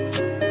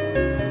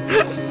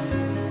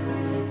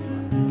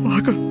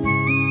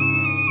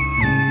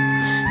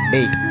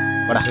 டேய்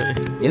வாடா,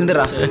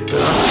 எழுந்துடா.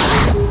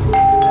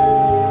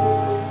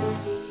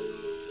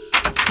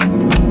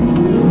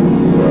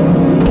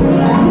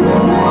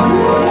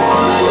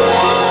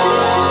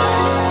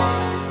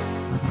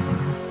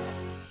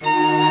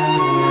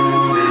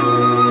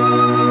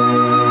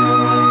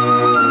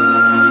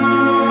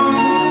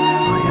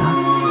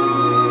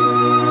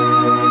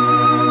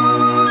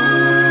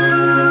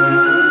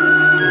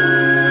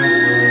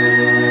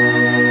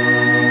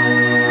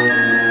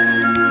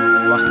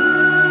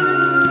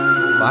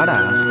 வாடா.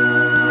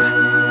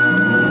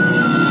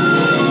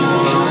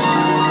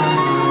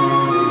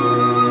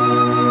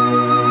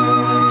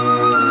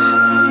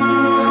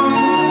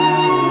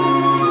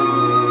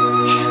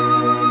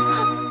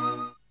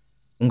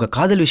 உங்க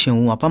காதல் விஷயம்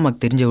உன் அப்பா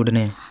அம்மாக்கு தெரிஞ்ச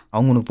உடனே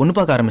அவங்க உனக்கு பொண்ணு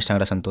பார்க்க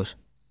ஆரம்பிச்சிட்டாங்கடா சந்தோஷ்.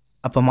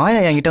 அப்போ மாயா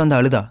என்கிட்ட வந்து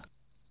அழுதா.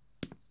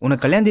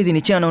 உனக்கு கல்யாண தேதி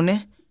நிச்சயம் ஆனவுடனே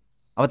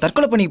அவள்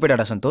தற்கொலை பண்ணிக்கு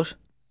போயிட்டாடா சந்தோஷ்.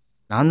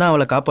 நான் தான்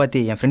அவளை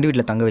காப்பாற்றி என் ஃப்ரெண்டு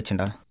வீட்டில் தங்க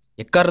வச்சேன்டா.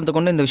 எக்காரணத்தை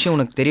கொண்டு இந்த விஷயம்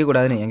உனக்கு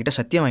தெரியக்கூடாதுன்னு என்கிட்ட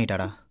சத்தியம்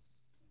வாங்கிட்டாடா.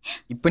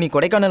 இப்போ நீ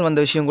கொடைக்கானல் வந்த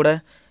விஷயம் கூட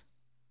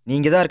நீ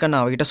இங்கே தான் இருக்கான்னு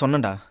அவகிட்ட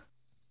சொன்னடா.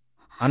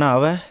 ஆனால்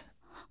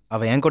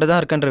அவள் என் கூட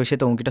தான் இருக்கான்ற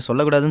விஷயத்த உங்ககிட்ட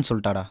சொல்லக்கூடாதுன்னு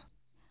சொல்லிட்டாடா.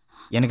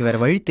 எனக்கு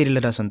வேறு வழி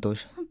தெரியலடா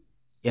சந்தோஷ்,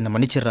 என்னை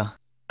மன்னிச்சிடுறா.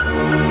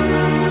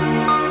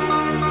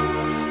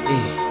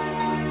 ஏய்,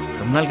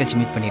 ரொம்ப நாள் கழிச்சு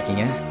மீட்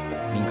பண்ணியிருக்கீங்க,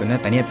 நீங்கள்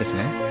கொஞ்சம் தனியாக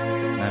பேசுங்க,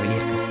 நான் வெளியே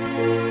இருக்கேன்.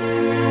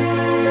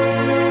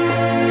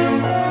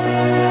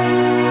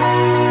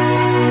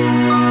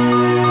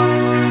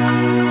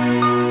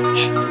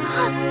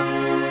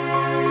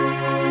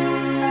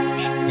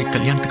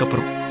 கல்யாணத்துக்கு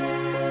அப்புறம்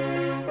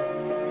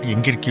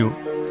எங்க இருக்கியோ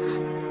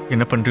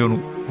என்ன பண்றியோன்னு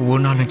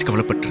ஒவ்வொரு நாள் நினைச்சு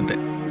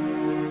கவலைப்பட்டிருந்தேன்.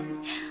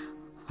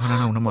 ஆனா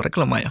நான் உன்னை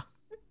மறக்கல மாயா.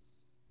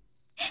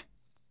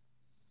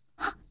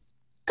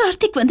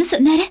 கார்த்திக் வந்து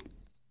சொன்னாரு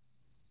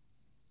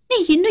நீ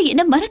இன்னும்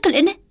என்ன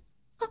மறக்கலன்னு.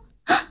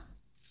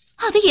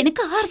 அது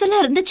எனக்கு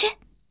ஆறுதலா இருந்துச்சு.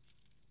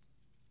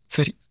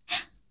 சரி,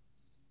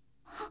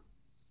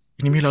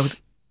 இனிமேலாவது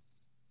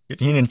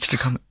என்னையே நினைச்சிட்டு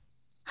இருக்காம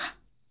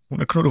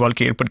உனக்குன்னு ஒரு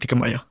வாழ்க்கையை ஏற்படுத்திக்க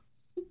மாயா.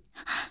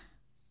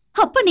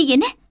 அப்ப நீ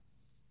என்ன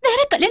வேற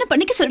கல்யாணம்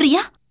பண்ணிக்க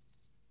சொல்றியா?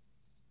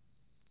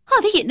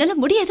 அது என்னால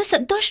முடியாத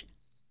சந்தோஷ்.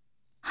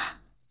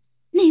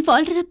 நீ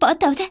வாழ்றத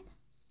பார்த்தாவது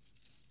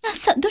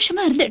நான்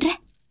சந்தோஷமா இருந்துடுறேன்.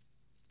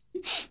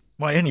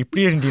 மாயா, நீ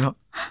இப்படியே இருந்தீனா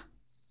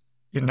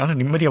என்னால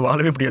நிம்மதியா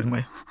வாழவே முடியாது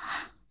மாயா.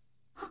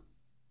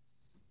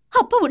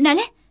 அப்ப உன்னால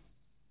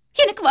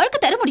எனக்கு வாழ்க்கை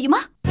தர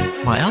முடியுமா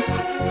மாயா?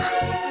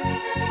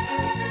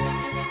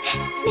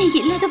 நீ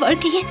இல்லாத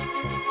வாழ்க்கைய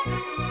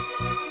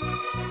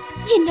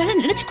என்னால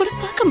நினைச்சு கூட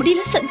பார்க்க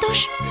முடியல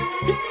சந்தோஷ்.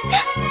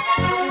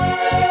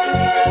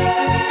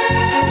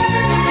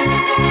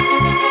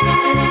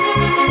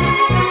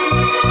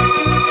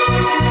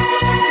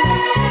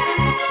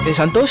 ஏய்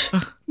சந்தோஷ்,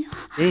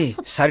 ஏய்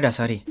சாரிடா,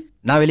 சாரி,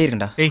 நான் வெளியே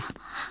இருக்கேன்டா. ஏய்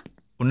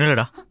ஒன்றும்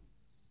இல்லைடா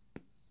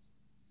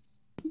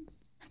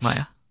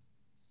மாயா,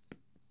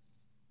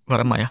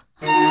 வர மாயா.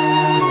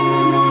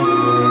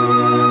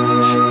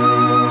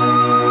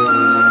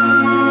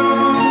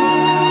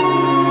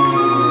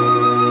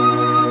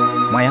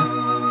 மாயா,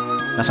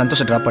 நான்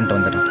சந்தோஷம் ட்ராப் பண்ணிட்டு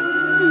வந்துடுறேன்.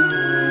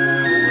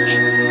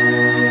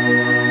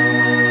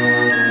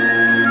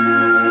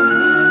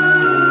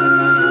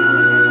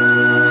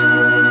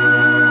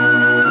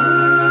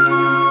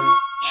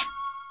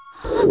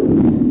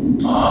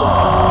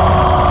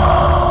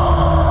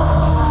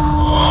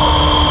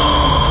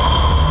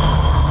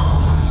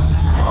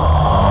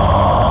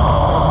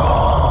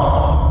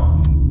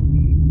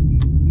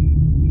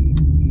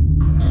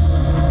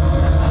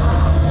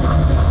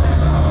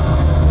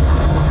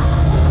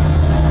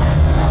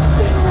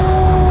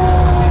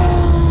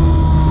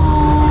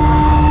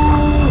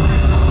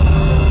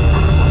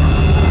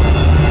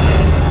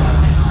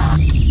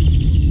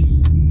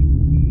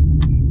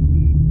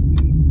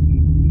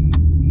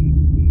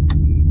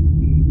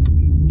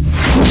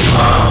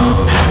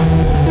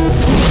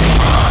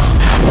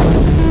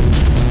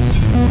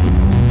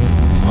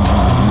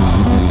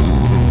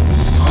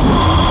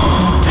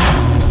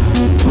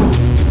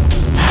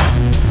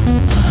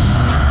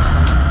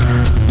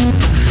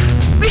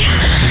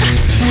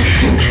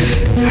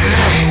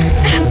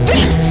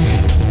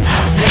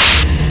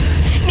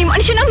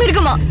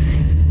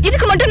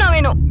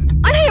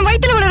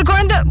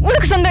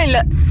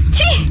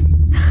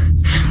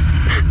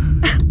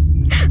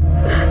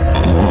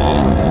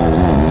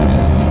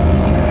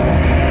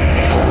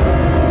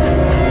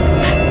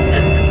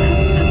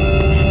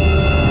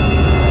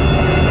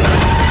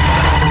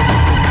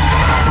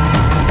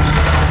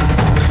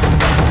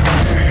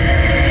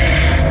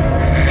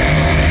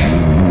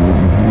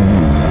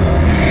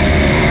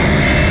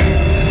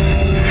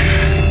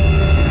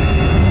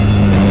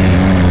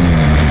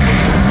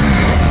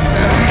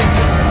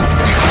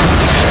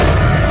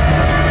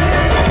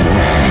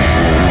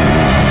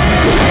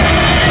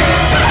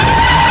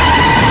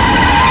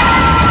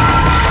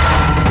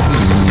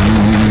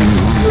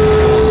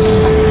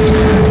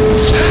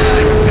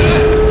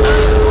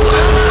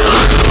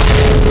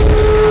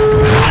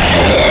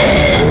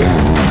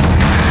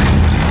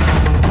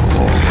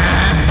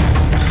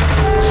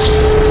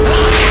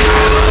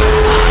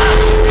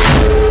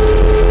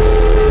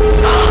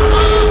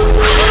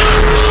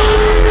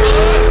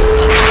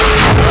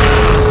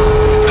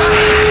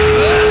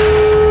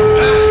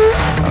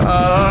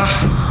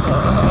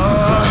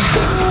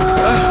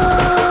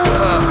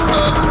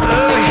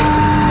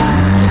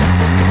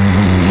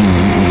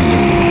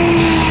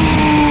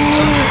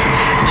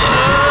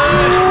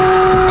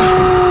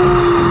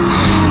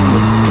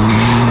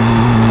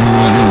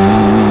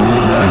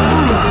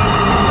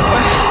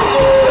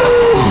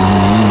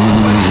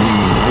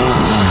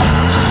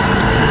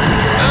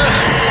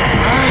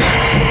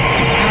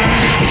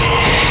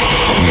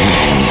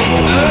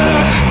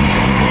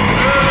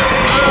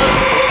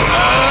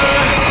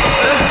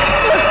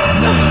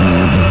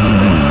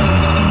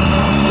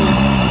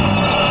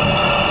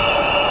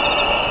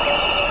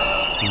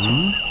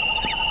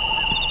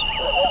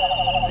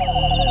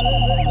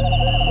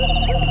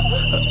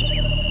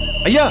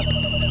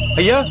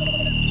 ஐயா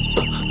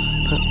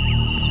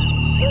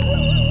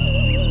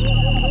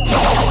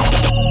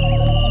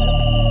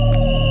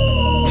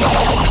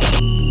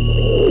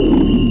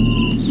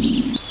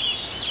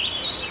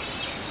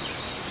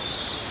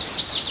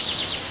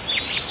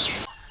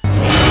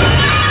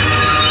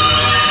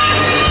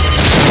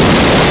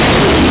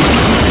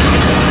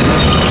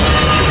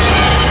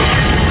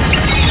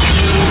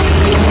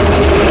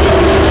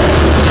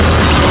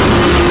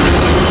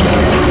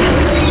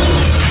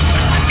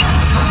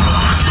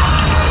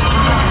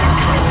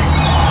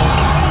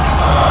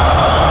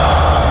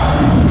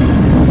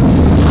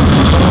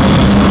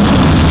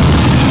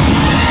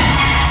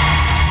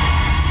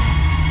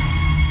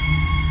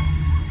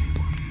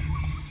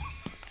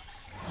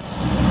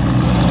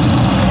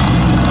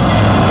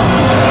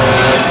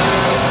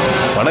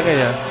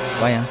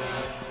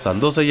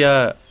சந்தோஷ் ஐயா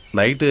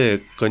நைட்டு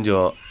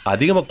கொஞ்சம்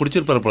அதிகமாக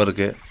குடிச்சிருப்பார் போல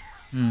இருக்கு.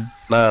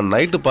 நான்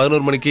நைட்டு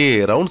 11 மணிக்கு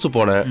ரவுண்ட்ஸு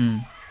போனேன்.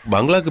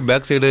 பங்களாக்கு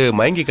பேக் சைடு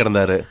மயங்கி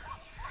கிடந்தாரு.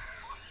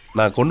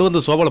 நான் கொண்டு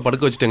வந்து சோபாவில்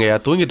படுக்க வச்சுட்டேங்கய்யா.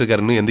 தூங்கிட்டு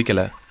இருக்காரு, இன்னும்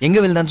எந்திக்கல.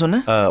 எங்கே விழுந்தான்னு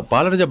சொன்ன?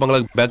 பாலடைஞ்சா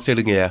பங்களாக்கு பேக்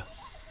சைடுங்கய்யா.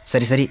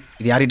 சரி சரி,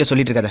 இது யார்கிட்ட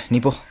சொல்லிட்டு இருக்காத, நீ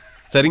போ.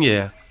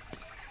 சரிங்கய்யா.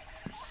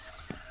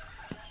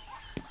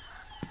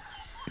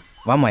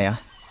 வாமாயா.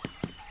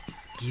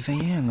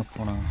 இவன் ஏன் அங்கே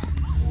போனான்?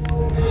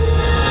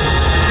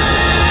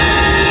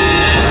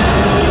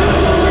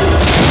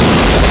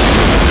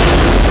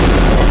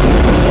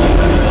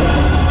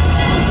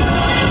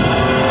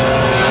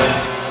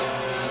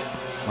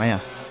 மாயா,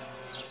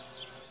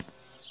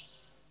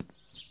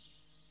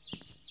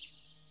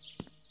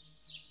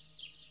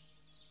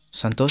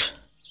 சந்தோஷ்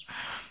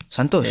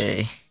சந்தோஷ்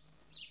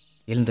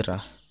எழுந்துடுறா.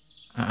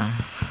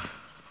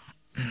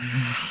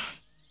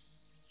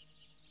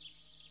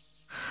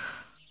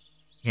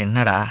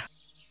 என்னடா?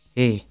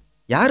 ஏய்,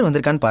 யார்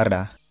வந்திருக்கான்னு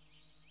பாருடா.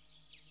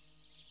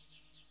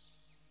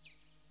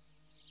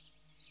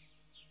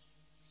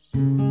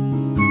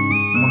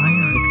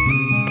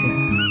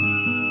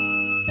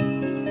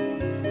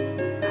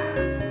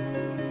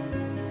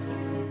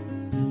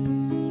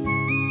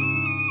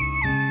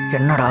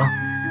 என்னடா?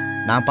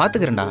 நான்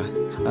பாத்துக்கிறேன்டா.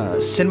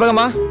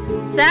 செண்பகம்மா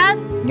சார்,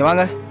 இங்க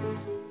வாங்க.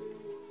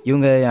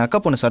 இவங்க என் அக்கா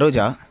பொண்ணு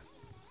சரோஜா.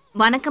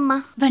 வணக்கம்மா.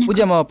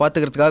 பூஜா அம்மாவை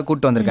பாத்துக்கிறதுக்காக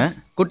கூட்டு வந்திருக்கேன்.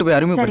 கூட்டு போய்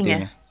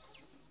அறிமுகப்படுத்திங்க.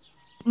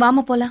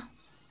 வாமா போலாம்.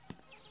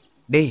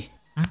 டேய்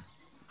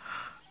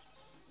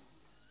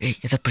ஏய்,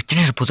 ஏதோ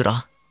பிரச்சனை இருப்பதுடா.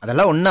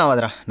 அதெல்லாம் ஒன்றும்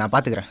ஆகாதுடா, நான்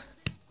பாத்துக்கிறேன்.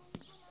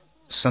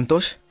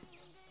 சந்தோஷ்,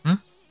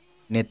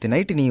 நேற்று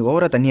நைட்டு நீ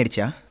ஓவரா தண்ணி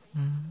அடிச்சியா?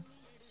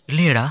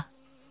 இல்லையடா.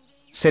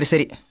 சரி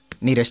சரி,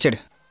 நீ ரெஸ்ட் எடு.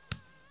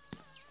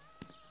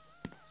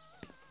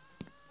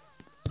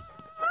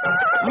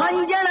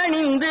 மஞ்சள்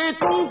அணிந்து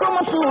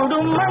குங்குமம்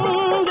சூடும்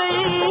மங்கை,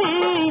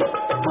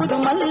 புது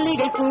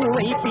மல்லிகை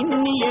பூவை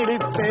பின்னி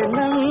எடுத்த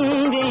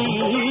நங்கை.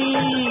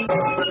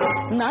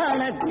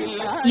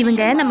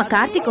 இவங்க நம்ம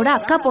கார்த்திகோட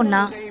அக்கா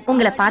பொண்ணா,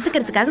 உங்களை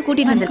பாத்துக்கிறதுக்காக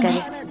கூட்டிட்டு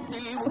வந்திருக்காரு.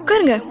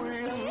 உட்காருங்க.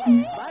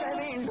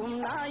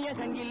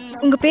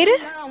 உங்க பேரு?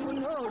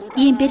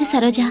 என் பேரு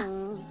சரோஜா.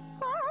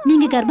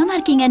 நீங்க கர்ப்பமா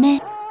இருக்கீங்கன்னு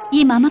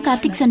என் மாமா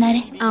கார்த்திக்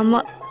சொன்னாரு.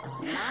 ஆமா.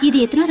 இது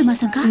எத்தனாவது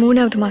மாசம்க்கா?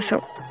 3வது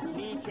மாசம்.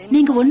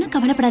 நீங்க ஒண்ணும்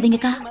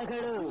கவலைப்படாதீங்கக்கா.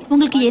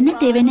 உங்களுக்கு என்ன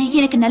தேவைன்னு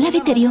எனக்கு நல்லாவே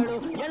தெரியும்.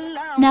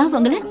 நான்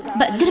உங்களை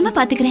பத்திரமா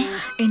பாத்துக்கிறேன்.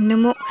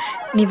 என்னமோ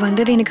நீ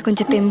வந்தது எனக்கு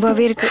கொஞ்சம்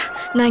தெம்பாவே இருக்கு.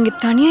 நான் இங்க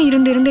தனியா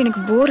இருந்து இருந்து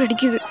எனக்கு போர்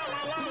அடிக்குது.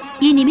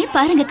 இனிமே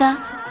பாருங்கக்கா,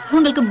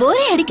 உங்களுக்கு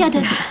போரே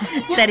அடிக்காது.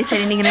 சரி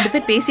சரி, நீங்க 2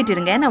 பேர் பேசிட்டு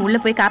இருங்க, நான் உள்ள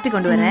போய் காப்பி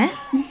கொண்டு வரேன்.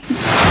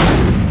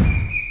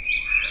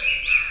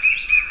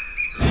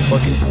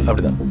 ஓகே,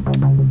 அப்படிதான்.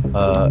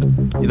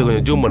 இது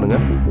கொஞ்சம் ஜூம் பண்ணுங்க.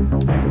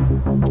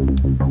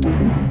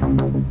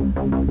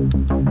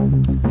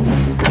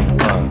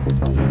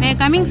 May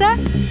coming sir.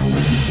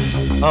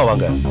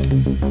 வாங்க.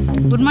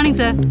 Good morning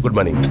sir. Good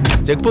morning.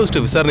 Check post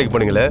விசாரணைக்கு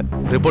போனீங்களே,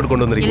 ரிப்போர்ட்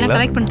கொண்டு வந்திருக்கீங்களா? எல்லாம்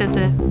கரெக்ட் பண்ணிட்டேன்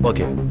சார்.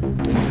 ஓகே,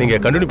 நீங்க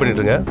கண்டினியூ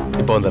பண்ணிட்டு இருங்க,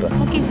 இப்போ வந்துடுறேன்.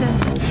 Okay sir.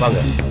 வாங்க.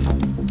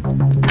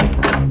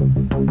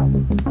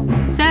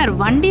 சார்,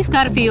 வண்டி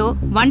ஸ்கார்பியோ,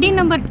 வண்டி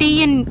நம்பர்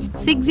TN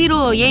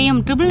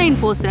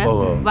 60AM994 சார்.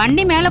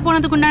 வண்டி மேல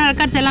போனதுக்கு உண்டான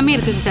ரெக்கார்ட்ஸ் எல்லாமே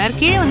இருக்குங்க சார்.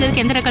 கீழே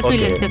வந்ததுக்கு எந்த ரெக்கார்ட்ஸும்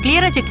இல்லைங்க சார்.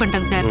 கிளியரா செக்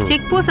பண்ணிட்டாங்க sir.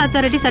 Check post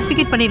authority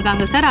certificate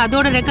பண்ணிருக்காங்க சார்.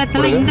 அதோட ரெக்கார்ட்ஸ்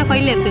எல்லாம் இந்த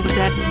ஃபைல்ல இருக்குங்க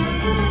சார்.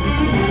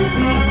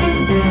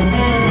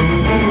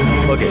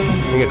 ஓகே,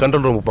 நீங்க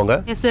கண்ட்ரோல் ரூமுக்கு போங்க.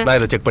 நான்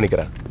இதை செக்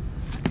பண்ணிக்கிறேன்.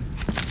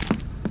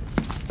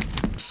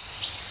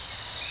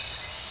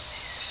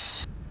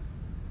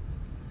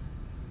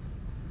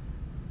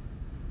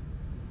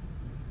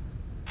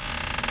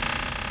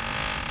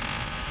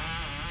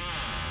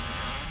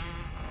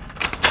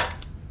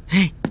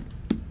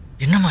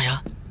 என்ன மாயா?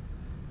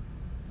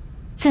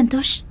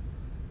 சந்தோஷ்,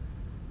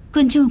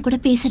 கொஞ்சம் உன் கூட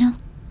பேசணும்.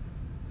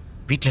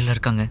 வீட்டில் எல்லாம்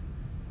இருக்காங்க,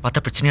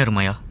 பார்த்தா பிரச்சனையா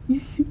இருமாயா?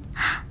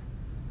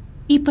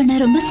 இப்ப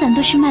நான் ரொம்ப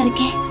சந்தோஷமா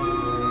இருக்கேன்.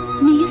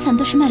 நீயும்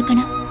சந்தோஷமா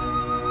இருக்கணும்.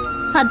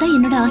 அதான்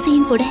என்னோட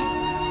ஆசையும் கூட.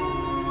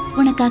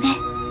 உனக்காக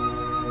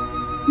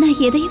நான்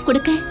எதையும்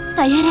கொடுக்க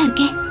தயாரா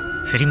இருக்கேன்.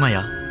 சரி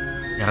மாயா,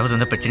 யாராவது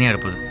வந்தா பிரச்சனையா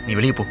இருப்பது, நீ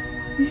வெளியே போ.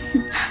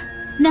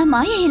 நான்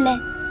மாயா இல்ல,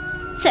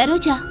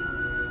 சரோஜா.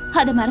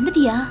 அதை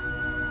மறந்துட்டியா?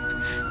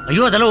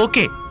 ஐயோ, அதெல்லாம்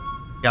ஓகே.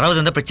 யாராவது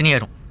வந்தா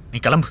பிரச்சனையாயிரும், நீ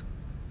கிளம்பு.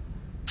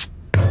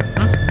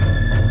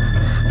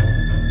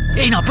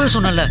 நான் அப்பவே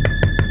சொன்னேன்ல,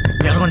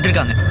 யாரும்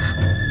வந்திருக்காங்க.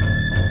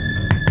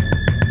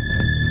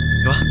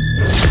 வா.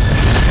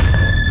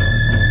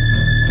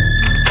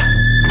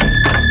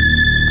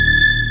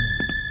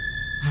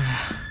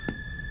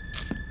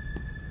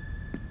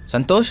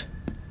 சந்தோஷ்,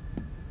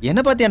 என்ன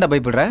பார்த்து ஏன்டா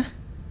பயப்படுற?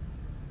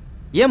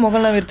 ஏன்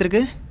முகம்லாம்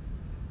வெறுத்திருக்கு?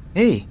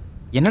 ஏய்,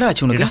 என்னடா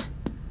ஆச்சு உனக்கு?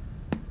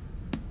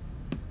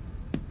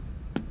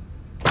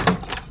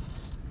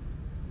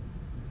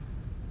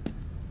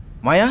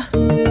 மாயா,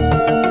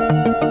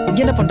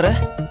 இங்க என்ன பண்ற?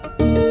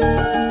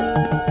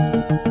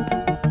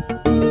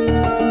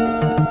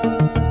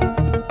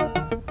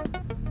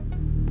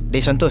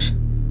 டேய் சந்தோஷ்,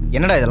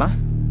 என்னடா இதெல்லாம்?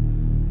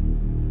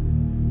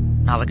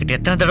 நான் அவகிட்ட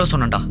எத்தனை தடவை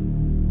சொன்னேன்டா,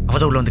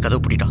 அவதான் உள்ள வந்து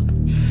கதவு பூட்டிட்டா.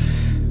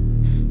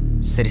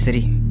 சரி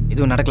சரி,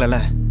 எதுவும் நடக்கலல்ல?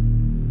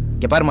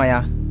 இங்க பாரு மாயா,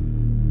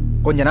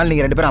 கொஞ்ச நாள்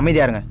நீங்க 2 பேரும்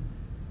அமைதியா இருங்க.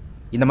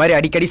 இந்த மாதிரி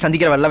அடிக்கடி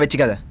சந்திக்கிற வேலை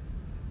வச்சுக்காத.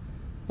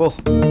 போ.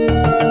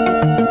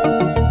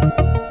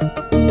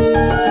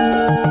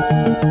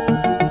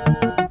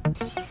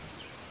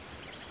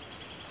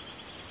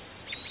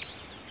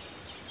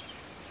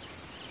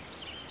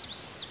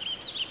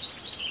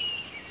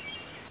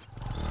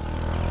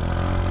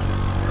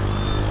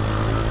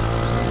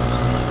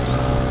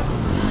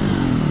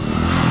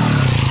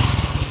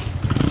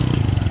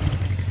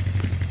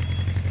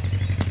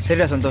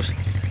 சரிடா சந்தோஷ்,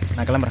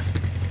 நான் கிளம்புறேன்.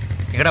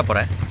 எங்கடா போற?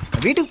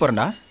 வீட்டுக்கு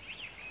போறேன்டா.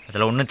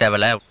 அதில் ஒன்றும்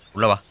தேவையில்ல,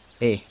 உள்ளவா.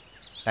 ஏய்,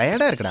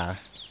 டயர்டா இருக்குடா,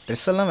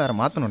 ட்ரெஸ் எல்லாம் வேற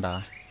மாற்றணும்டா.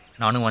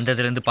 நானும்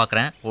வந்ததுலேருந்து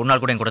பார்க்குறேன், ஒரு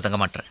நாள் கூட என் கூட தங்க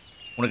மாட்டேன்.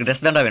 உனக்கு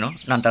ட்ரெஸ் தான்டா வேணும்,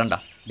 நான் தரேன்டா.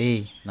 டேய்,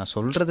 நான்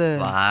சொல்றது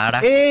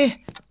வாடா. ஏய்,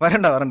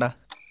 வரேன்டா வரேன்டா.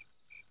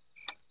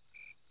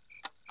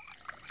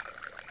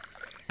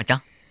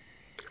 மச்சான்,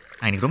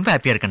 நான் இன்னைக்கு ரொம்ப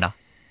ஹாப்பியாக இருக்கேன்டா.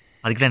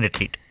 அதுக்கு தான் இந்த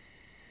ட்ரீட்.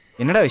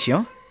 என்னடா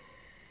விஷயம்?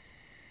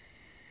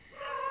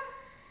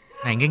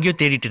 நான் எங்கெங்கேயோ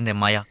தேடிட்டு இருந்தேன்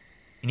மாயா,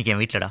 இன்னைக்கு என்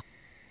வீட்டிலடா.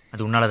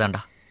 அது உன்னால தான்டா.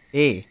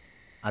 ஏய்,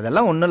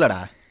 அதெல்லாம் ஒன்றும் இல்லைடா,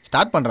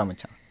 ஸ்டார்ட் பண்ணுறான்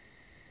மச்சான்.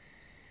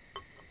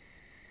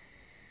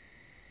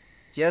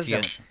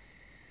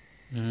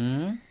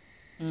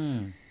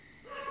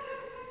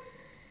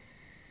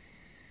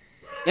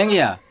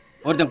 ஏங்கய்யா,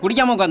 ஒருத்தன்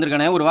குடிக்காம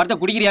உட்காந்துருக்கானே, ஒரு வார்த்தை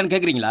குடிக்கிறியான்னு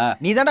கேட்குறீங்களா?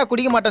 நீ தான்டா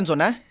குடிக்க மாட்டேன்னு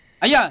சொன்ன.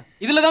 ஐயா,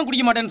 இதில் தான்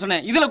குடிக்க மாட்டேன்னு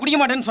சொன்னேன், இதில் குடிக்க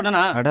மாட்டேன்னு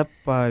சொன்னேனா?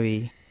 அடப்பாவி.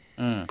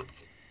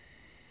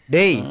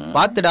 டேய்,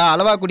 பார்த்துடா,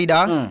 அளவா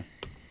குடிடா.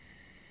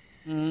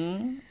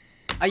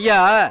 ஐயா,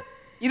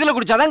 இதில்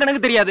குடிச்சாதான்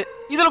கணக்கு தெரியாது,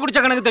 இதில்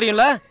குடிச்சா கணக்கு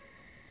தெரியும்ல.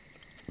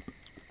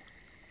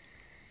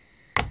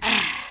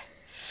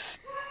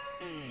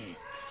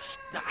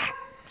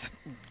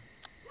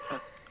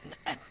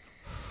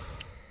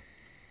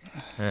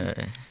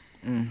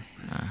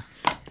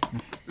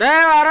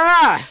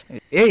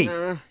 ஏய்,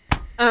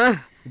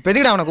 இப்போ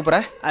எதுக்குடா அவனை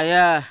கூப்பிட்ற?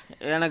 ஐயா,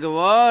 எனக்கு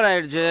ஓவர்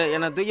ஆயிடுச்சு,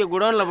 என்னை தூக்கி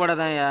குடோன்ல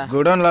போடாதான். ஐயா,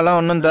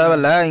 குடோன்லலாம் ஒன்றும்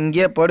தேவையில்ல,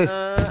 இங்கேயே போடு.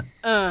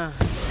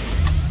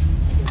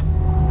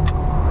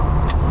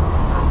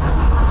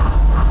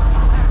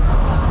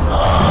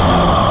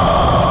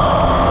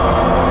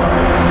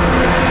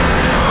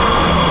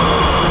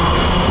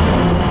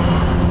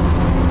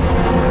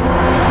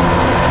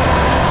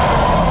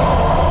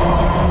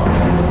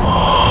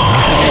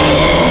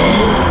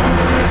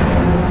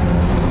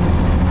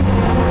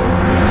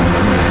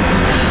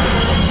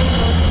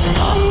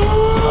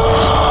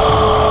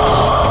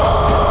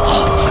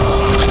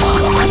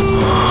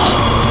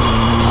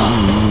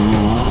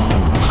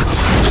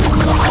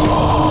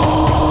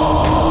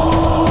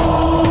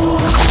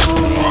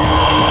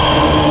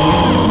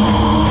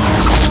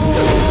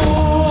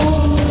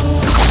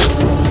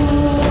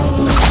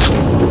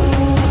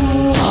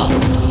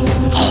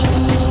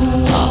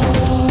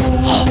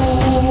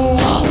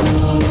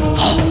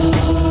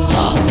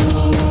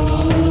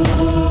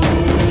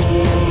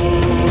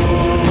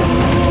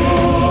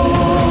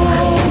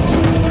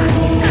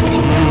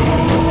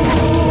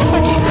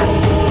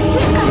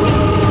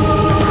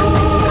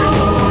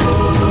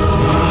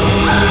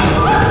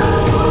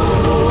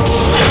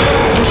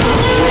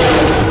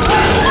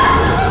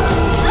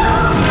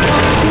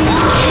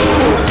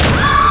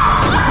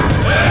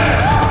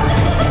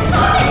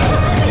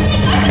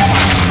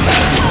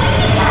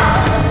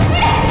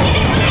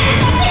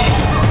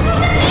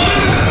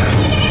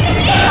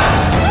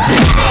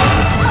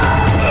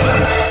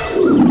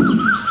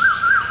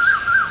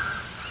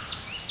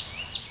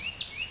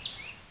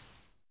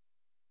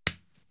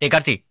 டேய்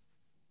கார்த்தி,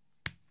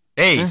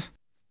 டேய்.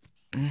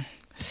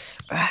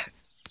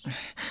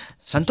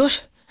 சந்தோஷ்,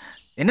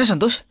 என்ன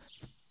சந்தோஷ்?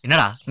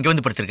 என்னடா இங்கே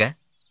வந்து படுத்திருக்க?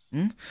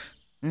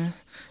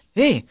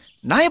 ஏய்,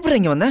 நான் எப்படி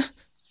இங்கே வந்தேன்?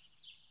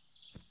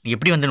 நீ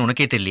எப்படி வந்தேன்னு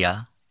உனக்கே தெரியலையா?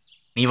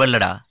 நீ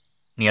வரலடா,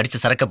 நீ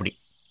அடிச்ச சரக்கு அப்படி.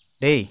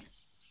 டேய்,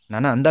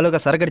 நான் அந்த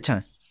அளவுக்கு சரக்கு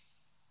அடித்தேன்.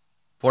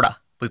 போடா,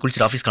 போய்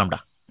குளிச்சுட்டு ஆஃபீஸ்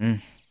கிளம்புடா.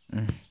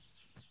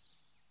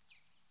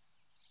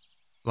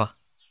 வா,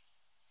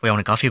 போய்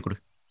அவனுக்கு காஃபியை கொடு,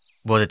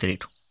 போதை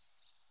தெரியட்டும்.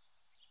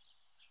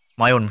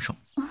 மாயா, ஒரு நிமிஷம்.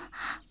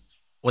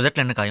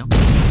 உதட்டில் என்ன காயம்?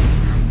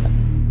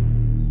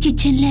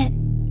 கிச்சன்ல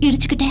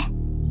இடிச்சுக்கிட்டேன்.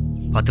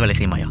 பார்த்து வேலை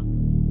செய் மாயா.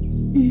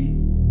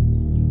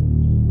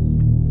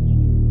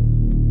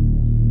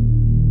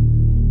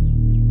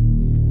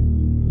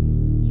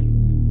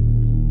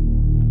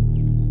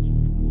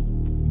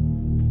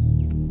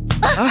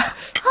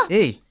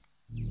 ஏய்,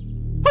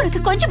 உனக்கு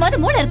கொஞ்சமாவது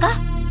மூளை இருக்கா?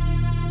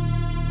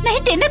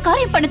 நைட் என்ன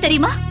காரியம் பண்ண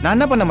தெரியுமா? நான்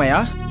என்ன பண்ண மாயா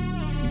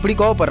இப்படி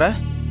கோவப்படுற?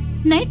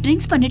 நைட்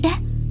ட்ரிங்க்ஸ் பண்ணிட்டேன்.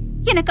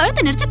 என்ன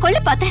கழுத்து நெரிச்சு கொல்ல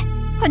பார்த்தேன்.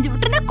 கொஞ்சம்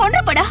விட்டுருந்தா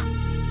கொன்றப்படா.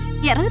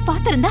 யாராவது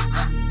பார்த்திருந்தா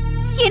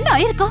என்ன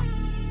ஆயிருக்கும்?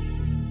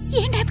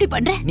 ஏன்டா இப்படி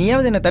பண்ற?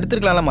 நீயாவது என்ன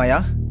தடுத்துருக்கலாம்ல மாயா.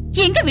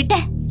 எங்க விட்ட?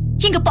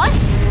 இங்க பார்.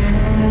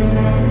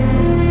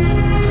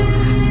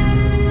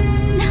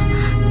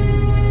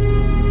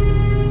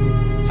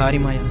 சாரி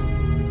மாயா,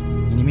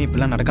 இனிமே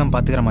இப்பெல்லாம் நடக்காம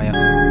பாத்துக்கிற மாயா.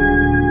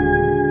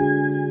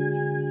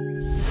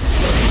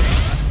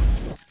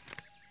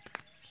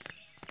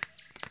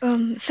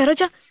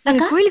 சரோஜா,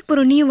 நாங்க கோயிலுக்கு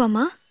போறோம், நீயும்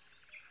வாமா.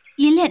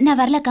 இல்ல, நான்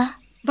வரலக்கா.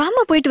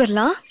 வாமா, போயிட்டு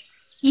வரலாம்.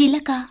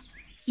 இல்லக்கா,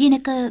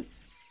 எனக்கு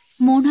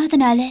 3வது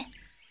நாள்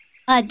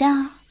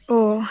அதான். ஓ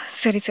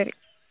சரி சரி.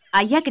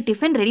 ஐயாக்கு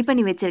டிஃபன் ரெடி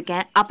பண்ணி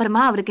வச்சிருக்கேன்.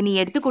 அப்புறமா அவருக்கு நீ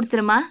எடுத்து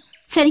கொடுத்துருமா?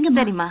 சரிங்க.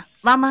 சரிம்மா,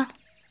 வாமா.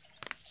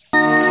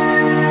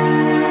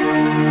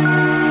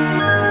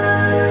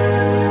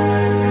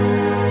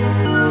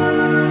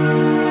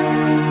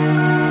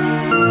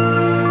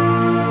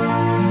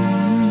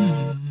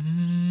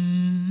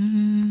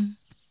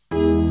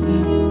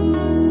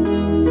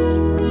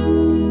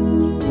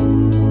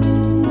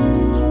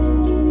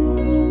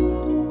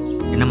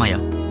 என்னமாயா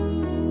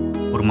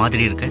ஒரு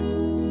மாதிரி இருக்க?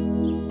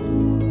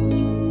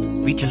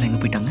 வீட்டில் எங்க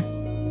போயிட்டாங்க?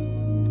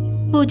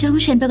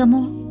 பூஜாவும்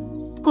செண்பகமும்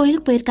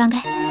கோயிலுக்கு போயிருக்காங்க.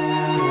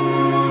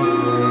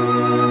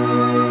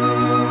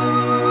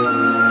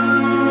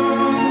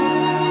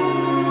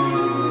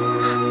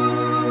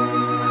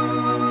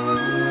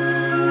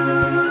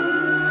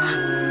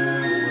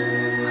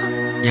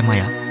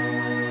 ஏமாயா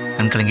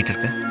கண் கலங்கிட்டு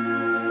இருக்க?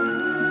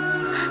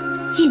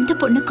 இந்த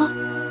பொண்ணுக்கோ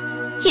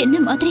என்ன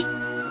மாதிரி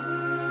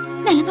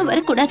நிலைமை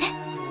வரக்கூடாது.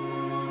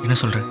 என்ன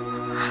சொல்ற?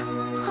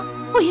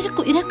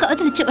 உயிருக்கு உயிரா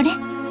காதலிச்சவனே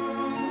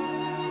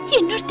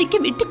இன்னொருத்திக்கு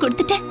விட்டு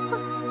கொடுத்துட்டேன்.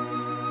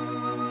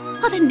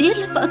 அத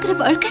நேர்ல பாக்குற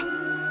வாழ்க்கை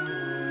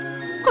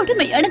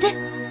கொடுமையானது.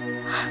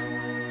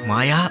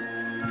 மாயா,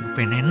 அதுக்கு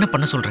இப்ப என்ன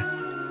பண்ண சொல்ற?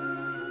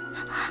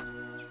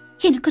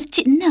 எனக்கு ஒரு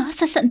சின்ன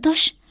ஆசை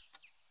சந்தோஷ்.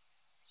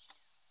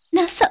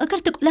 நான்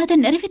சாகிறதுக்குள்ள அதை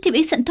நிறைவேற்றி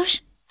வை சந்தோஷ்.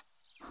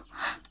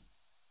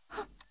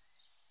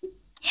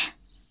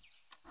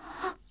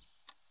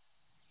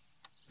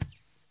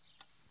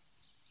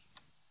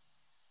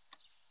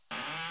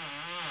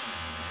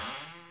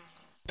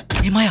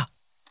 மாயா,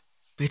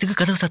 எதுக்கு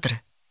கதவு சாத்துற?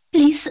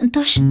 ப்ளீஸ்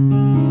சந்தோஷ்.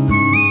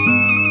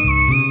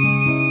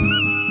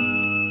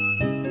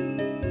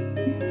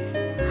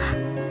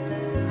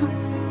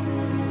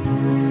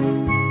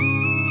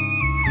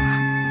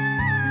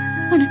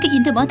 உனக்கு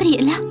இந்த மாதிரி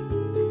எல்லாம்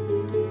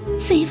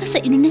சேவை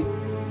செய்யணும்னு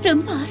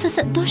ரொம்ப ஆசை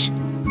சந்தோஷ்.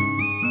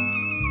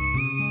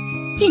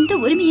 இந்த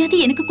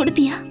உரிமையாவது எனக்கு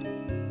கொடுப்பியா?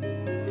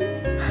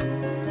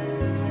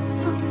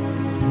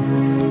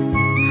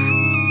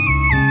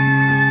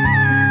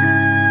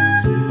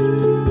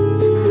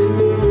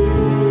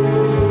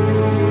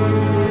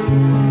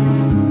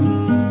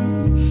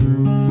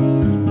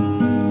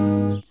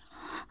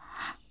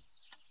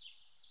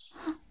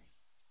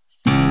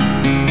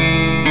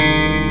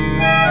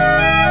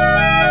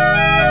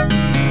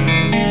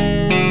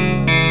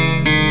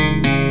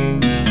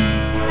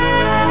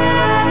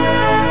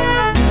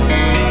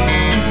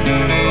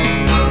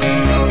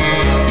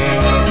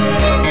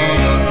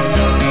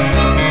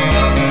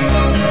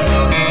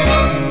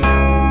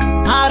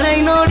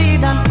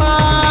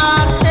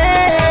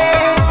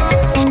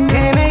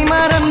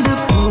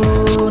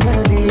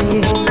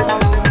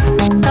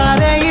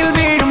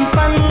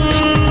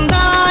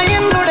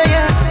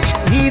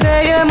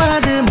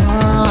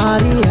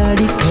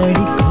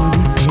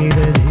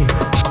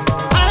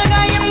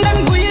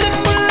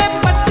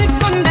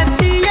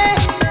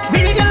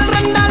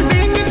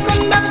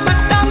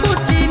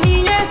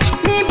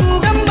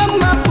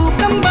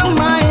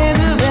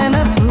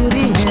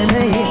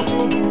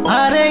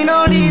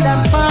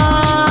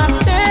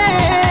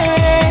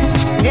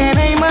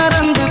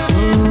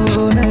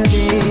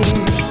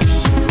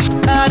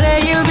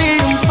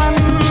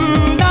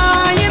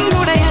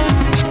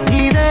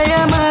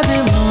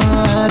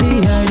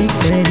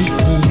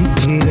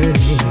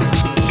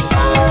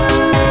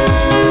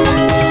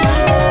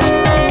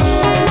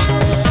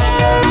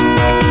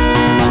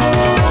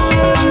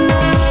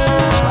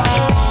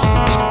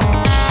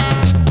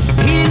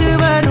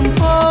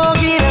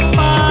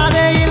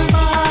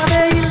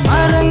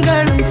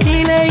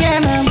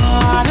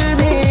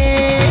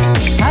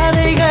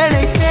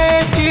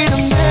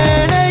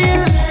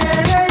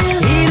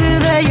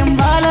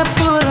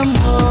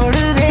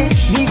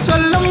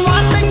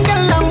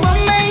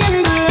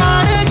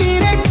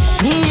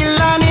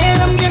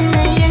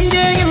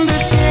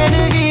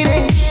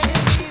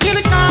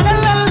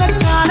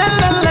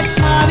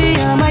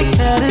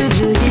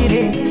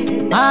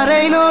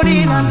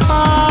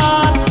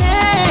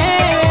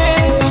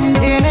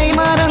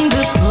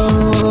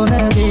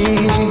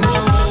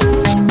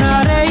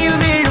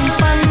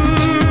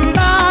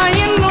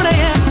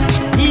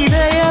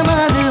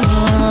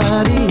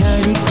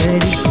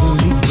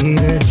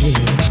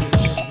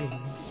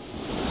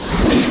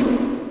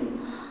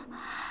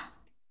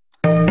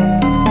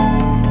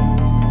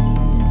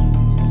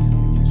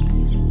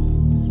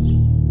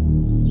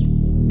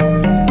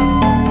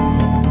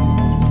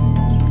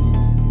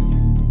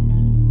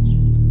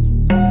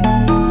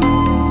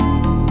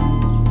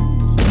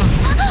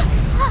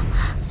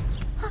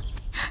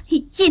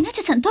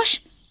 என்னாச்சு சந்தோஷ்?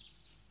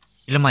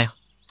 இல்ல மாயா,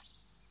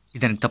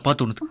 இது எனக்கு தப்பா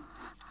தோணுது.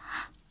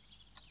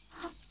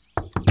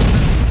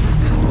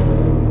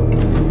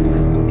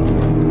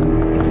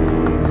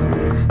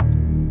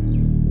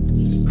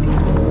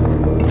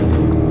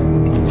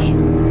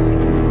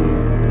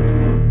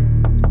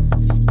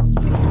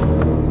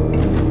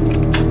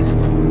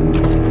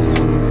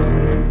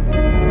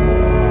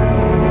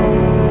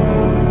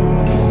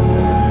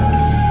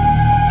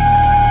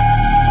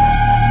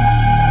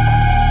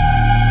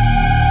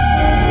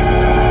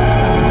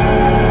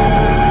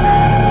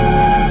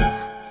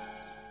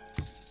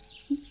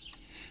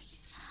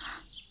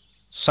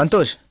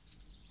 சந்தோஷ்,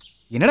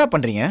 என்னடா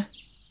பண்றீங்க?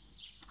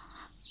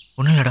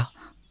 ஒன்றும் இல்லடா.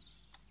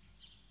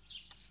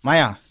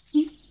 மாயா,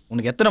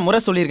 உனக்கு எத்தனை முறை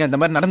சொல்லியிருக்கேன் இந்த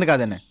மாதிரி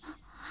நடந்துக்காதுன்னு.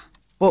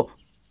 போ.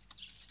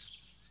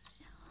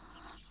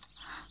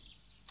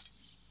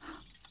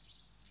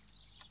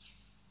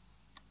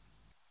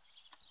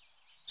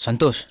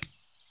 சந்தோஷ்,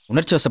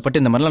 உணர்ச்சி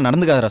வசப்பட்டு இந்த மாதிரிலாம்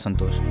நடந்துக்காதடா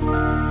சந்தோஷ்.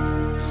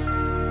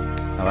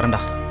 நான்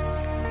வரேன்டா.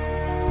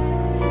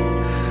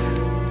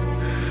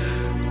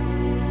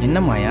 என்ன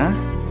மாயா,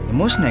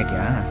 எமோஷன்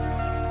ஆயிட்டியா?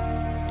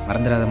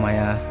 மறந்துடாத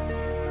மாயா,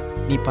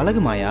 நீ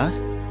பழகு மாயா,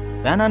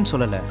 வேணான்னு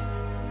சொல்லலை.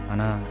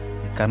 ஆனால்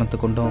எக்காரணத்தை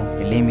கொண்டும்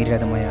எல்லையே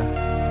மீறாத மாயா.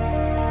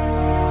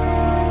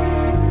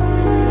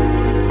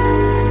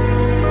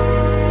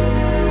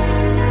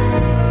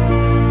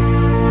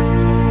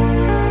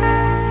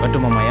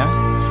 வரட்டுமா மாயா?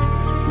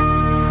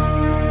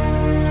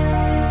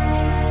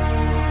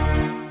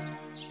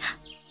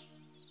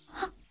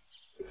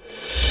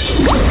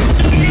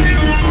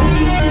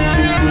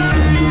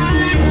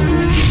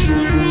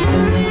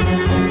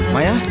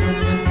 மாயா,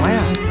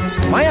 மாயா,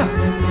 மாயா,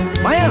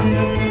 மாயா.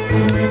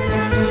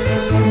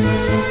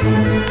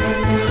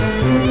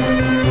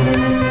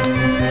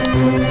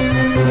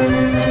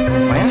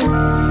 மாயா,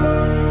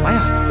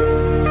 மாயா,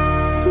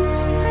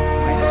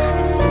 மாயா.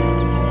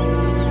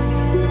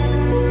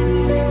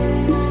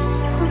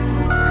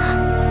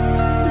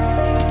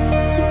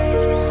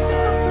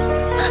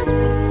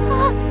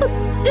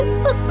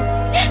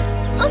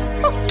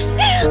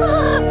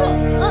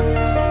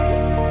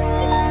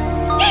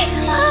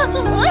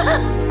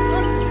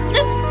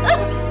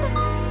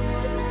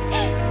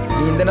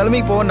 நீ இந்த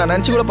நிலைமைக்கு போக நான்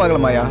நினைச்சு கூட பார்க்கல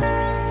மாயா.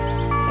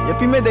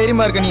 எப்பயுமே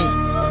தைரியமா இருக்க நீ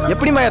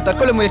எப்படி மாயா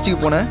தற்கொலை முயற்சிக்கு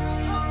போன?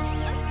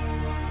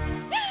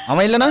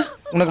 அவன் இல்லைனா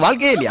உனக்கு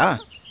வாழ்க்கையே இல்லையா?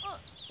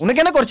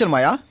 உனக்கு என்ன குறைச்சல்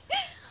மாயா?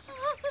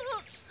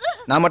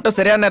 நான் மட்டும்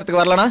சரியான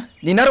நேரத்துக்கு வரலனா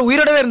நீ நேரம்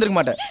உயிரோடவே இருந்திருக்க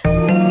மாட்டேன்.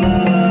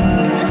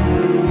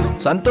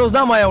 சந்தோஷ்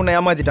தான் மாயா உன்னை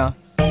ஏமாத்திட்டான்.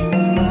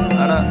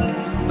 ஆனா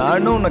நான்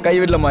இன்னும் உன்னை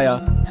கைவிடல மாயா.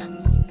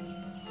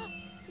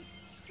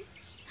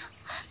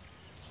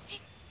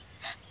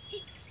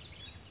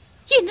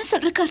 என்ன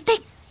சொல்ற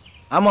கார்த்திக்?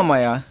 ஆமா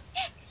மாயா,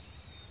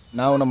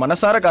 நான் உன்னை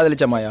மனசார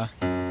காதலிச்ச மாயா.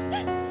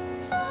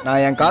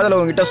 நான் என் காதலை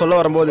உங்ககிட்ட சொல்ல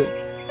வரும்போது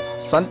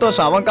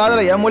சந்தோஷம் அவன்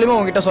காதலை என் மூலியமா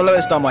உங்ககிட்ட சொல்ல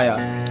வச்சிட்டான் மாயா.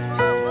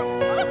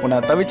 இப்போ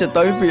நான் தவிச்ச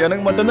தவிப்பு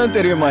எனக்கு மட்டும்தான்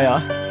தெரியும் மாயா.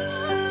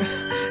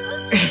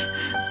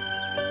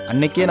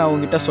 அன்னைக்கே நான்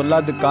உங்ககிட்ட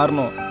சொல்லாததுக்கு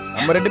காரணம்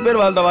நம்ம 2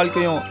 பேர் வாழ்ந்த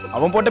வாழ்க்கையும்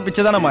அவன் போட்ட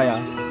பிச்சை தானே மாயா.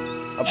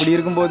 அப்படி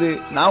இருக்கும்போது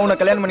நான் உன்னை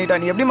கல்யாணம்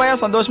பண்ணிட்டா நீ எப்படி மாயா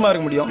சந்தோஷமா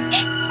இருக்க முடியும்?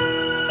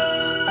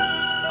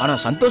 ஆனா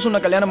சந்தோஷ்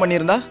உன்னை கல்யாணம்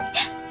பண்ணியிருந்தா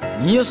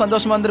நீயும்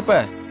சந்தோஷமா இருந்திருப்ப,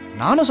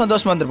 நானும்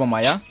சந்தோஷமா இருந்திருப்பேன்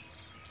மாயா.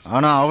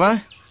 ஆனா அவன்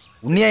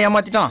உன்னைய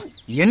ஏமாத்திட்டான்,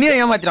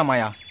 என்னைய ஏமாத்திட்டான்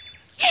மாயா.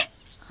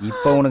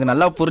 இப்போ உனக்கு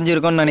நல்லா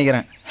புரிஞ்சிருக்கும்னு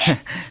நினைக்கிறேன்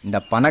இந்த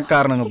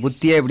பணக்காரனுங்க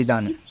புத்தியே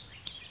இப்படிதான்.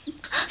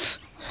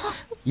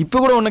 இப்போ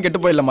கூட ஒன்றும்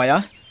கெட்டு போயிடல மாயா.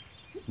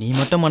 நீ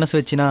மட்டும் மனசு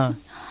வச்சினா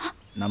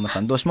நம்ம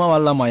சந்தோஷமா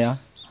வாழலாம் மாயா.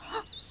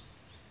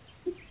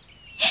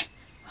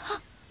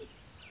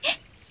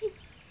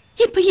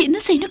 இப்போ என்ன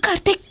செய்யணும்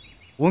கார்த்திக்?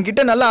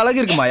 உன்கிட்ட நல்ல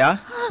அழகு இருக்கு மாயா,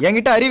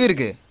 என்கிட்ட அறிவு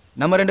இருக்கு.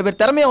 நம்ம 2 பேர்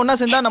திறமையா ஒன்னா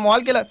சேர்ந்தா நம்ம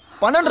வாழ்க்கையில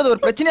பணன்றது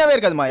ஒரு பிரச்சனையாவே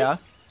இருக்காது மாயா.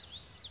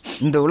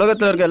 இந்த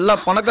உலகத்துல இருக்க எல்லா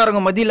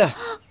பணக்காரங்க மத்தியில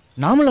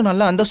நாமளும்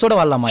நல்ல அந்தஸ்தோட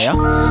வாழலாம் மாயா.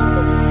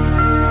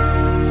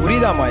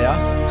 புரியுதா மாயா?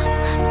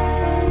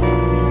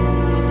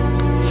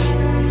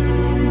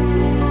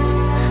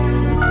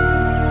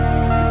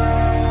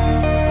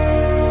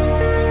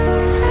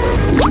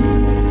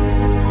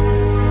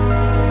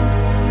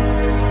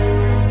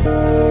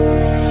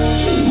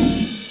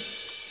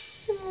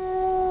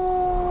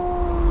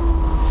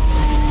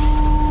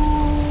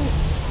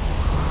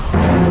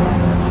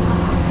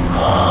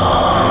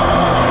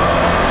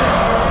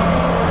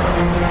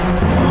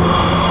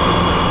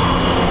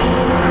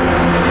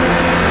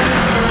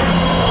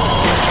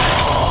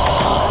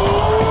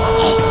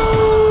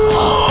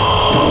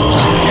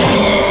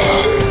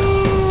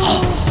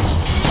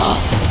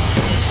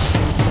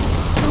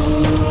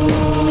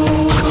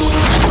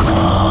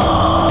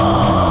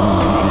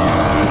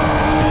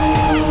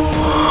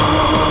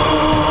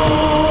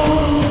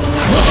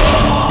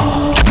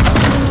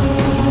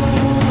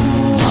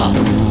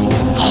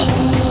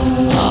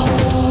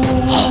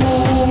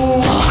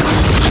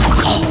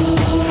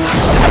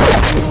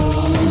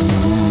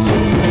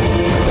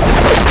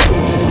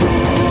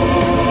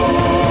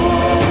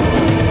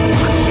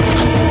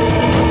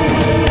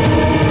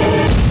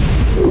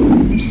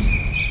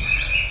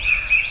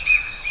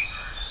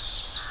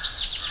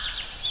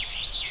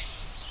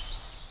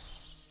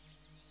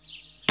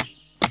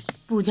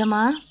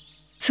 பூஜாமா.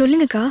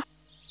 சொல்லுங்கக்கா.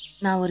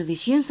 நான் ஒரு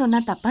விஷயம் சொன்னா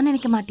தப்பா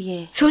நினைக்க மாட்டியே?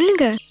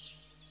 சொல்லுங்க.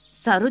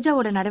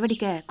 சரோஜாவோட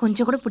நடவடிக்கை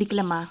கொஞ்சம் கூட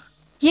பிடிக்கலம்மா.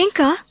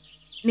 ஏங்கா?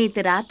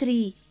 நேத்து ராத்திரி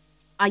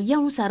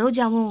ஐயாவும்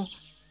சரோஜாவும்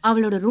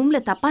அவளோட ரூம்ல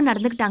தப்பா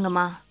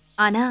நடந்துக்கிட்டாங்கம்மா.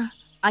 ஆனா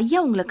ஐயா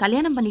உங்களை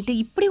கல்யாணம் பண்ணிட்டு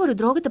இப்படி ஒரு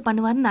துரோகத்தை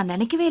பண்ணுவாருன்னு நான்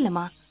நினைக்கவே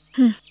இல்லம்மா.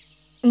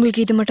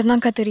 உங்களுக்கு இது மட்டும்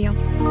தான்க்கா தெரியும்.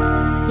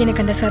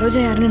 எனக்கு அந்த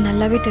சரோஜா யாருன்னு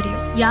நல்லாவே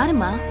தெரியும்.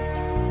 யாருமா?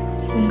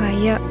 உங்க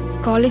ஐயா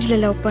காலேஜ்ல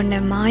லவ் பண்ண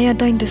மாயா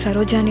தான் இந்த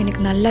சரோஜான்னு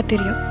எனக்கு நல்லா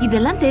தெரியும்.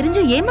 இதெல்லாம்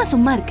தெரிஞ்சும் ஏமா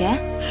சும்மா இருக்க?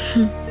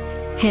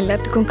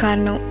 எல்லாத்துக்கும்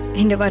காரணம்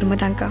இந்த வறுமை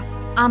தான்க்கா.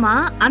 ஆமா,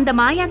 அந்த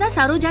மாயா தான்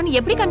சரோஜான்னு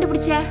எப்படி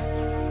கண்டுபிடிச்ச?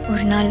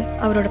 ஒரு நாள்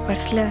அவரோட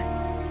பர்ஸ்ல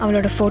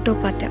அவளோட போட்டோ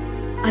பார்த்தேன்.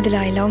 அதுல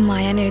ஐ லவ்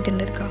மாயான்னு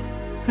எழுதிருந்ததுக்கா.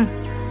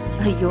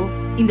 ஐயோ,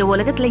 இந்த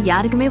உலகத்துல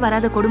யாருக்குமே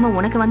வராத கொடுமை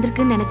உனக்கு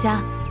வந்திருக்குன்னு நினைச்சா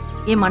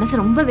என்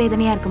மனசு ரொம்ப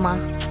வேதனையா இருக்குமா.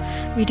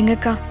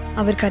 விடுங்கக்கா,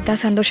 அவருக்கு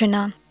அதான்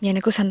சந்தோஷம்னா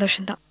எனக்கும்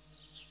சந்தோஷம்தான்.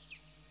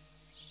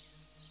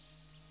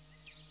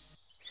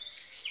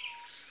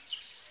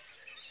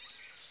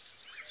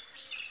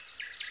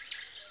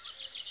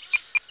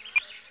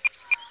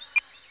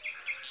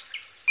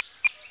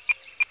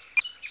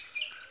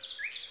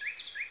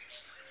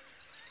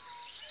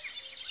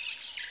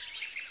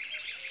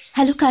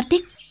 ஹலோ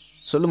கார்த்திக்.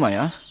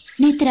 சொல்லுமாயா.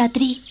 நேத்து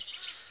ராத்திரி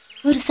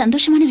ஒரு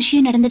சந்தோஷமான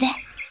விஷயம் நடந்தது.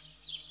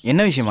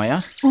 என்ன விஷயமாயா?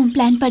 உன்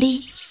பிளான் படி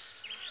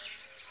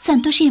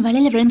சந்தோஷ் என்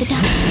வலையில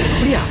விழுந்துட்டான்.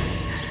 அப்படியா?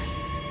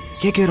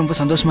 கேட்கவே ரொம்ப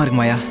சந்தோஷமா இருக்கு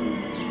மாயா.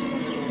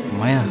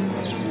 மாயா,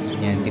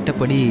 என்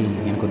திட்டப்படி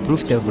எனக்கு ஒரு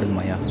ப்ரூஃப் தேவைப்படுது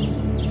மாயா.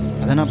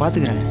 அதை நான்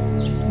பார்த்துக்கிறேன்.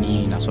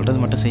 நான்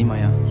சொல்றது மட்டும் செய்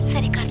மாயா.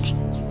 சரி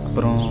கார்த்திக்.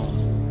 அப்புறம்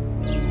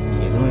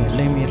எதுவும்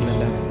எல்லையுமே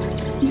இல்லைல்ல?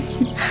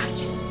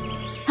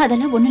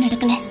 அதெல்லாம் ஒன்றும்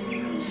நடக்கல.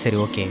 சரி,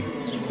 ஓகே,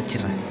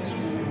 வச்சிடுறேன்.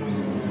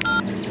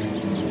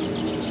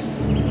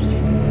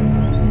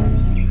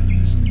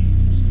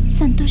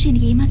 சந்தோஷ்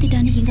என்னை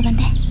ஏமாத்திட்டான்னு இங்க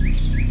வந்தேன்.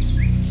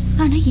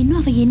 ஆனா இன்னும்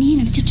அவ என்னையே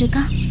நினைச்சிட்டு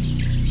இருக்கா.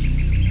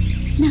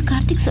 நான்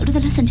கார்த்திக்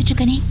சொல்றதெல்லாம் செஞ்சுட்டு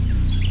இருக்கனே.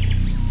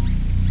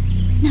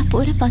 நான்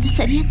போற பாதை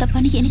சரியா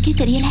தப்பான்னு எனக்கே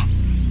தெரியல.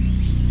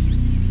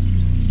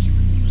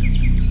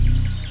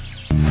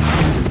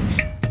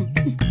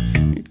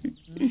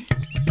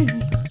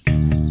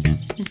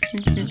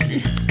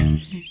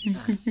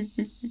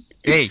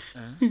 ஏய்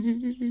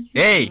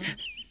ஏய்,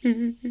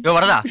 யோ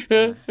வரதா,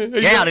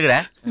 ஏன் அழுகுற?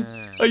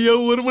 ஐயா,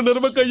 ஒரு மணி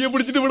நேரமா கையை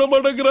பிடிச்சிட்டு விட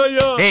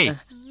மாட்டேங்கிறாயா. ஏய்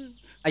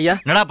ஐயா,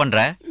 என்னடா பண்ற?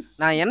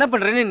 நான் என்ன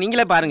பண்றேன்னு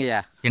நீங்களே பாருங்கய்யா.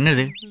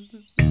 என்னது?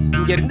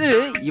 இங்க இருந்து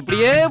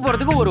இப்படியே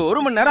போறதுக்கு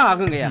ஒரு மணி நேரம்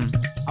ஆகுங்கய்யா.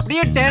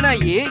 அப்படியே டேன்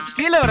ஆகி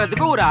கீழே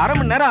வர்றதுக்கு ஒரு அரை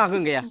மணி நேரம்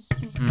ஆகுங்கய்யா.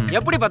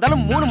 எப்படி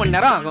பார்த்தாலும் 3 மணி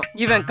நேரம் ஆகும்.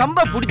 இவன்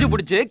கம்ப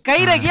புடிச்சு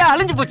கைரேகையா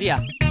அழிஞ்சு போச்சியா.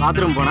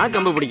 பாத்ரூம் போனா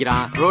கம்பு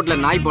பிடிக்கிறான், ரோட்ல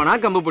நாய் போனா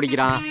கம்பு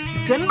பிடிக்கிறான்,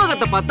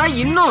 செண்பகத்தை பார்த்தா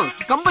இன்னும்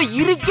கம்ப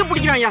இறுக்கி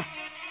பிடிக்கிறான். ஐயா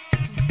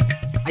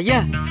ஐயா,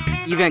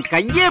 இவன்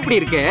கையே எப்படி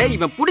இருக்கு,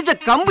 இவன் பிடிச்ச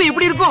கம்பு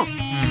எப்படி இருக்கும்?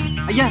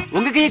 ஐயா,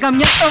 உங்க கையை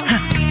காமியா.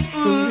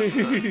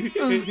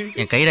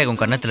 என்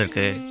கைரேகம் கன்னத்துல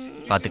இருக்கு,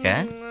 பாத்துக்க.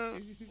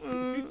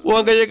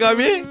 உன் கையை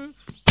காமி.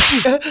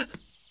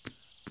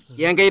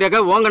 என்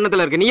கைரேகை உன்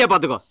கன்னத்துல இருக்கு, நீயே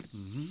பாத்துக்கோ.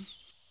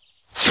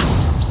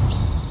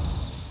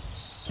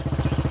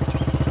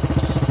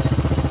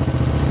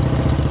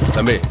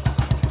 தம்பி.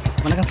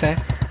 வணக்கம் சார்.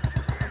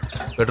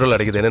 பெட்ரோல்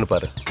அடிக்குது என்னன்னு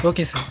பாரு.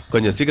 Okay sir.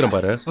 கொஞ்சம் சீக்கிரம்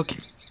பாரு. ஓகே.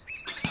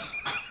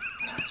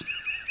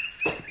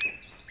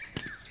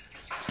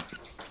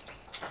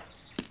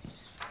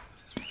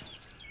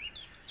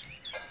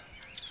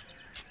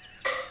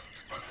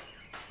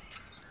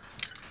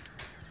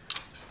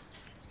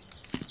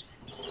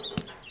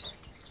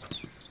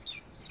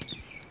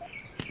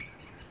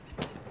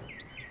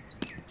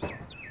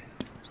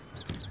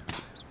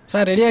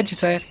 சார் ரெடி ஆயிடுச்சு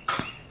சார்.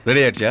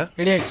 ரெடி ஆயிடுச்சா?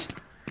 ரெடி ஆயிடுச்சு.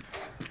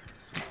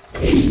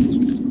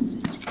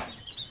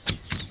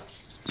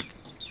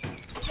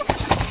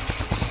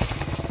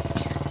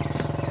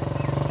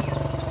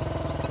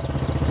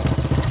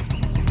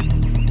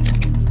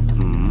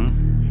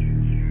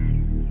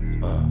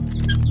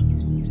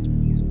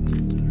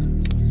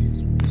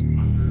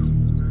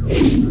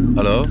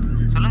 ஹலோ,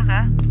 சொல்லுங்க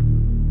சார்.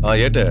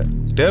 ஏட்டு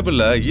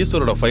டேபிள்ல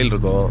ஈஸ்வரோட ஃபைல்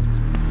இருக்கும்.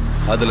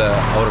 அதுல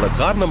அவரோட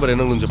கார் நம்பர்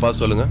என்னன்னு கொஞ்சம்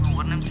பார்த்து சொல்லுங்க.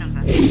 ஒரு நிமிஷம்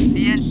சார்.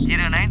 TN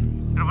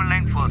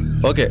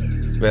 099994. ஓகே,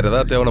 வேற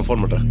ஏதாவது தேவைன்னா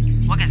ஃபோன் பண்றேன்.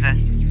 Okay sir.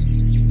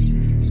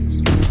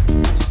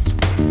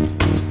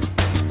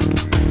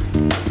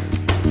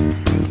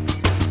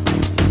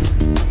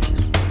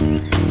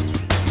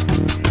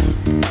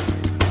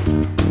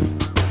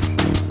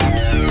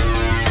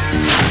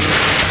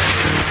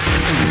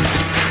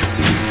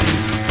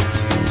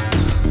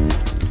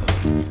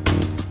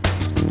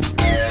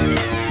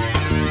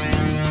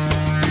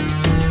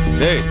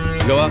 டேய்,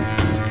 இங்க வா.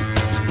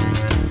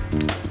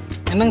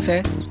 என்னங்க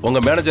சார்? உங்க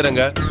மேனேஜர்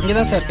எங்க? இங்க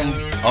தான் சார் இருக்காங்க.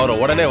 அவரை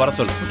உடனே வர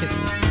சொல்லு. Okay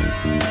sir.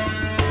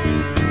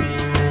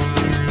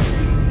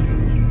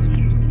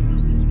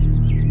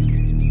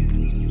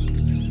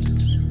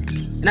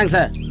 என்னங்க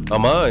சார்?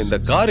 ஆமா, இந்த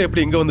கார்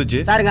எப்படி இங்க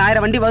வந்துச்சு? சார், இங்க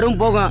 1000 வண்டி வரும்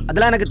போகும்,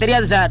 அதெல்லாம் எனக்கு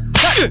தெரியாது சார்.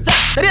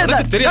 தெரியாது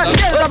சார். தெரியாது.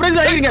 அப்படியே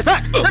சொல்றீங்க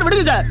சார். சார்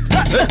விடுங்க சார்.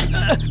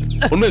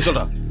 உண்மையை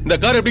சொல்றா, இந்த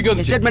கார் எப்படி இங்க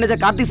வந்துச்சு? ஸ்டேட்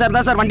மேனேஜர் கார்த்திக் சார்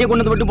தான் சார் வண்டியை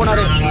கொண்டு வந்து விட்டு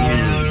போனாரு.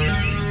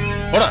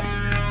 போடா.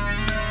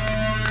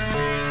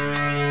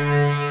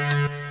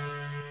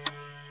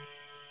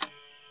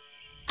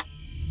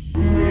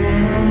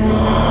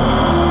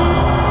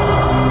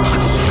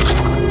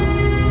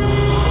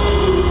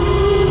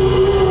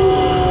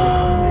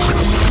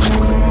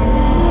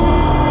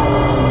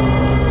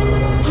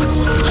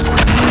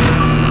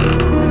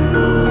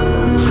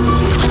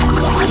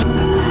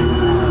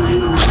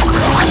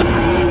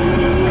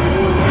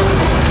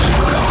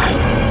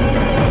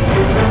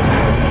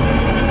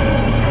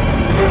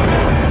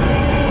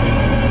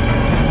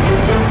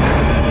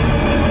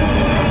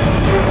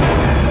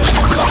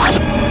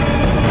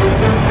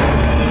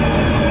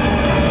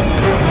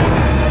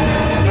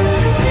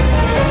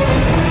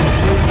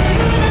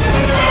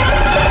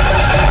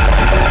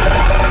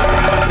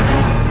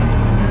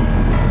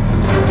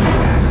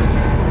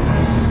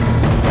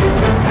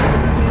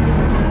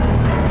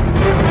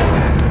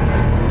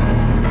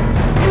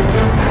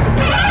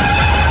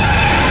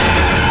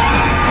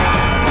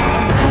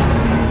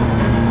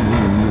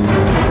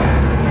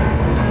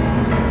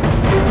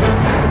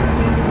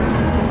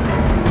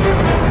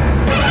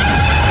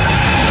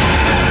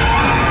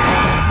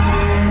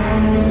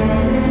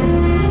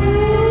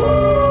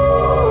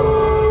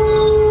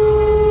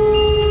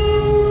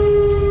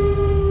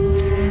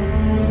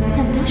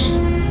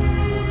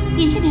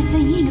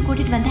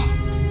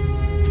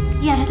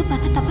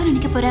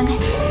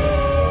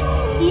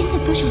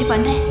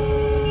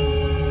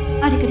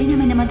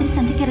 மாதிரி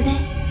சந்திக்கிறது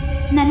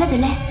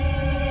நல்லதில்ல.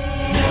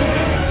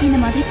 இந்த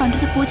மாதிரி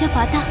பண்றது பூஜா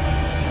பார்த்தா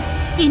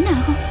என்ன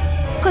ஆகும்?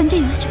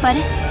 கொஞ்சம் யோசிச்சு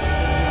பாரு.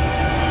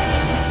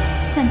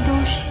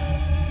 சந்தோஷ்,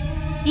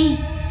 ஏய்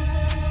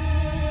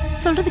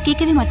சொல்றது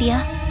கேட்கவே மாட்டியா?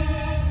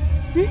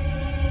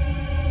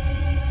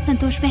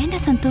 சந்தோஷ்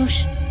வேண்டாம். சந்தோஷ்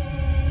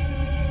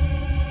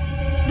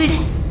விடு,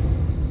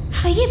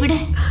 கையை விடு.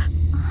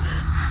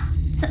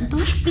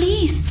 சந்தோஷ்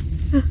ப்ளீஸ்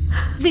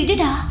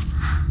விடுடா.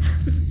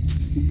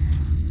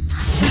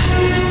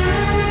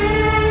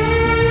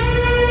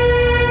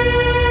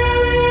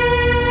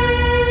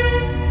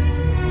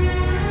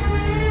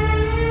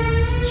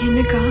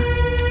 என்னக்கா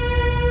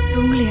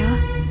தூங்கலையா?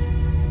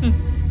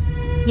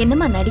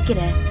 என்னம்மா நடிக்கிற?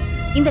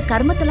 இந்த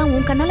கர்மத்தெல்லாம்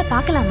உன் கண்ணால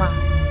பார்க்கலாமா?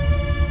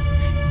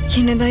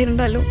 என்னதான்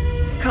இருந்தாலும்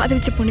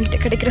காதலிச்ச பொண்ணுகிட்ட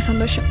கிடைக்கிற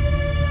சந்தோஷம்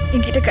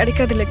என்கிட்ட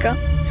கிடைக்காது இல்லக்கா.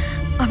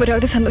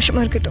 அவராவது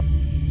சந்தோஷமா இருக்கட்டும்.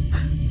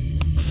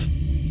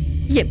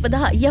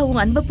 எப்பதான் ஐயா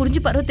உன் அன்பை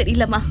புரிஞ்சுப்பாரோ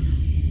தெரியலம்மா.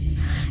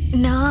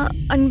 நான்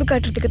அன்பு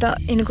காட்டுறதுக்கு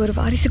தான் எனக்கு ஒரு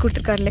வாரிசு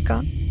கொடுத்துருக்காரு இல்லக்கா.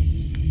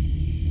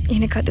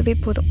 எனக்கு அதுவே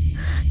போதும்.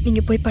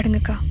 நீங்க போய்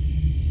படுங்கக்கா.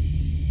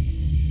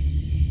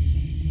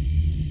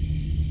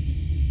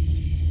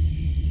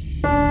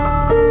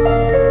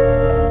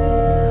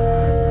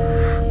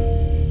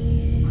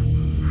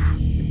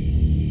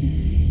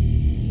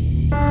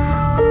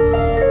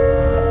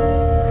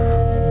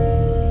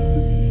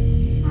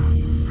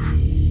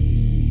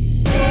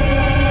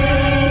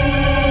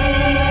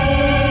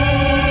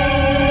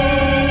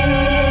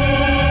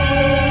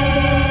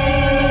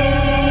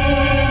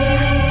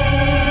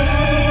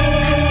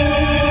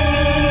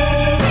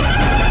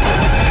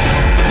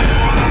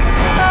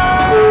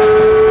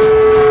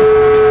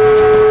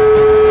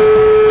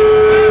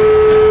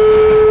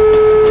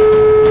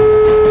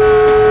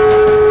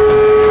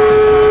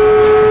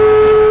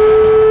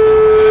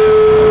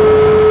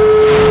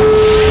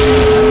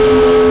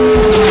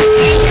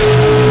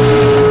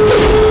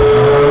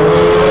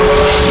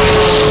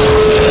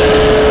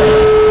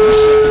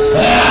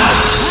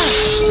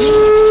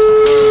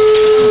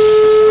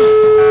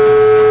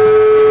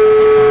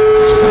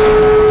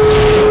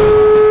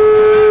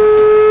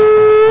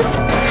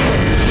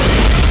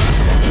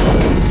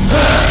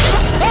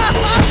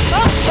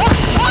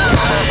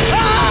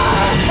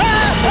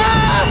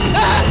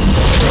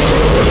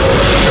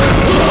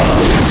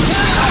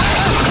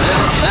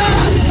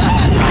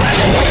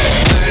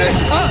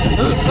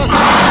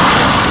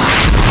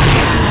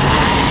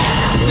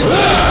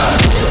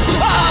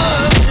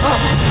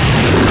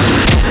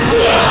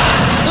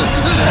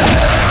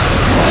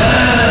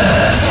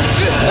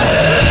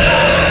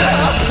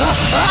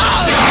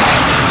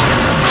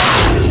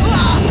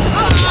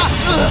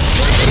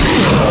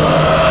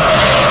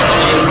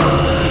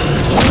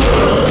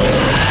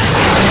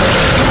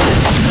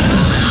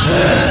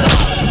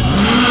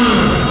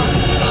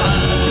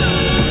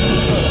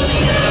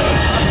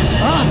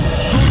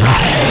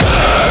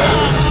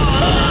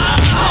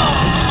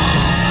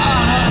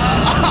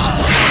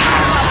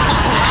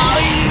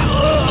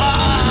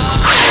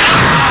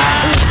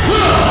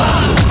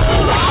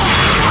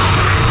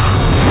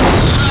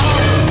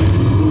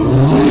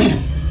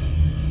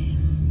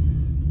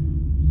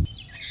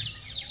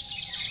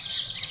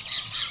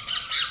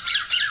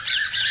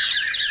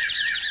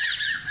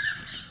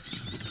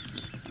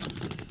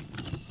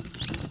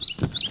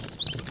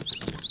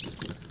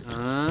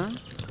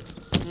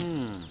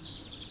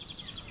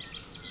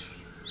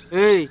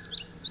 ஏய்,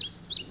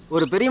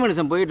 ஒரு பெரிய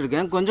மனுஷன் போயிட்டு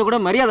இருக்கேன், கொஞ்சம் கூட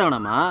மரியாதை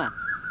வேணாமா?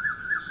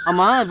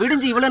 ஆமா,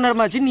 விடிஞ்சு இவ்வளவு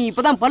நேரமாச்சு, நீ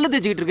இப்பதான் பல்லு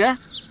தேய்ச்சிக்கிட்டு இருக்க.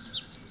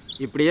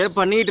 இப்படியே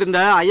பண்ணிட்டு இருந்த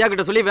ஐயா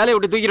கிட்ட சொல்லி வேலையை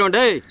விட்டு தூக்கிறோம்.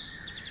 டேய்,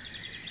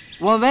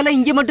 உன் வேலை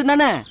இங்கே மட்டும்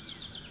தானே?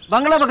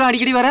 பங்களா பக்கம்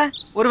அடிக்கடி வர,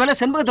 ஒரு வேலை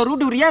செண்பகத்தை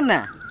ரூட்டு விடுறியா என்ன?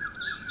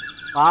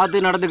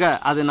 பார்த்து நடந்துக்க,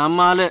 அது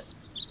நம்ம ஆளு.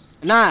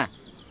 என்ன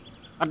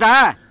அத்தா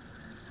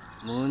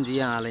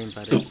மூஞ்சியா ஆளையும்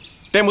பாரு.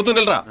 டே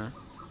முத்துங்கல்ரா,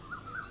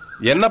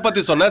 என்ன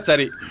பத்தி சொன்ன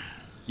சரி,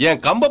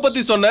 என் கம்ப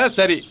பத்தி சொன்ன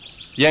சரி,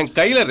 என்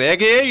கையில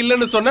ரேகையே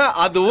இல்லைன்னு சொன்ன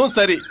அதுவும்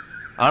சரி.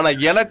 ஆனா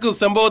எனக்கும்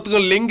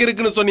செம்பவத்துக்கும் லிங்க்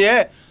இருக்குன்னு சொன்னியே,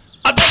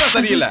 அதான்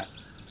சரியில்லை.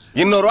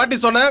 இன்னொரு வாட்டி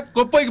சொன்ன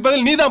குப்பைக்கு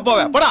பதில் நீ தான்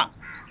போவ, போடா.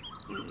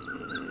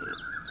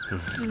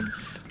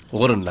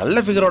 ஒரு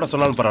நல்ல ஃபிகரோட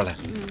சொன்னாலும் பரவாயில்ல,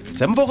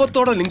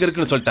 செம்பகத்தோட லிங்க்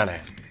இருக்குன்னு சொல்லிட்டானே.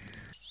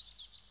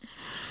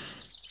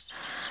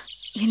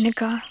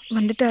 என்னக்கா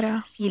வந்துட்டாரா?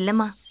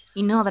 இல்லம்மா,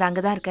 இன்னும் அவர்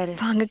அங்கதான் இருக்காரு.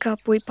 வாங்கக்கா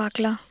போய்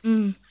பார்க்கலாம்.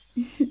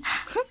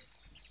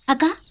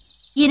 அக்கா,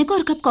 எனக்கு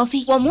ஒரு கப் காஃபி.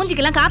 உன்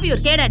மூஞ்சிக்கெல்லாம் காபி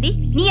ஒரு கேடாடி.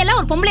 நீ எல்லாம்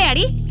ஒரு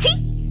பொம்பளையாடி. சீ,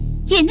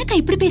 என்னக்கா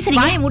இப்படி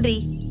பேசுறீங்க? வாயை மூடி.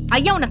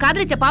 ஐயா உன்னை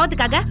காதலிச்ச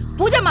பாவத்துக்காக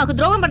பூஜாமாவுக்கு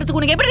துரோகம் பண்றதுக்கு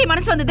உனக்கு எப்படி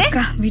மனசு வந்தது?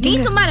 நீ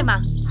சும்மா இருமா.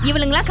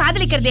 இவளுங்களா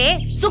காதலிக்கிறதே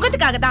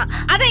சுகத்துக்காக தான்.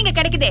 அதான் இங்க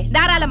கிடைக்குதே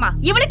தாராளமா.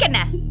 இவளுக்கு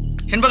என்ன?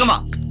 செண்பகமா,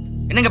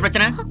 என்னங்க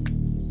பிரச்சனை?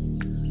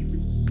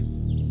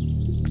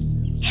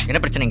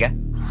 என்ன பிரச்சனைங்க?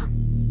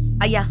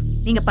 ஐயா,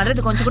 நீங்க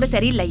பண்றது கொஞ்சம் கூட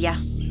சரியில்லை ஐயா.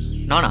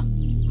 நானா?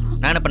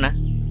 நான் என்ன பண்ண?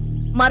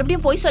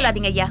 மறுபடியும் போய்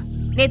சொல்லாதீங்க ஐயா.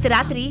 நேத்து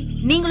ராத்திரி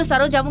நீங்களும்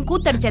சரோஜாவும்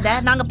கூத்தடிச்சத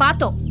நாங்க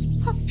பார்த்தோம்.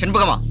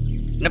 செண்பகமா,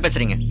 என்ன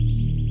பேசுறீங்க?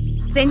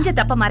 செஞ்ச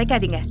தப்ப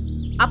மறைக்காதீங்க.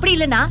 அப்படி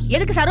இல்லனா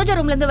எதுக்கு சரோஜா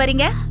ரூம்ல இருந்து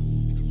வரீங்க?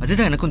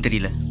 அதுதான் எனக்கும்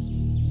தெரியல.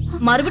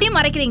 மறுபடியும்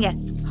மறைக்கிறீங்க.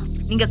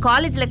 நீங்க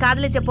காலேஜ்ல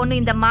காதலிச்ச பொண்ணு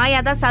இந்த மாயா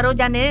தான்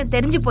சரோஜான்னு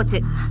தெரிஞ்சு போச்சு.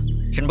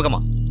 செண்பகமா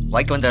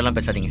வாய்க்கு வந்ததெல்லாம்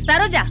பேசாதீங்க.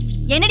 சரோஜா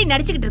என்னடி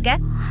நடிச்சுக்கிட்டு இருக்க?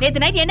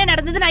 நேத்து நைட் என்ன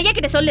நடந்ததுன்னு ஐயா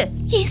கிட்ட சொல்லு.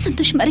 ஏன்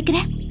சந்தோஷ் மறைக்கிற?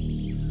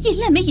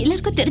 எல்லாமே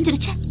எல்லாருக்கும்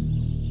தெரிஞ்சிருச்சு.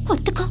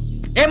 ஒத்துக்கோ.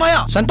 ஏ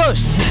மாயா.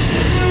 சந்தோஷ்.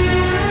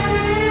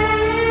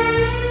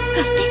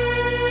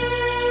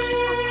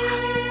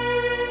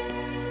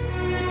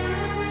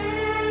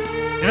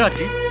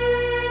 என்னாச்சு?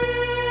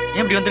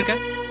 ஏன் இப்படி வந்திருக்க?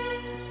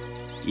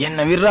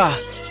 என்ன விர்ரா,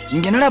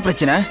 இங்க என்னடா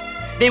பிரச்சனை?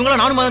 டேய் இவங்கள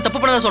நானும் மாதிரி தப்பு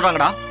பண்ணதா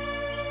சொல்றாங்கடா.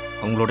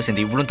 அவங்களோட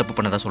சேர்ந்து இவ்வளவு தப்பு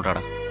பண்ணதா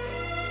சொல்றாடா.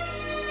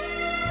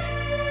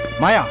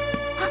 மாயா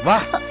வா.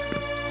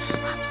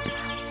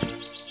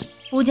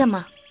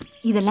 பூஜாம்மா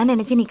இதெல்லாம்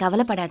நினைச்சு நீ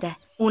கவலைப்படாத.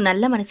 உன்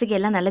நல்ல மனசுக்கு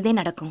எல்லாம் நல்லதே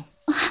நடக்கும்.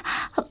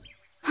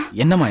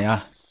 என்ன மாயா,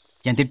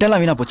 என்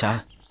திட்டெல்லாம் வீணா போச்சா?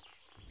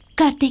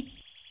 கார்த்திக்,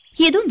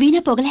 எதுவும்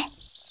வீணா போகல.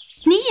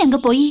 நீ அங்க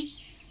போய்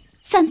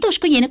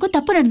சந்தோஷ்க்கும் எனக்கும்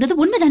தப்பு நடந்தது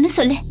உண்மைதான்னு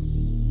சொல்லு.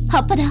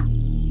 அப்பதான்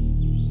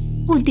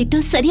உன்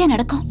திட்டம் சரியா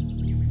நடக்கும்.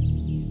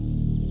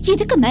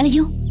 இதுக்கு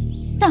மேலையும்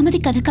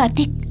தாமதிக்காத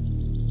கார்த்திக்.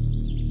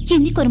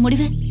 இன்னைக்கு ஒரு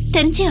முடிவு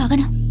தெரிஞ்சே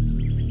ஆகணும்.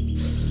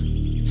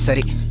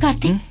 சரி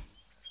கார்த்திக்,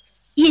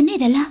 என்ன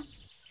இதெல்லாம்?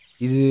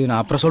 இது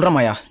நான் அப்புறம் சொல்றேன்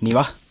மாயா, நீ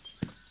வா.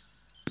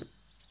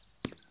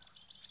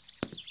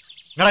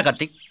 என்னடா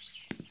கார்த்திக்,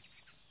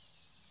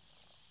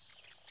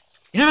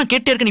 என்ன நான்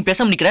கேட்டே இருக்க, நீ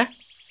பேசாம நிக்கிற?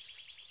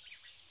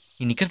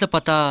 நீ நிக்கிறத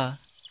பார்த்தா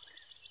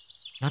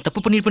நான் தப்பு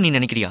பண்ணிருப்பேன் நீ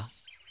நினைக்கிறியா?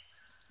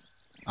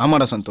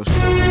 ஆமாடா சந்தோஷ்.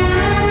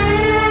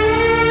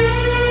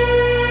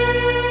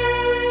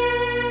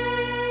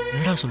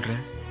 என்னடா சொல்ற?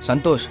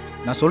 சந்தோஷ்,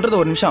 நான் சொல்றத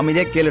ஒரு நிமிஷம்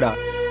அமைதியா கேளுடா.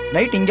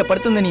 நைட் இங்க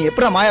படுத்திருந்த நீ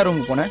எப்படா மாயா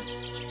ரூமுக்கு போன?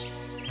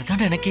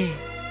 அதான்டா எனக்கே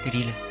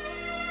தெரியல.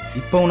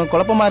 இப்போ உனக்கு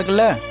குழப்பமா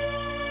இருக்குல்ல?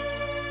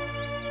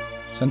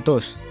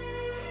 சந்தோஷ்,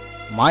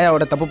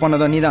 மாயாவோட தப்பு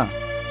பண்ணதோ நீதான்.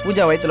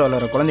 பூஜா வயித்துல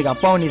வளர குழந்தைக்கு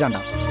அப்பாவும்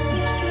நீதான்டா.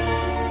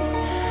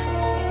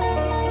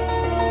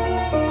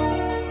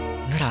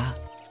 என்னடா?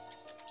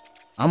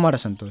 ஆமாடா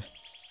சந்தோஷ்,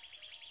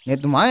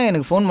 நேற்று மாயா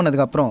எனக்கு ஃபோன்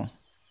பண்ணதுக்கு அப்புறம்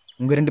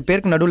உங்கள் 2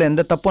 பேருக்கு நடுவில்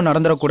எந்த தப்பும்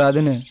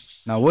நடந்துடக்கூடாதுன்னு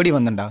நான் ஓடி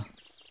வந்தேன்டா.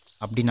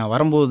 அப்படி நான்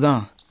வரும்போது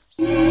தான்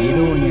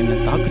ஏதோ ஒன்று என்னை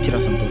தாக்குச்சுடா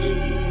சந்தோஷ்.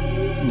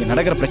 இங்கே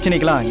நடக்கிற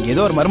பிரச்சனைக்கெல்லாம் இங்கே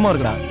ஏதோ ஒரு மர்மம்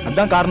இருக்குடா.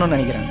 அதுதான் காரணம்னு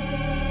நினைக்கிறேன்.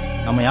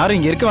 நம்ம யாரும்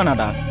இங்கே இருக்க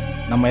வேணாடா.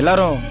 நம்ம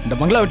எல்லாரும் இந்த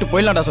பங்களா விட்டு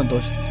போயிடலாம்டா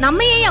சந்தோஷ்.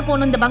 நம்ம ஏன்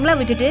போகணும் இந்த பங்களா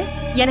விட்டுட்டு?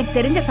 எனக்கு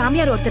தெரிஞ்ச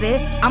சாமியார் ஒருத்தர்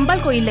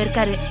அம்பாள் கோயில்ல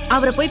இருக்காரு.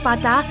 அவரை போய்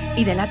பார்த்தா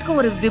இது எல்லாத்துக்கும்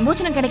ஒரு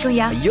விமோச்சனம்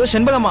கிடைக்கும்யா. ஐயோ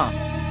செண்பகம்மா,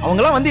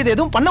 அவங்களாம் வந்து இது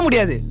எதுவும் பண்ண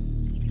முடியாது.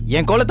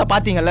 என் கோலத்தை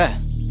பார்த்தீங்கல்ல,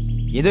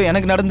 ஏதோ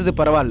எனக்கு நடந்தது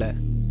பரவாயில்ல.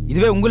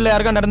 இதுவே உங்களில்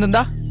யாருக்கா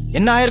நடந்திருந்தா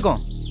என்ன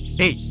ஆயிருக்கும்?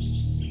 டேய்,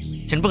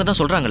 செண்பகம் தான்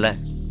சொல்றாங்கல்ல,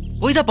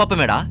 போய் தான்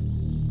பாப்பமேடா.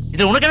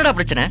 இதுல உனக்கு என்னடா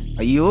பிரச்சனை?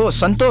 ஐயோ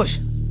சந்தோஷ்.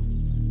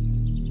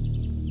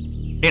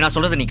 டேய் நான்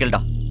சொல்றது நீ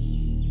கேளுடா.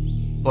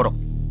 போறோம்.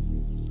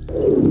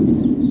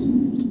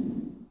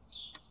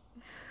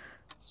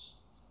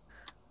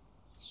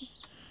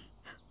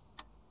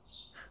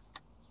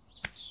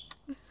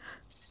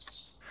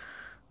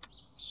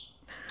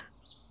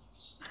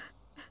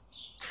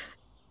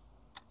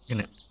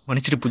 என்ன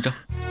மன்னிச்சிட்டு பூஜா.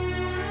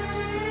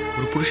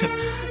 ஒரு புருஷன்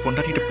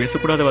பொண்டாட்டிகிட்ட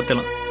பேசக்கூடாத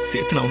வார்த்தையெல்லாம்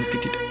சேர்த்து நான் அவனை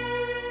திட்டேன்.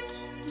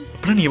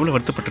 அப்புறம் நீ எவ்வளவு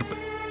வருத்தப்பட்டிருப்ப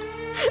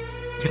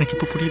எனக்கு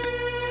இப்ப புரியுது.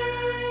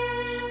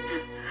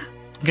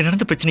 இங்க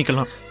நடந்த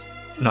பிரச்சனைக்கெல்லாம்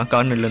நான்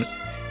காரணம் இல்லைன்னு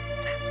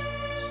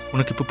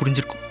உனக்கு இப்ப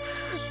புரிஞ்சிருக்கும்.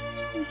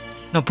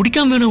 நான்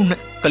பிடிக்காம வேணா உன்னை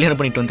கல்யாணம்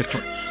பண்ணிட்டு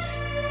வந்திருக்கலாம்.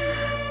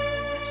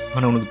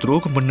 ஆனா உனக்கு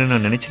துரோகம் பண்ண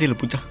நான் நினைச்சதே இல்லை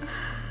பூஜா.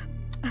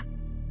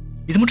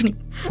 இது மட்டும் நீ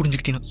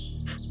புரிஞ்சுக்கிட்டீனா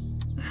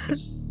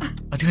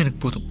அதுவே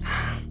எனக்கு போதும்.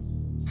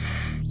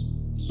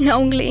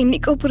 நான் உங்களை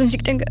என்னைக்கோ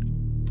புரிஞ்சுக்கிட்டேங்க.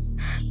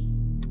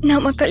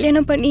 நாம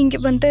கல்யாணம் பண்ணி இங்கே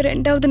வந்த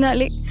 2வது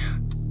நாளே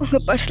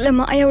உங்கள் பர்ஸில்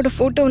மாயாவோட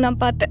ஃபோட்டோவை நான்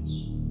பார்த்தேன்.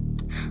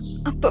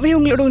 அப்போவே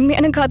உங்களோட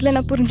உண்மையான காதலை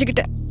நான்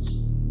புரிஞ்சுக்கிட்டேன்.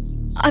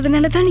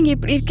 அதனால தான் நீங்கள்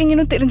இப்படி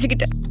இருக்கீங்கன்னு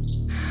தெரிஞ்சுக்கிட்டேன்.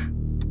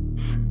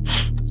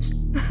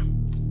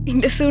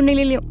 இந்த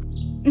சூழ்நிலையிலையும்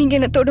நீங்கள்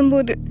என்னை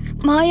தொடும்போது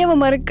மாயாவை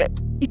மறக்க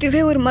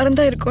இதுவே ஒரு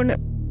மருந்தாக இருக்கும்னு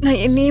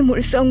நான் என்னையே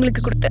முழுசாக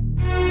உங்களுக்கு கொடுத்தேன்.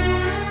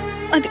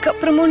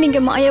 அதுக்கப்புறமும்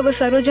நீங்கள் மாயாவை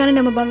சரோஜான்னு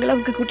நம்ம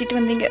பங்களாவுக்கு கூட்டிகிட்டு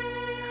வந்தீங்க.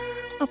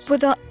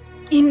 அப்போதான்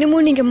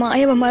இன்னமும் நீங்கள்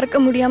மாயாவை மறக்க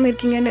முடியாமல்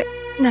இருக்கீங்கன்னு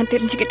நான்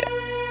தெரிஞ்சுக்கிட்டேன்.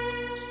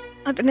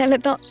 அதனால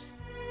தான்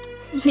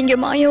நீங்கள்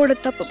மாயாவோட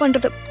தப்பு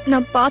பண்ணுறத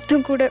நான்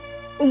பார்த்தும் கூட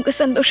உங்கள்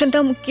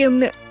சந்தோஷம்தான்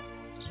முக்கியம்னு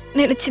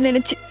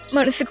நினச்சி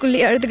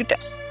மனசுக்குள்ளேயே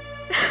அழுதுகிட்டேன்.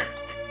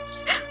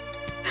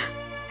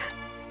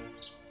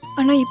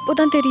 ஆனால்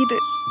இப்போதான் தெரியுது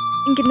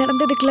இங்கே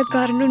நடந்ததுக்கெல்லாம்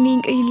காரணம்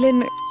நீங்கள்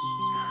இல்லைன்னு.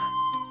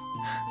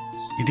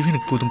 இதுவே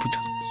எனக்கு போதும்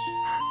பூஜா.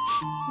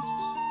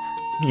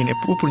 நீ என்னை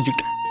எப்போ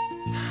புரிஞ்சுக்கிட்ட,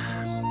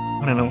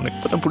 ஆனா நான் உன்னை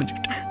இப்பதான்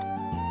புரிஞ்சுக்கிட்டேன்.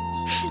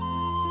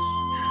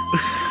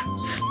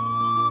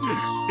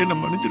 என்ன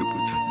மன்னிச்சிரு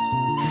பூஜா.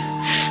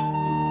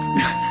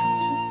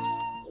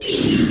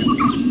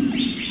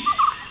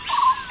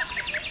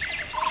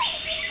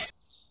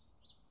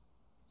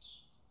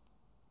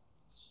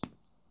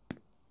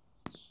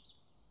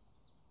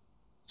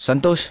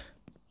 சந்தோஷ்,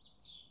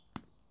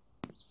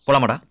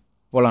 போலாமாடா?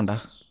 போலாம்டா.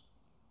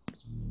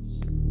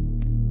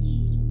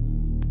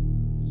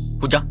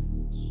 பூஜா,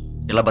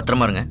 எல்லாம்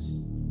பத்திரமா இருங்க.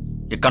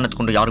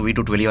 எக்காரணத்துக்கு கொண்டு யாரும் வீட்டு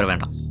விட்டு வெளியே வர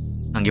வேண்டாம்.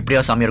 நாங்கள்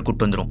எப்படியா சாமியாரை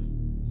கூப்பிட்டு வந்துடும்.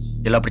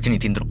 எல்லா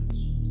பிரச்சனையும் தீந்துரும்.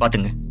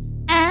 பாத்துங்க.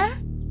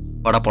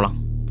 வாடா போலாம்.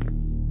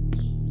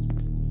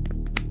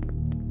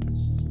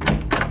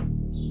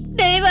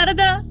 டேய்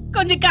வரதா,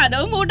 கொஞ்சம்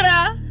கதவு மூடுறா.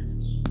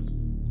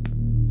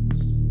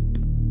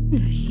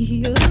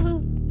 ஐயோ.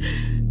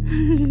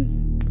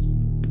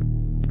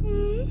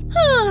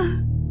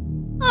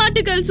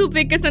 ஆட்டுக்கால் சூப்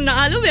வைக்க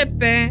சொன்னாலும்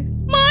வைப்பேன்,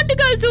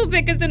 மாட்டுக்கால் சூப்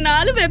வைக்க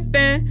சொன்னாலும்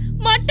வைப்பேன்,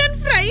 மட்டன்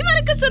ஃப்ரை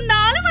வறுக்க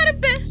சொன்னாலும்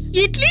வறுப்பேன்,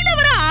 இட்லில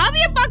வர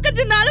ஆவிய பார்க்க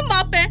சொன்னாலும்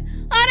பாப்பேன்.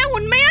 ஆனா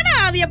உண்மையான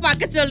ஆவிய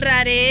பார்க்க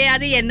சொல்றாரே,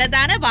 அது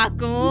என்னதானே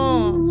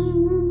பாக்கும்?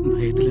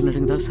 பயத்துல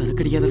நடுங்குதா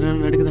சரக்கடிக்காத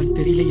நடுங்குதான்னு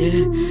தெரியலையே.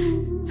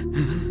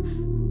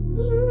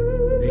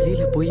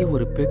 வெளியில போய்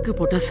ஒரு பெக்கு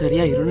போட்டா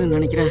சரியாயிரும்னு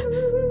நினைக்கிறேன்.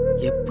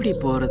 எப்படி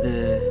போறது?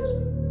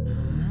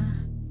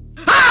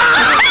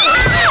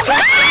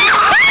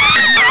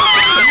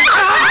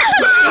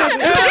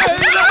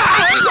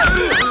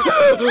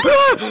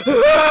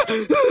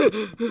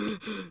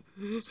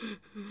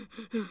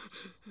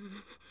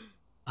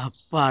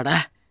 அப்பாடா,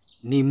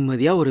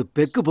 நிம்மதியா ஒரு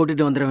பெக்கு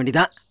போட்டுட்டு வந்துட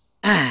வேண்டியதான்.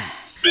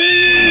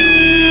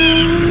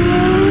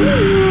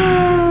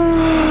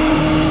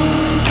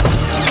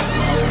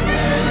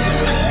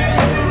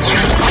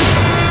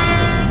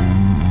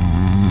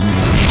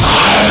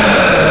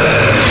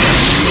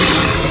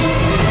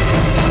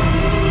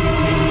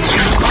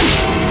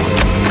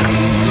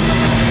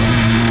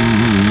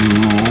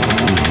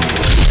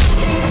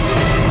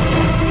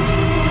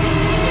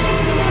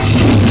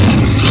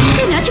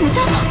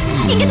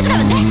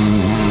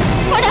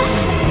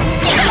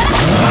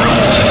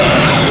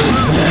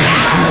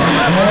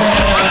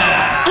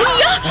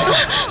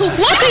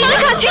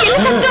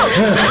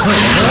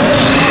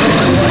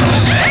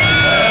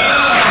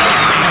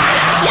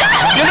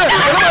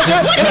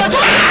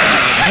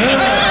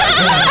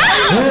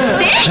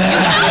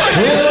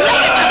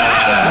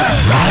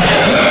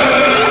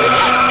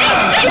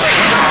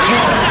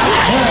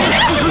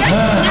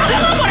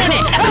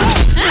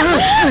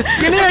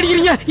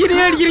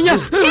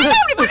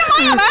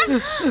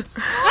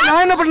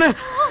 நான் என்ன பண்ணேன்?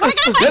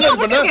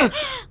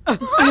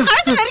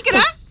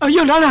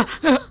 ஐயோ நானா?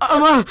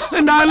 ஆமா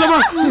நான் இல்லமா,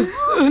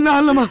 நான்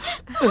இல்லமா.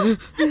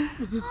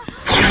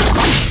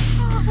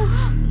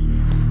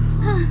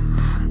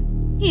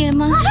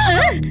 ஏமா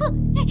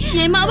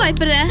ஏமா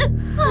பயப்படுற?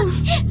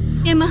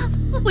 ஏமா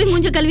போய்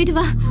மூஞ்ச கழுவிட்டு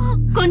வா,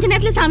 கொஞ்ச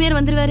நேரத்துல சாமியார்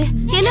வந்துருவாரு.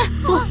 என்ன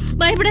போ,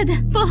 பயப்படாத,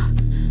 போ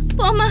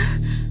போமா.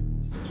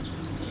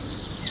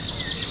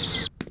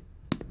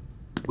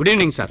 Good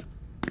evening sir.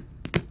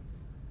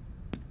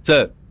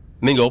 சார்,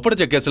 நீங்க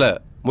ஒப்படைச்ச கேஸ்ல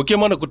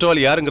முக்கியமான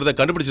குற்றவாளி யாருங்கிறத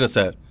கண்டுபிடிச்சேன்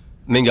சார்.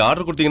 நீங்க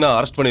ஆர்டர் கொடுத்தீங்கன்னா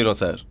அரெஸ்ட்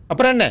பண்ணிடுவோம் சார்.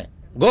 அப்புறம் என்ன?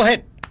 கோ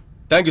ஹெட்.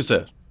 Thank you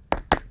sir.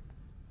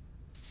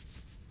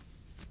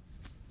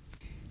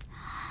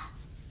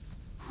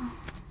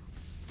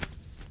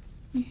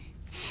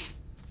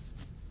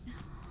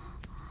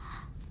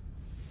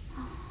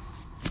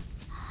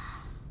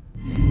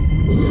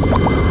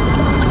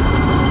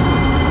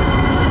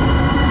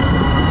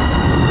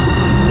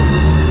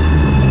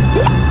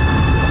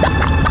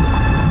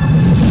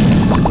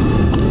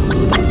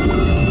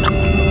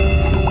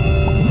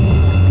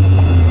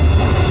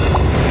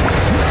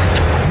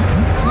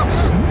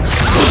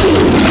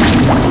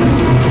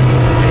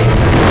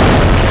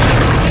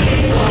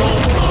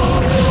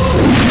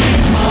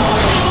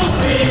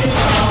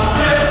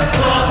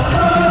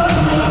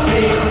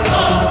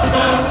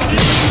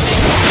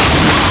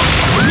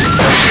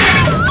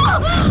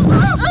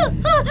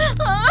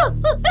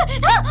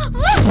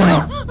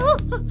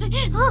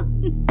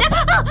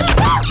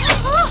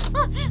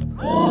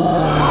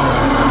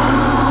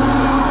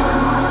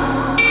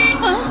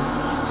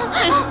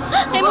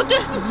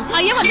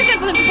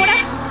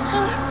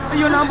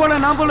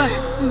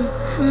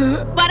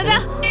 வரதா,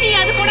 நீ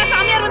அது போடா,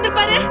 சாமியார்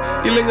வந்திருப்பாரு.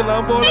 இல்லங்க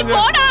நான் போறேன்.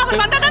 போடா,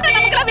 அவர் வந்தா தான்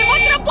நமக்கு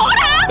விமோசனம்.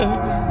 போடா.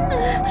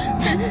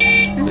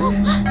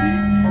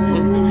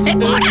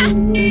 போடா.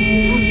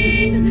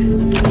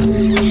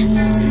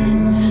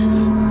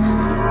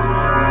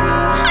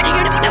 அடி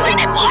எடுப்பட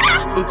வேணே, போடா.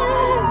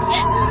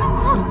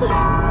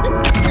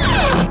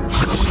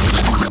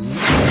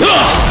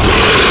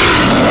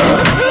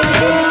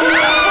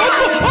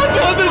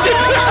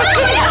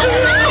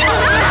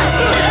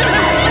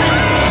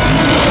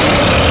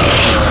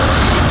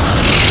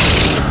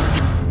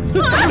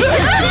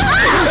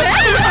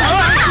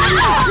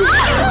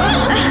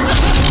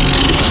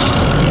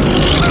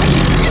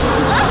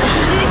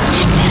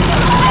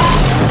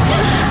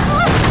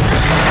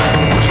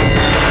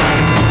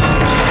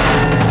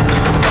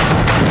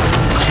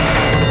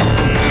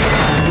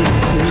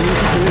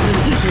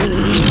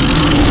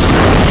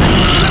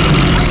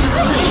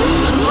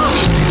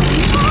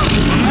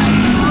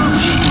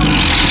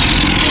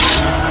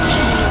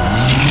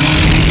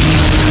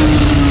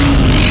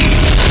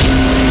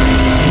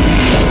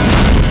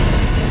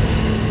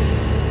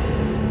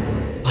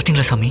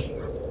 சாமி,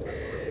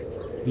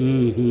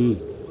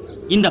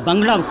 இந்த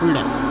பங்களாவுக்குள்ள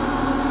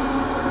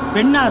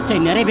பெண்ணாசை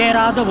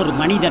நிறைவேறாத ஒரு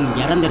மனிதன்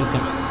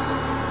இறந்திருக்கிறான்.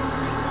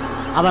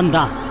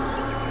 அவன்தான்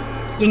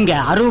இங்க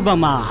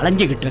அரூபமா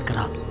அலைஞ்சுகிட்டு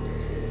இருக்கிறான்.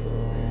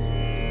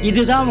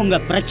 இதுதான் உங்க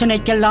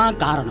பிரச்சனைக்கெல்லாம்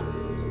காரணம்.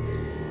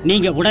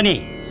 நீங்க உடனே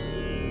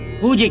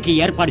பூஜைக்கு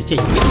ஏற்பாடு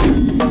செய்யும்.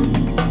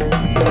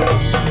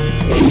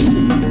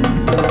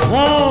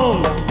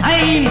 ஓம்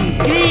ஐம்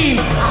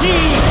க்ரீம் ஸ்ரீ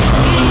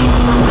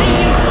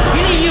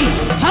கிளியும்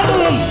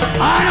சம்பும்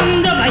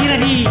ஆனந்த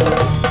பைரவி.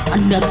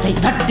 அண்டத்தை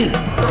தட்டு,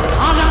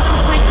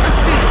 ஆகாசத்தை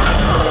தட்டு,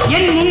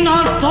 என்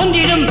முன்னால்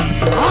தோன்றிடும்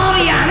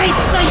ஆவி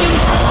அனைத்தையும்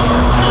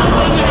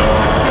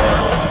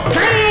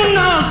கண்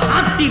முன்னால்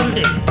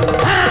காட்டிவிடு.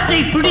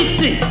 கரத்தை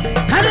பிடித்து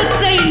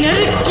கருத்தை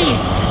நெருக்கி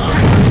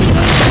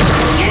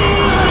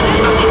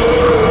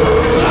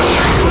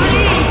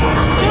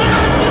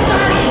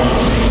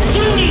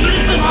சுண்டி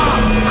இழுத்துவா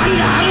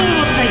அந்த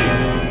அருவத்தை.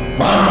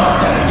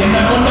 என்ன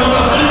கொண்டவங்க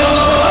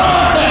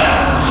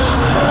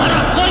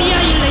வரப்போறியா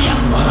இல்லையா?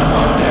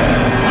 வரமாட்டேன்.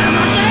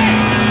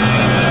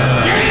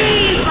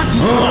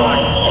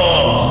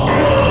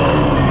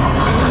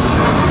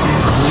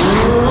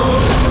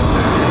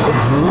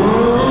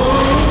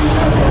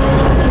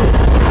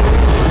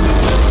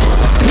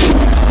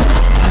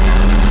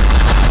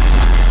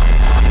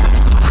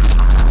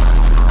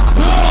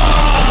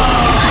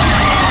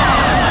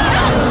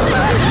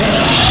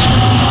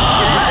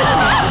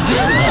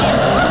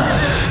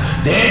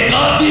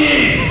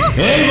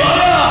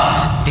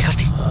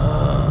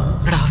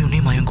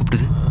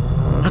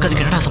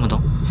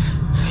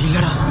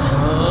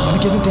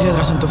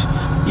 சந்தோஷ்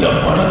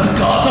என்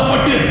பணத்துக்கு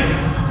ஆசைப்பட்டு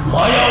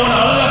மாயாவோட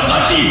அழகா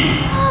காட்டி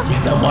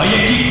என்ன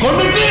மயக்கி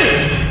கொண்டுட்டு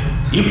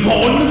இப்போ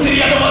ஒண்ணும்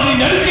தெரியாத மாதிரி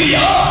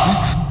நடிக்கிறியா?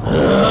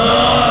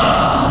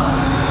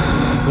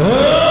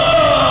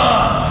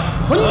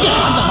 கொஞ்சம்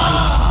சாந்தமாய்,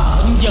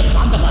 கொஞ்சம்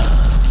சாந்தமாய்.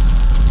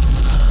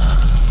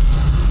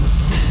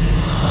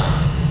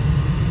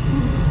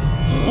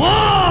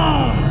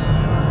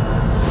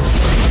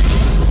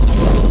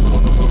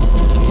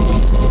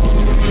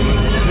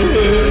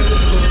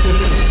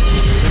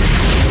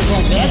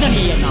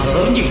 வேதனையை நான்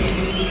புரிஞ்சுக்கிட்டேன்.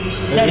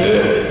 சரி,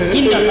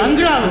 இந்த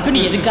பங்களாவுக்கு நீ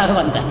எதுக்காக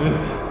வந்த?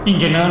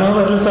 இங்க நானா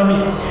வரல சாமி.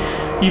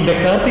 இந்த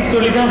கார்த்திக்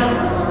சொல்லிதான்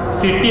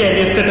செட்டியார்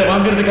எஸ்டேட்டை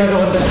வாங்குறதுக்காக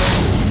வந்தேன்.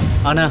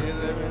 ஆனா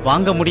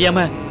வாங்க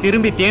முடியாம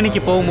திரும்பி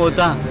தேனிக்கு போகும்போது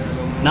தான்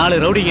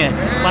 4 ரவுடிங்க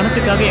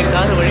பணத்துக்காக என்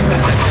காரை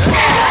வழிமறிச்சாங்க.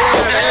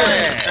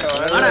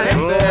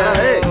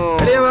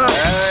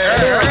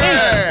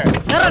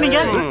 நீங்க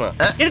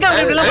எதுக்காக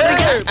இப்படி எல்லாம்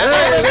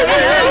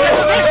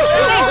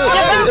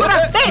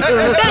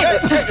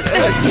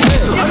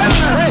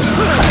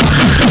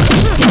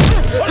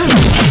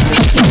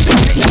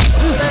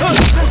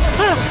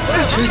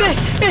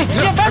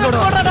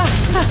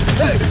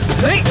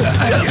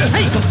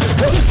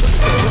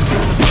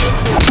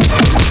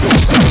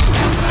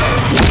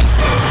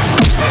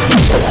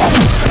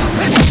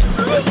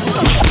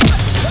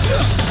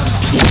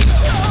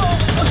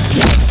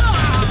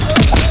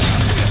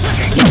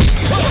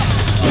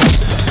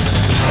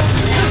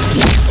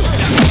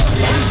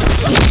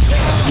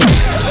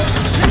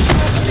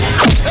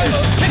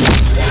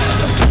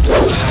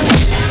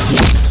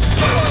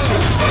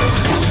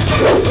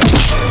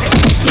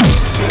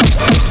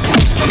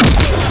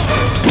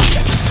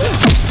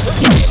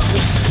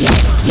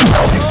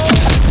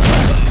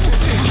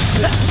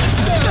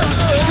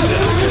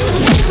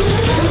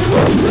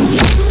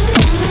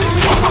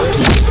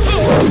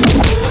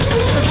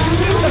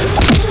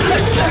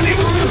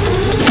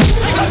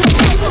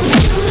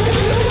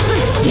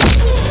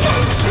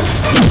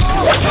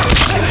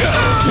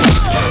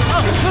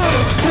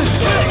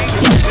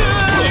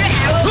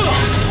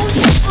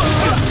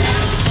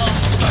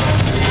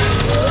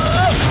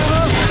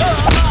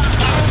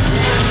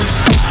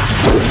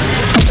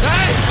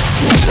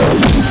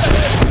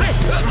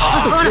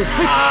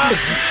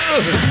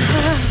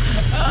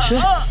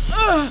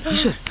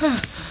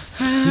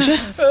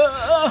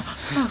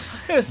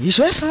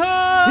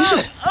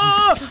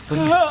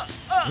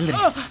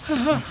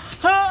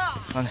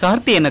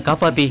கார்த்தி என்ன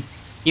காப்பாத்தி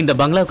இந்த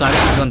பங்களாவுக்கு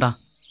அழைச்சிட்டு வந்தான்.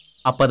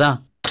 அப்பதான்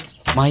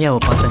மாயாவை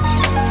பார்த்தேன்.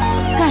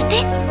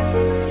 கார்த்திக்,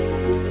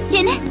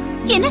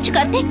 என்னாச்சு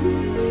கார்த்திக்?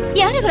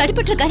 யார் இவர்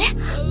அடிபட்டு இருக்காரு?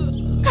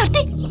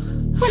 கார்த்திக்,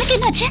 உனக்கு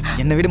என்னாச்சு?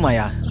 என்ன விடு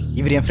மாயா,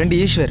 இவர் என் ஃப்ரெண்ட்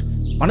ஈஸ்வர்.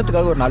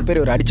 பணத்துக்காக ஒரு 4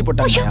 பேர் இவர் அடிச்சு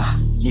போட்டாங்க.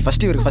 நீ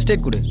ஃபர்ஸ்ட் இவருக்கு ஃபர்ஸ்ட்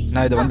எய்ட் கொடு,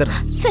 நான் இதை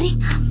வந்துடுறேன். சரி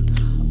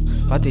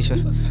பார்த்து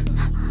ஈஸ்வர்.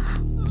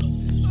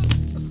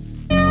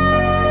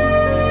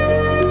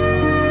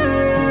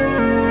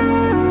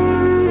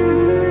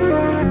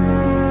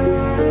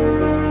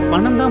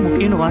 பணம் தான்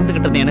முக்கியம்னு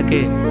வாழ்ந்துகிட்டது எனக்கு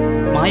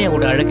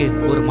மாயாவோட அழகு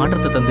ஒரு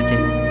மாற்றத்தை தந்துச்சு.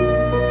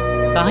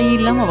 தாய்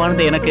இல்லாம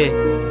வாழ்ந்த எனக்கு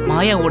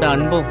மாயாவோட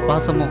அன்பும்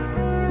பாசமும்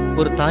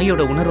ஒரு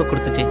தாயோட உணர்வை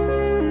கொடுத்துச்சு.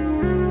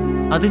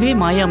 அதுவே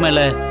மாயா மேல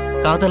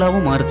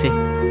காதலாவும் மாறுச்சு.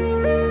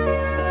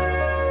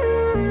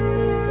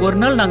 ஒரு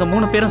நாள் நாங்க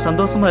 3 பேரும்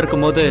சந்தோஷமா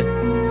இருக்கும்போது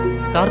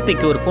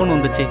கார்த்திக்கு ஒரு போன்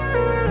வந்துச்சு.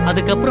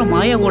 அதுக்கப்புறம்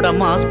மாயாவோட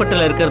அம்மா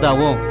ஹாஸ்பிட்டல்ல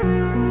இருக்கிறதாவும்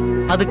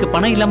அதுக்கு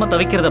பணம் இல்லாம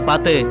தவிக்கிறத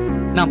பார்த்து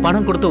நான்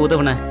பணம் கொடுத்து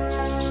உதவுனேன்.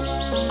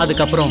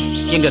 அதுக்கப்புறம்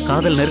எங்க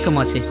காதல்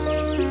நெருக்கமாச்சு.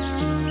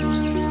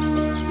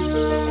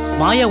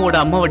 மாயாவோட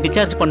அம்மாவை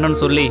டிஸ்சார்ஜ்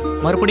பண்ணணும்னு சொல்லி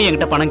மறுபடியும்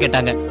என்கிட்ட பணம்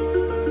கேட்டாங்க.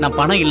 நான்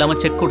பணம் இல்லாம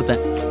செக்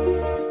கொடுத்தேன்.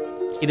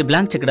 இது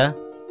பிளாங்க் செக்குடா,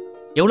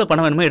 எவ்வளவு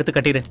பணம் வேணுமோ எடுத்து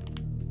கட்டிடு.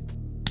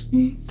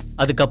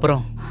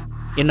 அதுக்கப்புறம்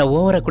என்ன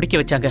ஓவரா குடிக்க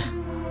வச்சாங்க.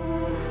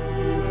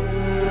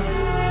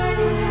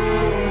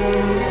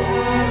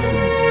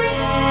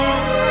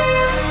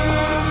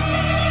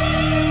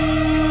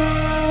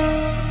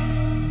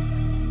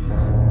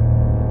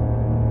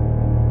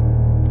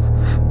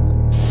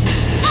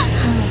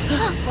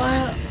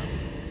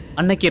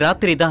 அன்னைக்கு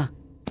ராத்திரி தான்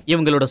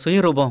இவங்களோட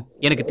சுயரூபம்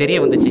எனக்கு தெரிய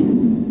வந்துச்சு.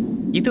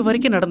 இது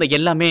வரைக்கும் நடந்த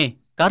எல்லாமே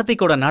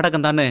கார்த்திகோட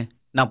நாடகம் தான்னு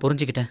நான்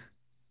புரிஞ்சுக்கிட்டேன்.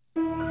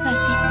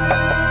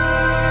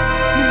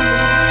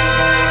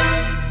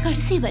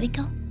 கடைசி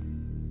வரைக்கும்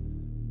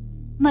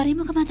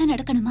மறைமுகமா தான்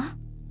நடக்கணுமா?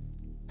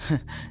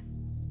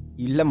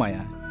 இல்ல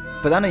மாயா,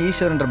 இப்பதானே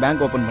ஈஸ்வரன்ற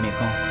பேங்க் ஓபன்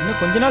பண்ணியிருக்கோம்.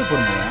 இன்னும் கொஞ்ச நாள்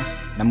போதும் மாயா.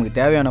 நமக்கு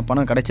தேவையான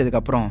பணம்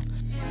கிடைச்சதுக்கு அப்புறம்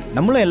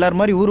நம்மளும்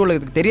எல்லாரும் மாதிரி ஊர்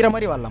உலகத்துக்கு தெரியற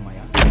மாதிரி வாழலாம்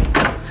மாயா.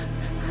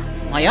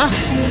 மாயா,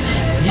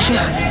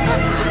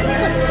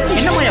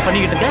 என்ன மாயா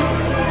பண்ணிக்கிட்டு இருக்க?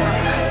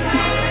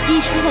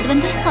 ஈஸ்வர், அது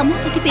வந்து அம்மா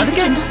பத்தி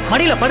பேசிட்டு இருந்தோம்.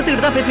 மடியில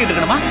படுத்துக்கிட்டு தான் பேசிக்கிட்டு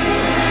இருக்கணுமா?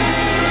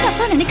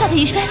 தப்பா நினைக்காத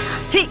ஈஸ்வர்.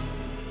 சீ,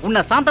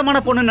 உன்னை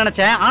சாந்தமான பொண்ணுன்னு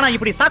நினைச்சேன். ஆனா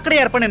இப்படி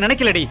சாக்கடையா இருப்பேன்னு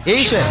நினைக்கலடி.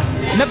 ஈஸ்வர்,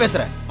 என்ன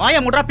பேசுற?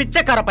 வாய முட்றா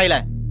பிச்சைக்கார பையல.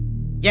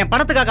 என்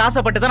பணத்துக்காக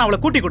ஆசைப்பட்டு தான் அவளை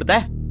கூட்டி கொடுத்த.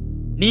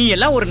 நீ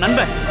எல்லாம் ஒரு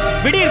நண்பன்.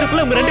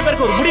 விடியறதுக்குள்ள உங்க 2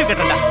 பேருக்கு ஒரு முடிவு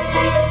கட்டண்டா.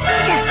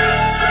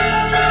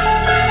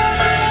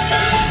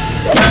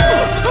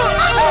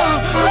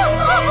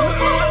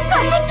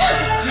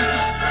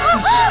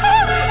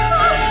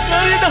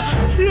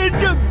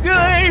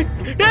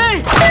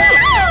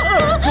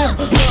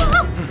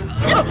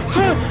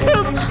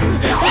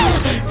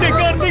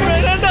 கார்த்திக்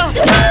வேண்டாம்.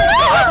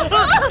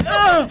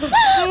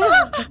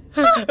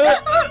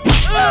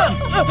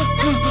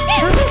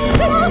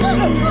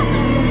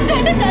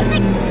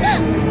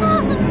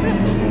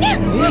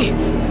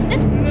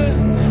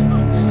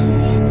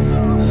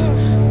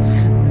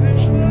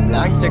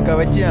 பிளாங்க் செக்கை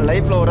வச்சு என்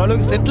லைஃப்ல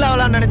ஓரளவுக்கு செட்டில்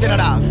ஆகலாம்னு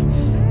நினைச்சேனடா.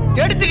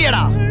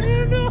 எடுத்துட்டியடா.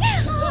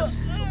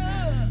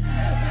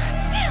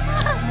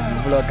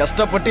 இவ்வளவு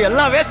கஷ்டப்பட்டு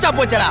எல்லாம் வேஸ்டா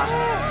போச்சடா.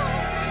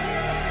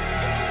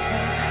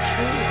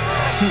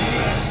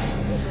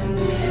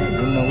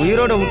 உன்னை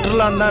உயிரோட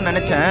விட்டுறலாம் தான்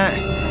நினைச்சேன்.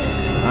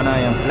 ஆனா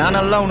என் பிளான்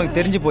எல்லாம் உனக்கு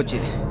தெரிஞ்சு போச்சு.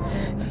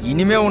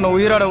 இனிமே உன்னை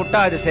உயிரோட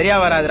விட்டா அது சரியா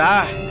வராதுடா.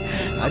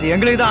 அது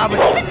எங்களுக்கு தான்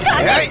ஆபத்து.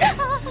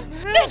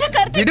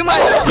 விடுமா.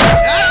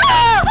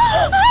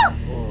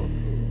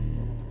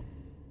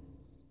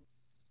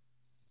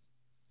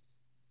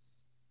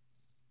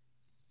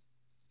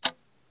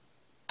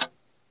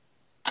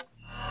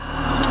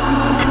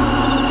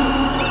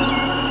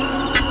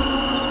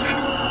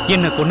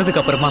 என்ன கொன்னதுக்கு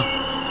அப்புறமா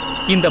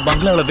இந்த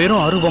பங்களாவில்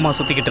வெறும் அரூபமா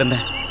சுத்திக்கிட்டு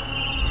இருந்தேன்.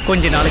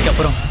 கொஞ்ச நாளைக்கு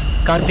அப்புறம்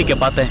கார்த்திகை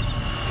பார்த்தேன்.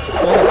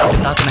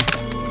 தாக்குனேன்.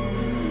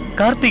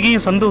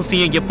 கார்த்திகையும்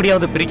சந்தோஷையும்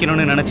எப்படியாவது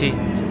பிரிக்கணும்னு நினைச்சு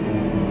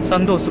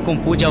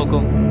சந்தோஷுக்கும்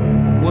பூஜாவுக்கும்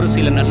ஒரு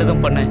சில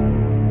நல்லதும் பண்ணேன்,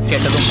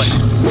 கெட்டதும்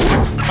பண்ணேன்.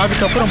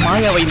 அதுக்கப்புறம்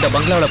மாயாவை இந்த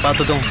பங்களாவில்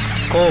பார்த்ததும்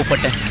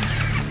கோவப்பட்டேன்.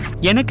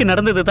 எனக்கு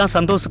நடந்தது தான்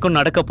சந்தோஷுக்கும்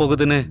நடக்க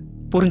போகுதுன்னு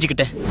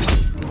புரிஞ்சுக்கிட்டேன்.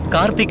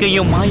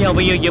 கார்த்திகையும்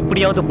மாயாவையும்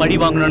எப்படியாவது பழி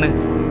வாங்கணும்னு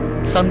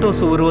சந்தோஷ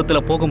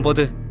உருவத்துல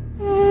போகும்போது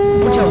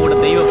பூஜாவோட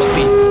தெய்வ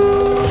பக்தி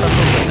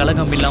சந்தோஷம்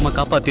கலகம் இல்லாம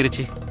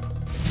காப்பாத்திருச்சு.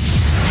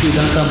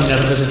 இதுதான் சாமி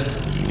நடந்தது.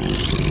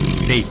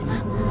 டேய்,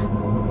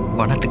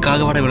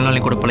 பணத்துக்காக வாட இவ்வளவு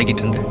நாளைக்கு கூட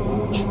பழகிட்டு இருந்தேன்.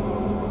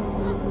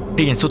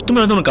 டேய், என் சொத்து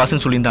மேல உனக்கு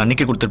காசுன்னு சொல்லியிருந்தா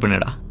அன்னைக்கே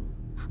கொடுத்துருப்பேனடா.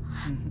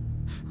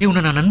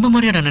 உன்னை நான் நண்பன்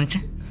மாதிரியாடா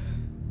நினைச்சேன்.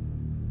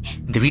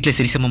 இந்த வீட்டில்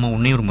சிரிசமாமா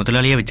உன்னையும் ஒரு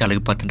முதலாளியா வச்சு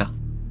அழகு பார்த்தேன்டா.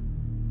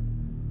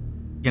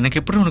 எனக்கு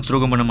எப்படி உனக்கு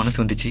துரோகம் பண்ண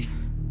மனசு வந்துச்சு?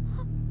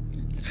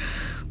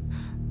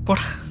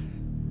 போடா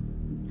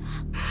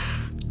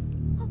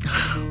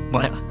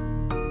மாயா,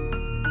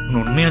 உன்னை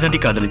உண்மையா தாண்டி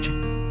காதலிச்சு.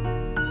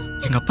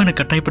 எங்க அப்பா என்னை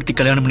கட்டாயப்படுத்தி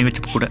கல்யாணம் பண்ணி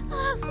வச்சப்ப கூட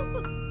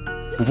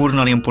ஒவ்வொரு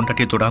நாளையும்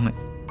பொண்டாட்டியை தொடாம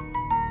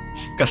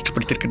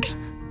கஷ்டப்படுத்திருக்கண்டி.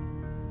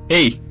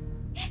 ஏய்,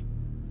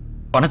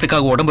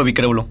 பணத்துக்காக உடம்ப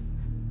விற்கிறவளும்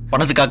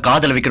பணத்துக்காக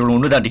காதலை வைக்கிறவளும்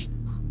ஒண்ணுதாண்டி.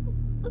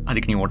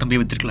 அதுக்கு நீ உடம்பே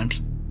வித்திருக்கலாண்டி.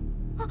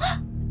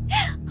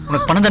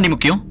 உனக்கு பணம் தாண்டி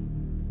முக்கியம்.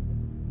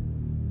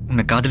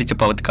 உன்னை காதலிச்ச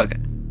பாவத்துக்காக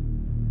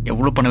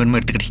எவ்வளவு பணம்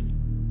வேணுமோ எடுத்துக்கடி.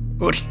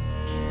 ஓடி.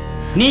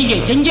 நீங்க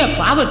செஞ்ச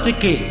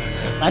பாவத்துக்கு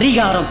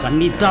பரிகாரம்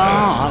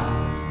பண்ணித்தான்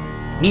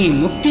நீ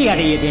முக்தி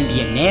அடைய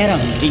வேண்டிய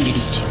நேரம்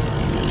நெருங்கிடுச்சு.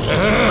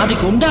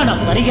 அதுக்கு உண்டான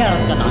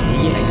பரிகாரத்தை நான்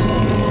செய்யறேன்.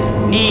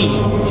 நீ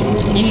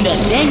இந்த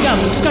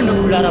தேங்காய்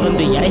முக்கண்ணுக்குள்ளார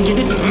வந்து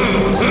இறங்கிடு.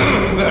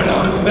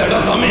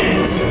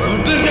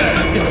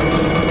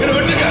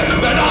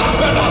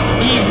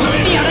 நீ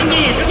முக்தி அடைஞ்சே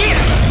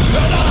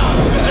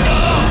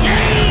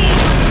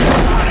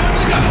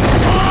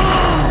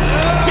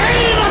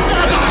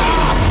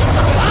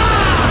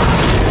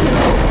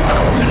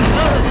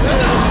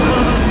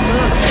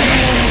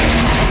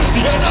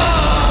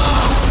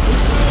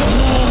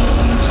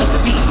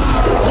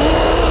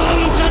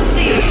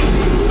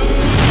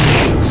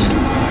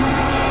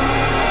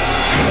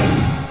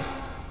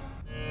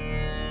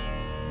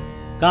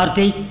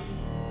கார்த்திக்,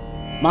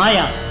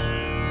 மாயா,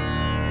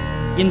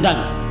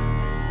 இந்தாங்க.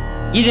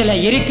 இதுல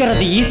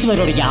இருக்கிறது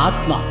ஈஸ்வருடைய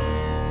ஆத்மா.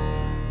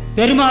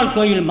 பெருமாள்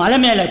கோயில் மலை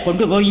மேல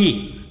கொண்டு போய்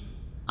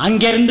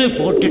அங்கிருந்து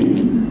போட்டுடுங்க.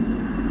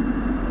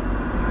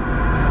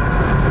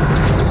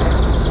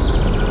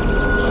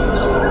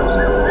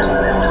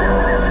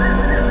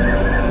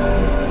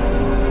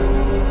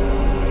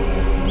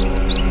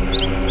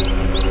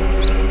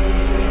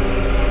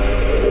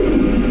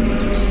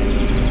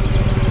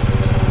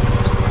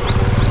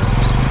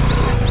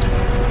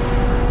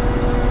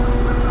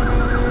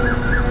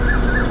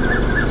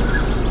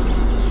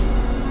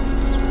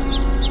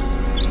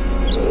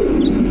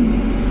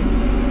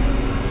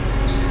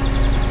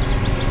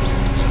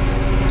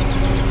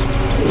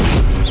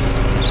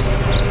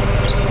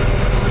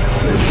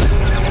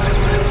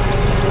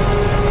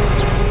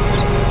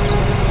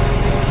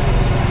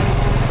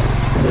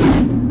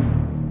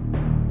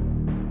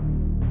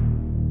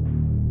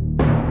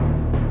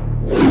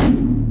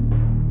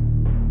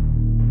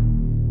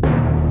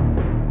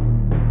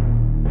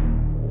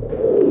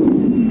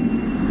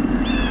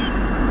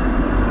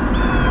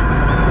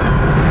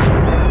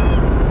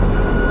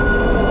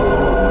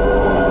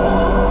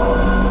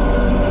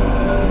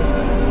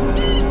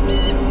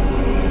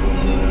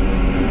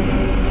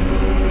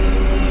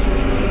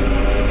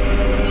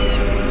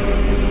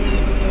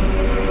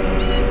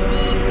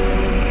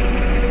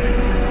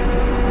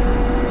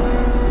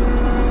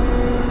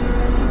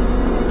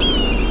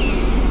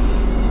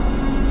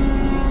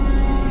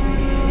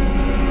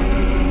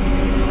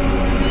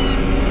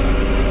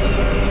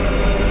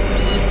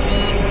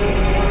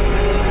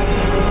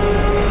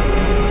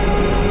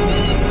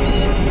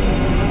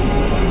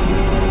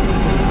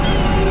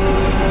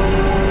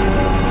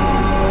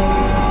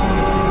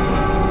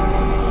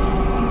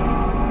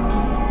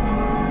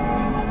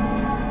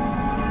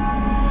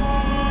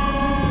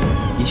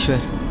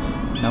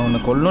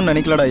 கொல்லணும்னு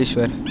நினைக்கலடா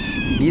ஈஸ்வர்.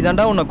 நீ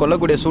தாண்டா உன்னை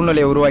கொல்லக்கூடிய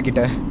சூழ்நிலையை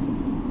உருவாக்கிட்ட.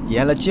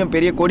 என் லட்சியம்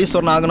பெரிய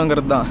கோடீஸ்வரன்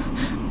ஆகணுங்கிறது தான்.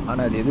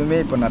 ஆனால் அது எதுவுமே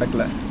இப்போ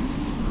நடக்கலை.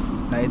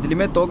 நான்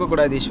எதுலையுமே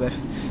தோக்கக்கூடாது ஈஸ்வர்.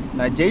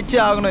 நான் ஜெயிச்சே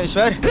ஆகணும்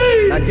ஈஸ்வர்.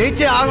 நான்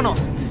ஜெயிச்சே ஆகணும்.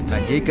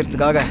 நான்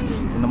ஜெயிக்கிறதுக்காக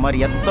இந்த மாதிரி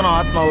எத்தனை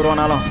ஆத்மா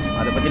உருவானாலும்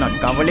அதை பற்றி நான்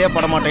கவலையே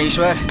பட மாட்டேன்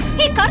ஈஸ்வர்.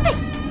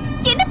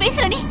 என்ன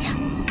பேசுற நீ?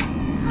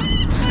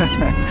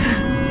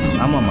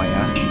 ஆமாம்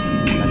மாயா,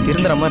 நான்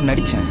திருந்துற மாதிரி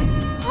நடித்தேன்.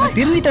 நான்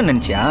திருந்திட்டேன்னு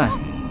நினச்சியா?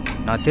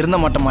 நான் திருந்த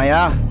மாட்டேன்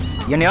மாயா.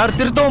 என்னை யாரும்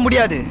திருத்தவும்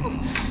முடியாது.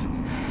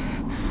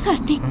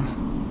 கார்த்திக்,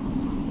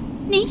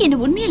 நீ என்ன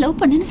உண்மையா லவ்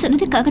பண்ணன்னு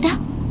சொன்னதுக்காக தான்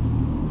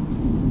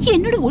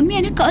என்னோட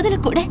உண்மையான காதலை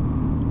கூட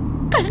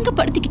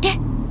கலங்கப்படுத்திக்கிட்ட.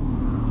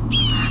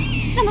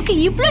 நமக்கு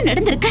இவ்வளவு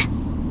நடந்திருக்க.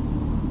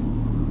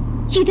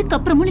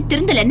 இதுக்கப்புறமும் நீ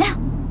திருந்தலன்னா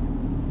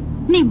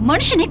நீ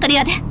மனுஷனே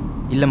கிடையாது.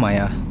 இல்ல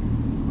மாயா,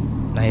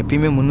 நான்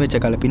எப்பயுமே முன் வச்ச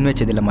கால பின்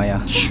வச்சது இல்லை மாயா.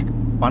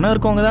 பணம்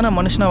இருக்கவங்க தான் நான்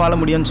மனுஷனா வாழ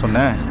முடியும்னு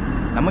சொன்னேன்.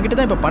 நம்மக்கிட்ட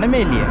தான் இப்போ பணமே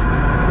இல்லையே.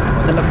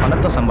 முதல்ல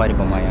பணத்தை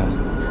சம்பாதிப்போம் மாயா,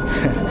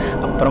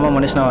 அப்புறமா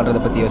மனுஷனா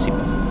வாழ்றதை பற்றி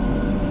யோசிப்போம்.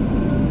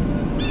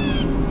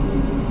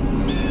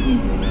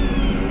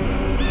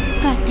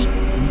 கார்த்திக்,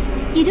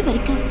 இது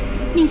வரைக்கும்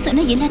நீ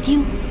சொன்ன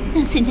எல்லாத்தையும்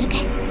நான்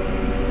செஞ்சிருக்கேன்.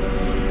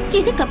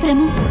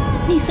 இதுக்கப்புறமும்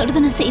நீ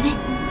சொல்றத நான் செய்வேன்.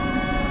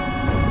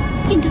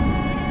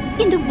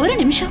 இந்த ஒரு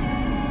நிமிஷம்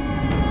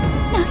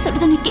நான்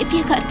சொல்றத நீ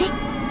கேப்பியா கார்த்திக்?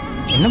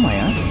 என்ன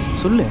மாயா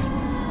சொல்லு.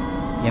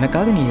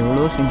 எனக்காக நீ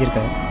எவ்வளோ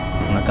செஞ்சிருக்க.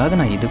 உனக்காக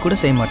நான் இது கூட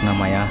செய்ய மாட்டேனா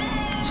மாயா?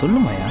 சொல்லு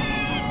மாயா.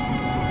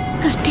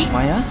 கார்த்திக்.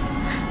 மாயா,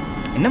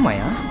 என்ன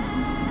மாயா?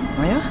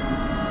 மாயா,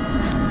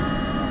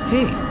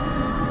 ஹே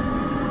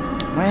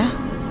மாயா,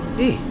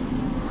 ஹே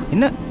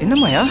என்ன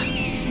மாயா,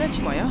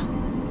 என்னாச்சு மாயா?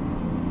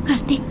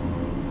 கார்த்திக்,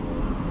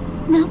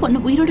 நான்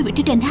உன்னை உயிரோடு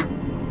விட்டுட்டேன்னா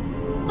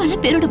பல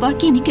பேரோட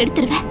வாழ்க்கையை நீ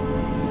கெடுத்துருவேன்.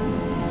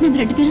 நம்ம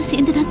 2 பேரும்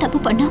சேர்ந்து தான் தப்பு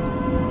பண்ணோம்.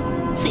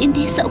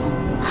 சேர்ந்தே சாவோம்.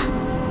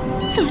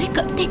 சாரி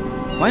கார்த்திக்.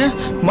 மாயா,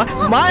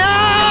 மாயா,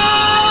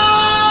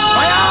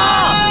 மாயா,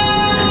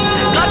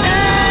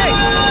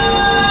 கார்த்திக்,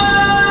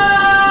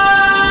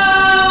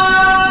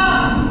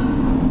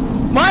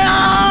 மாயா.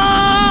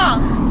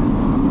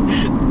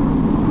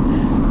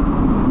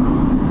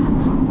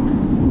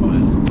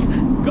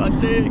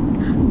 கார்த்திக்,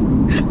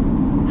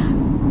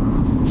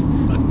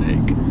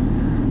 கார்த்திக்.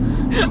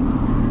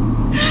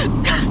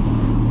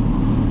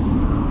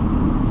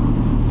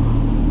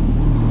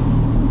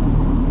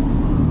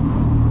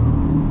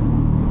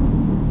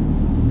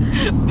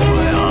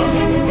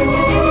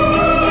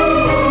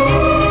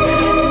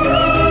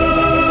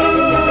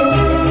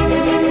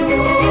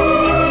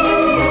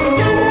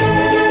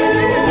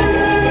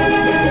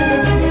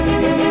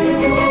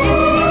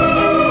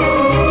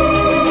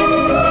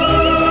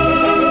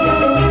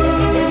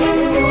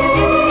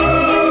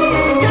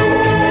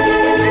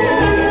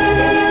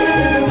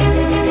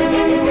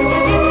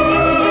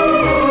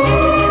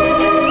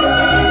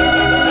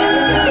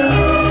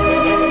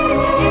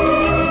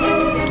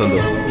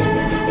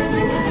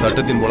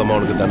 சட்டத்தின் மூலமா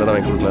அவனுக்கு தண்டனை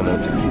வாங்கி கொடுக்கலாம்னு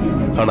நினைச்சேன்.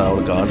 ஆனா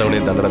அவனுக்கு ஆண்டவனே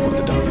தண்டனை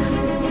கொடுத்துட்டான்.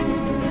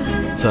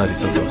 சாரி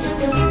சந்தோஷ்.